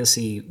the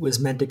legacy was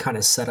meant to kind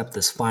of set up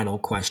this final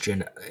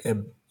question,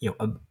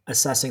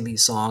 assessing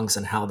these songs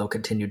and how they'll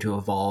continue to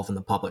evolve in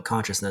the public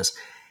consciousness.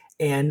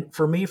 And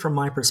for me, from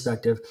my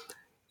perspective,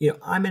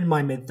 I'm in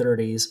my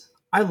mid-30s.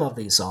 I love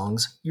these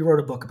songs. You wrote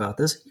a book about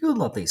this. You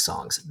love these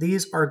songs.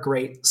 These are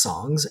great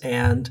songs.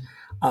 And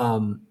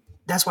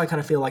that's why I kind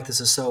of feel like this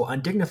is so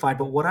undignified.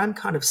 But what I'm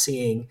kind of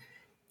seeing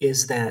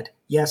is that,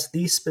 yes,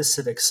 these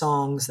specific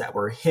songs that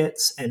were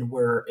hits and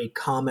were a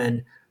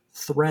common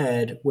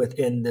thread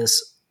within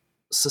this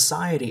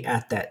society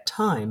at that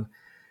time,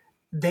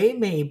 they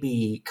may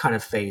be kind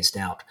of phased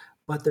out.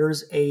 But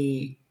there's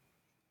a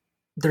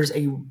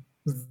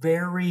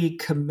very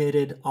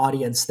committed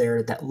audience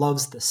there that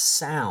loves the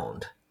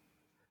sound.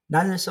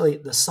 Not necessarily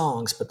the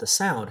songs, but the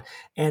sound.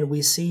 And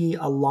we see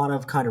a lot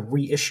of kind of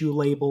reissue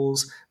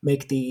labels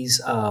make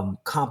these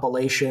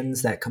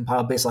compilations that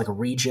compile based like a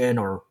region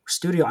or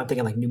studio. I'm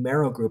thinking like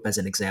Numero Group as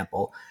an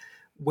example,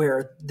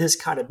 where this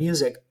kind of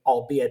music,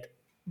 albeit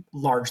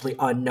largely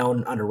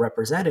unknown,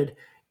 underrepresented,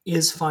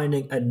 is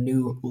finding a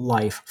new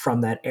life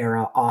from that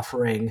era,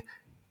 offering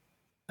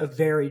a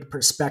varied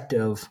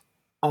perspective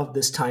of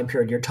this time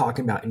period you're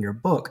talking about in your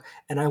book.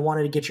 And I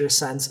wanted to get your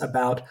sense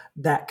about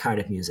that kind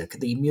of music,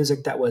 the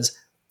music that was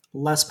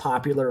less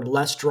popular,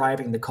 less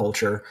driving the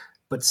culture,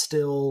 but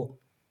still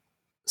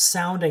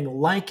sounding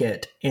like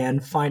it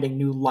and finding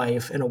new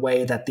life in a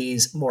way that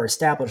these more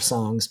established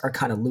songs are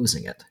kind of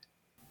losing it.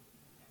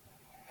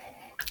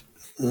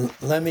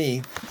 Let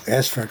me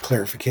ask for a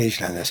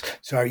clarification on this.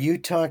 So are you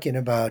talking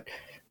about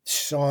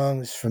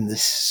songs from the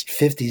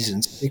 50s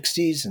and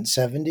 60s and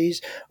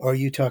 70s, or are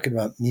you talking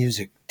about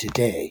music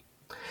today?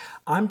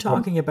 I'm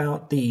talking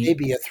about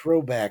maybe a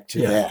throwback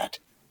to that.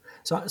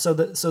 So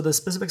the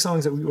specific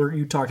songs that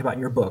you talked about in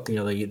your book,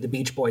 the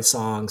Beach Boys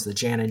songs, the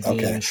Jan and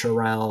Dean,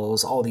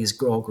 Shirelles, all these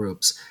girl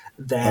groups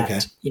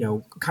that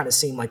kind of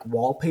seem like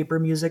wallpaper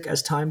music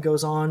as time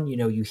goes on.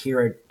 You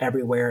hear it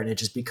everywhere, and it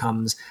just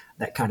becomes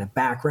that kind of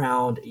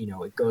background.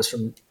 It goes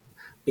from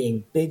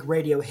being big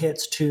radio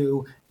hits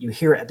to you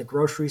hear it at the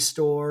grocery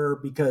store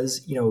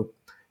because,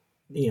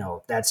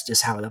 that's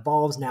just how it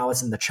evolves. Now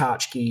it's in the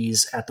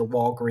tchotchkes at the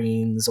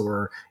Walgreens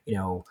or,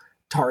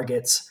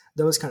 Targets,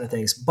 those kind of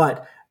things.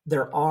 But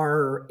there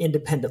are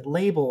independent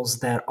labels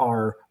that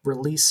are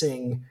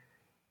releasing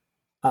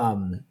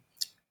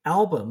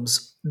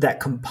albums that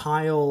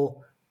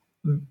compile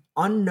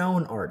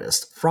unknown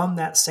artists from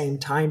that same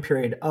time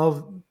period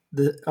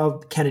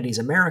of Kennedy's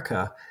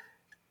America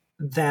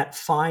that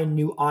find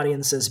new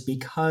audiences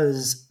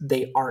because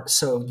they aren't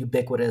so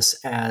ubiquitous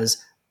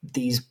as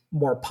these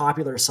more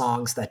popular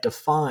songs that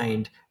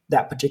defined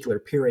that particular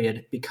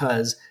period,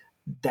 because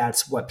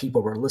that's what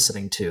people were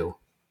listening to.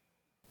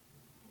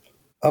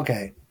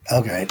 Okay,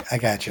 I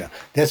got you.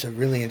 That's a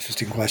really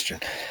interesting question.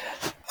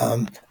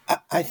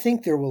 I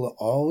think there will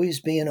always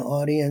be an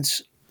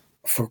audience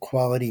for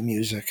quality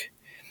music.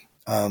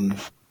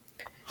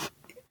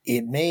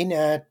 It may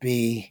not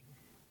be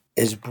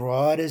as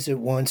broad as it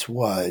once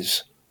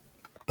was,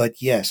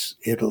 but yes,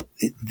 it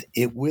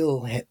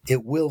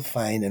will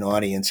find an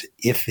audience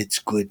if it's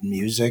good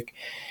music.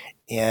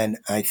 And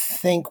I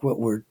think what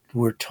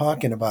we're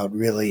talking about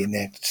really in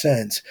that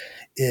sense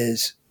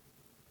is,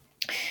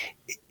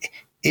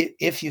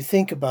 if you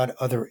think about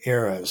other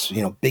eras,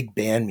 big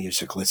band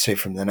music, let's say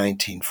from the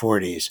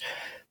 1940s,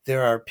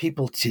 there are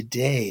people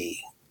today,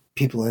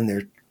 people in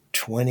their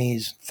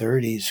 20s,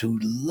 30s, who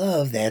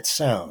love that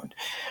sound.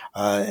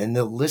 And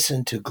they'll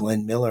listen to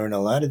Glenn Miller and a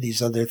lot of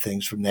these other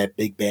things from that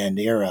big band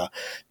era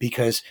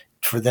because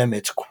for them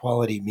it's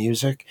quality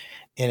music.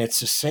 And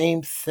it's the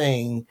same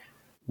thing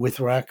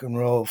with rock and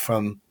roll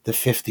from the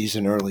 50s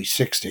and early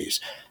 60s,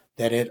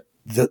 that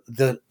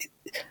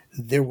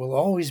there will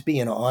always be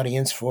an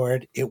audience for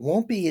it. It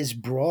won't be as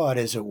broad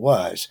as it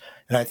was.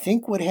 And I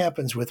think what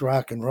happens with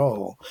rock and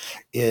roll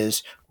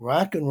is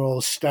rock and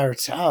roll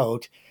starts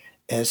out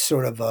as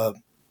sort of a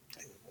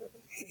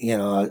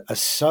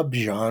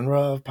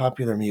subgenre of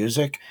popular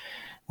music.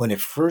 When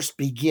it first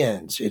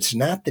begins, it's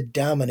not the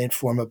dominant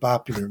form of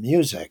popular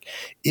music.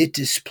 It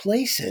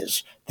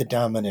displaces the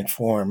dominant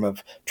form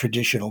of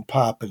traditional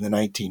pop in the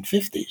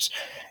 1950s.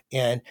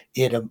 And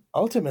it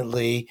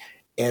ultimately,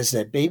 as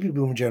that baby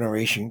boom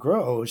generation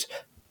grows,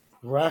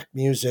 rock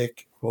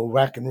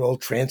and roll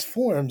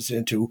transforms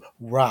into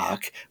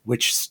rock,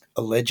 which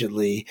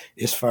allegedly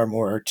is far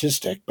more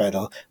artistic by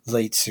the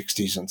late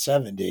 60s and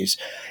 70s.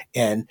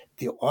 And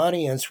the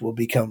audience will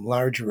become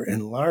larger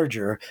and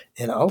larger.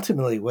 And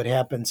ultimately what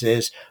happens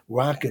is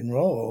rock and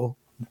roll,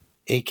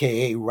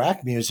 aka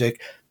rock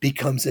music,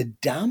 becomes a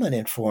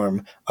dominant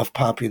form of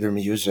popular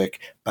music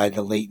by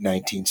the late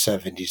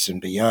 1970s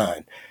and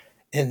beyond.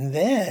 And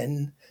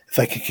then, if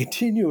I could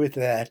continue with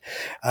that,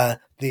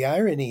 the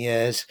irony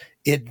is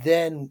it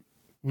then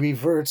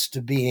reverts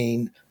to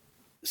being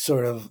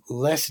sort of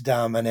less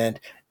dominant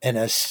and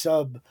a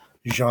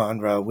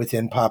sub-genre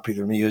within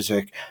popular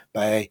music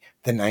by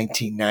the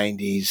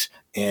 1990s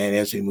and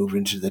as we move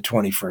into the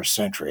 21st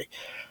century.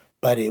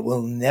 But it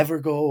will never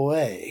go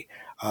away.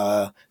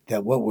 That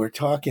what we're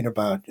talking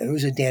about, it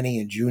was a Danny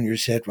and Jr.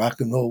 said,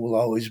 rock and roll will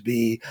always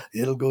be,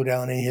 it'll go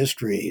down in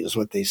history, is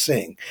what they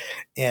sing.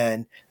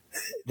 And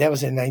that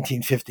was in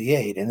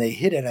 1958, and they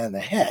hit it on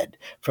the head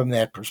from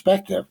that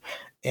perspective.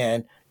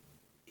 And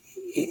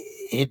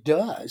it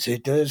does.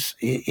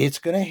 It's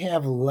going to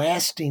have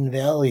lasting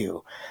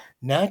value,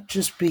 not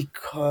just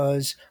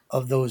because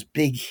of those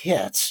big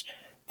hits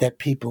that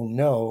people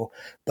know,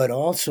 but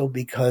also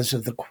because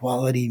of the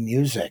quality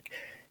music.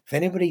 If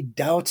anybody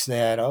doubts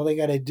that, all they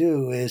got to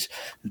do is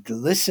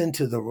listen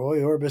to the Roy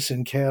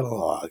Orbison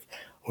catalog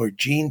or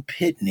Gene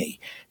Pitney.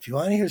 If you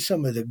want to hear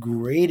some of the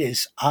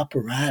greatest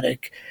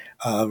operatic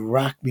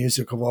rock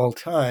music of all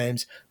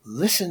times,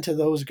 listen to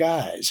those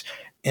guys.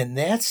 And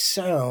that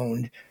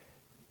sound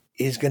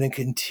is going to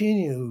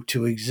continue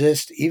to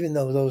exist, even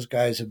though those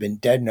guys have been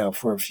dead now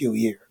for a few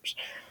years.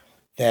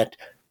 That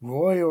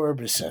Roy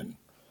Orbison,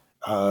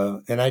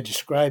 and I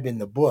describe in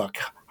the book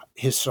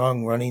his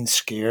song Running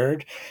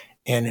Scared,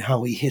 and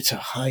how he hits a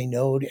high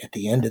note at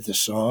the end of the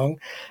song.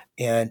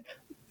 And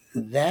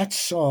that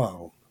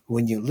song,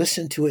 when you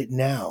listen to it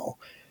now,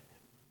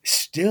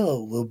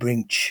 still will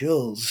bring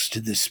chills to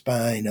the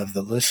spine of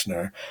the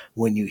listener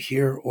when you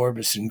hear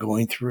Orbison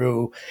going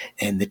through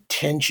and the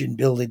tension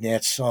building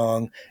that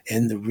song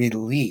and the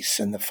release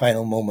and the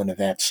final moment of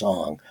that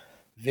song.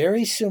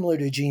 Very similar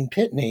to Gene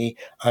Pitney,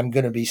 I'm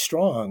Gonna Be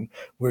Strong,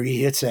 where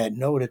he hits that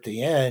note at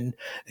the end,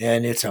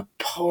 and it's a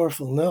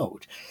powerful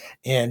note.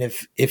 And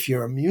if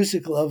you're a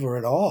music lover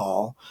at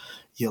all,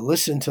 you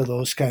listen to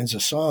those kinds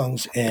of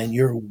songs and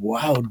you're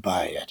wowed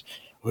by it.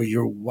 Or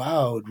you're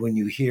wowed when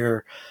you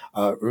hear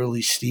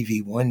early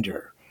Stevie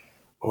Wonder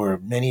or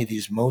many of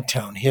these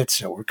Motown hits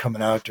that were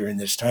coming out during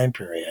this time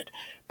period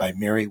by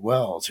Mary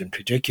Wells in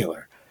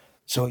particular.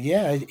 So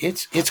yeah,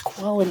 it's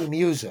quality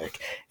music.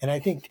 And I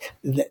think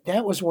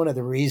that was one of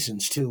the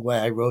reasons too why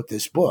I wrote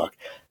this book,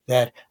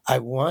 that I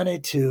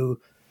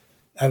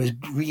was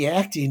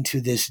reacting to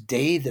this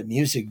day the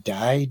music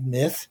died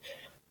myth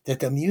that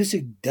the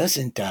music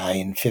doesn't die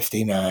in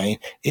 59.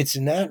 It's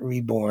not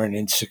reborn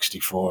in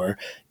 64.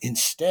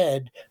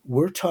 Instead,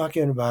 we're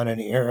talking about an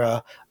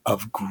era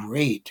of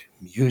great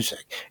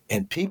music.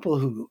 And people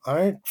who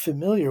aren't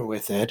familiar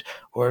with it,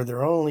 or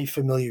their only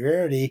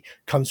familiarity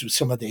comes with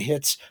some of the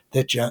hits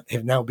that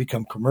have now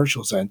become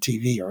commercials on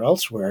TV or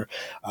elsewhere,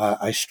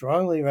 I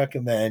strongly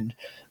recommend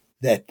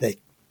that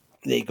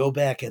they go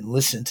back and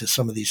listen to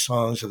some of these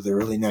songs of the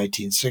early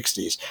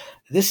 1960s.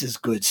 This is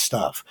good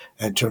stuff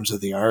in terms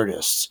of the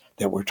artists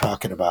that we're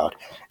talking about.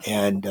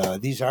 And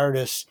these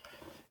artists,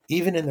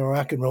 even in the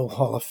Rock and Roll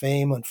Hall of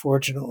Fame,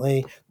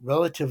 unfortunately,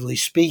 relatively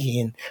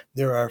speaking,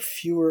 there are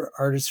fewer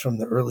artists from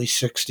the early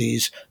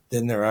 60s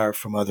than there are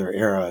from other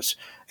eras.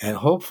 And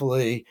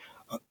hopefully,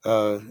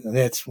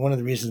 that's one of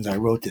the reasons I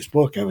wrote this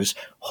book. I was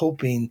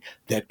hoping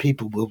that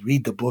people will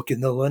read the book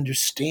and they'll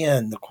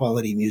understand the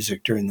quality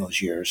music during those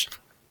years.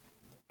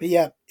 But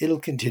yeah, it'll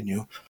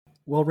continue.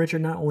 Well,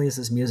 Richard, not only is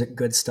this music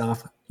good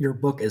stuff, your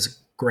book is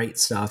great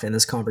stuff, and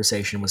this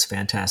conversation was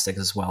fantastic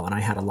as well, and I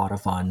had a lot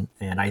of fun,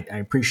 and I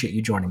appreciate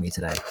you joining me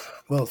today.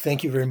 Well,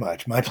 thank you very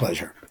much. My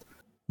pleasure.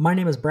 My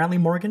name is Bradley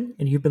Morgan,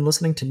 and you've been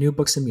listening to New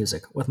Books in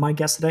Music with my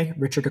guest today,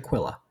 Richard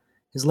Aquila.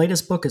 His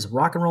latest book is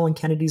Rock and Roll in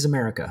Kennedy's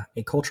America,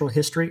 A Cultural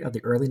History of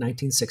the Early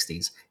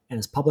 1960s, and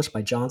is published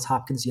by Johns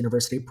Hopkins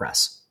University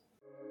Press.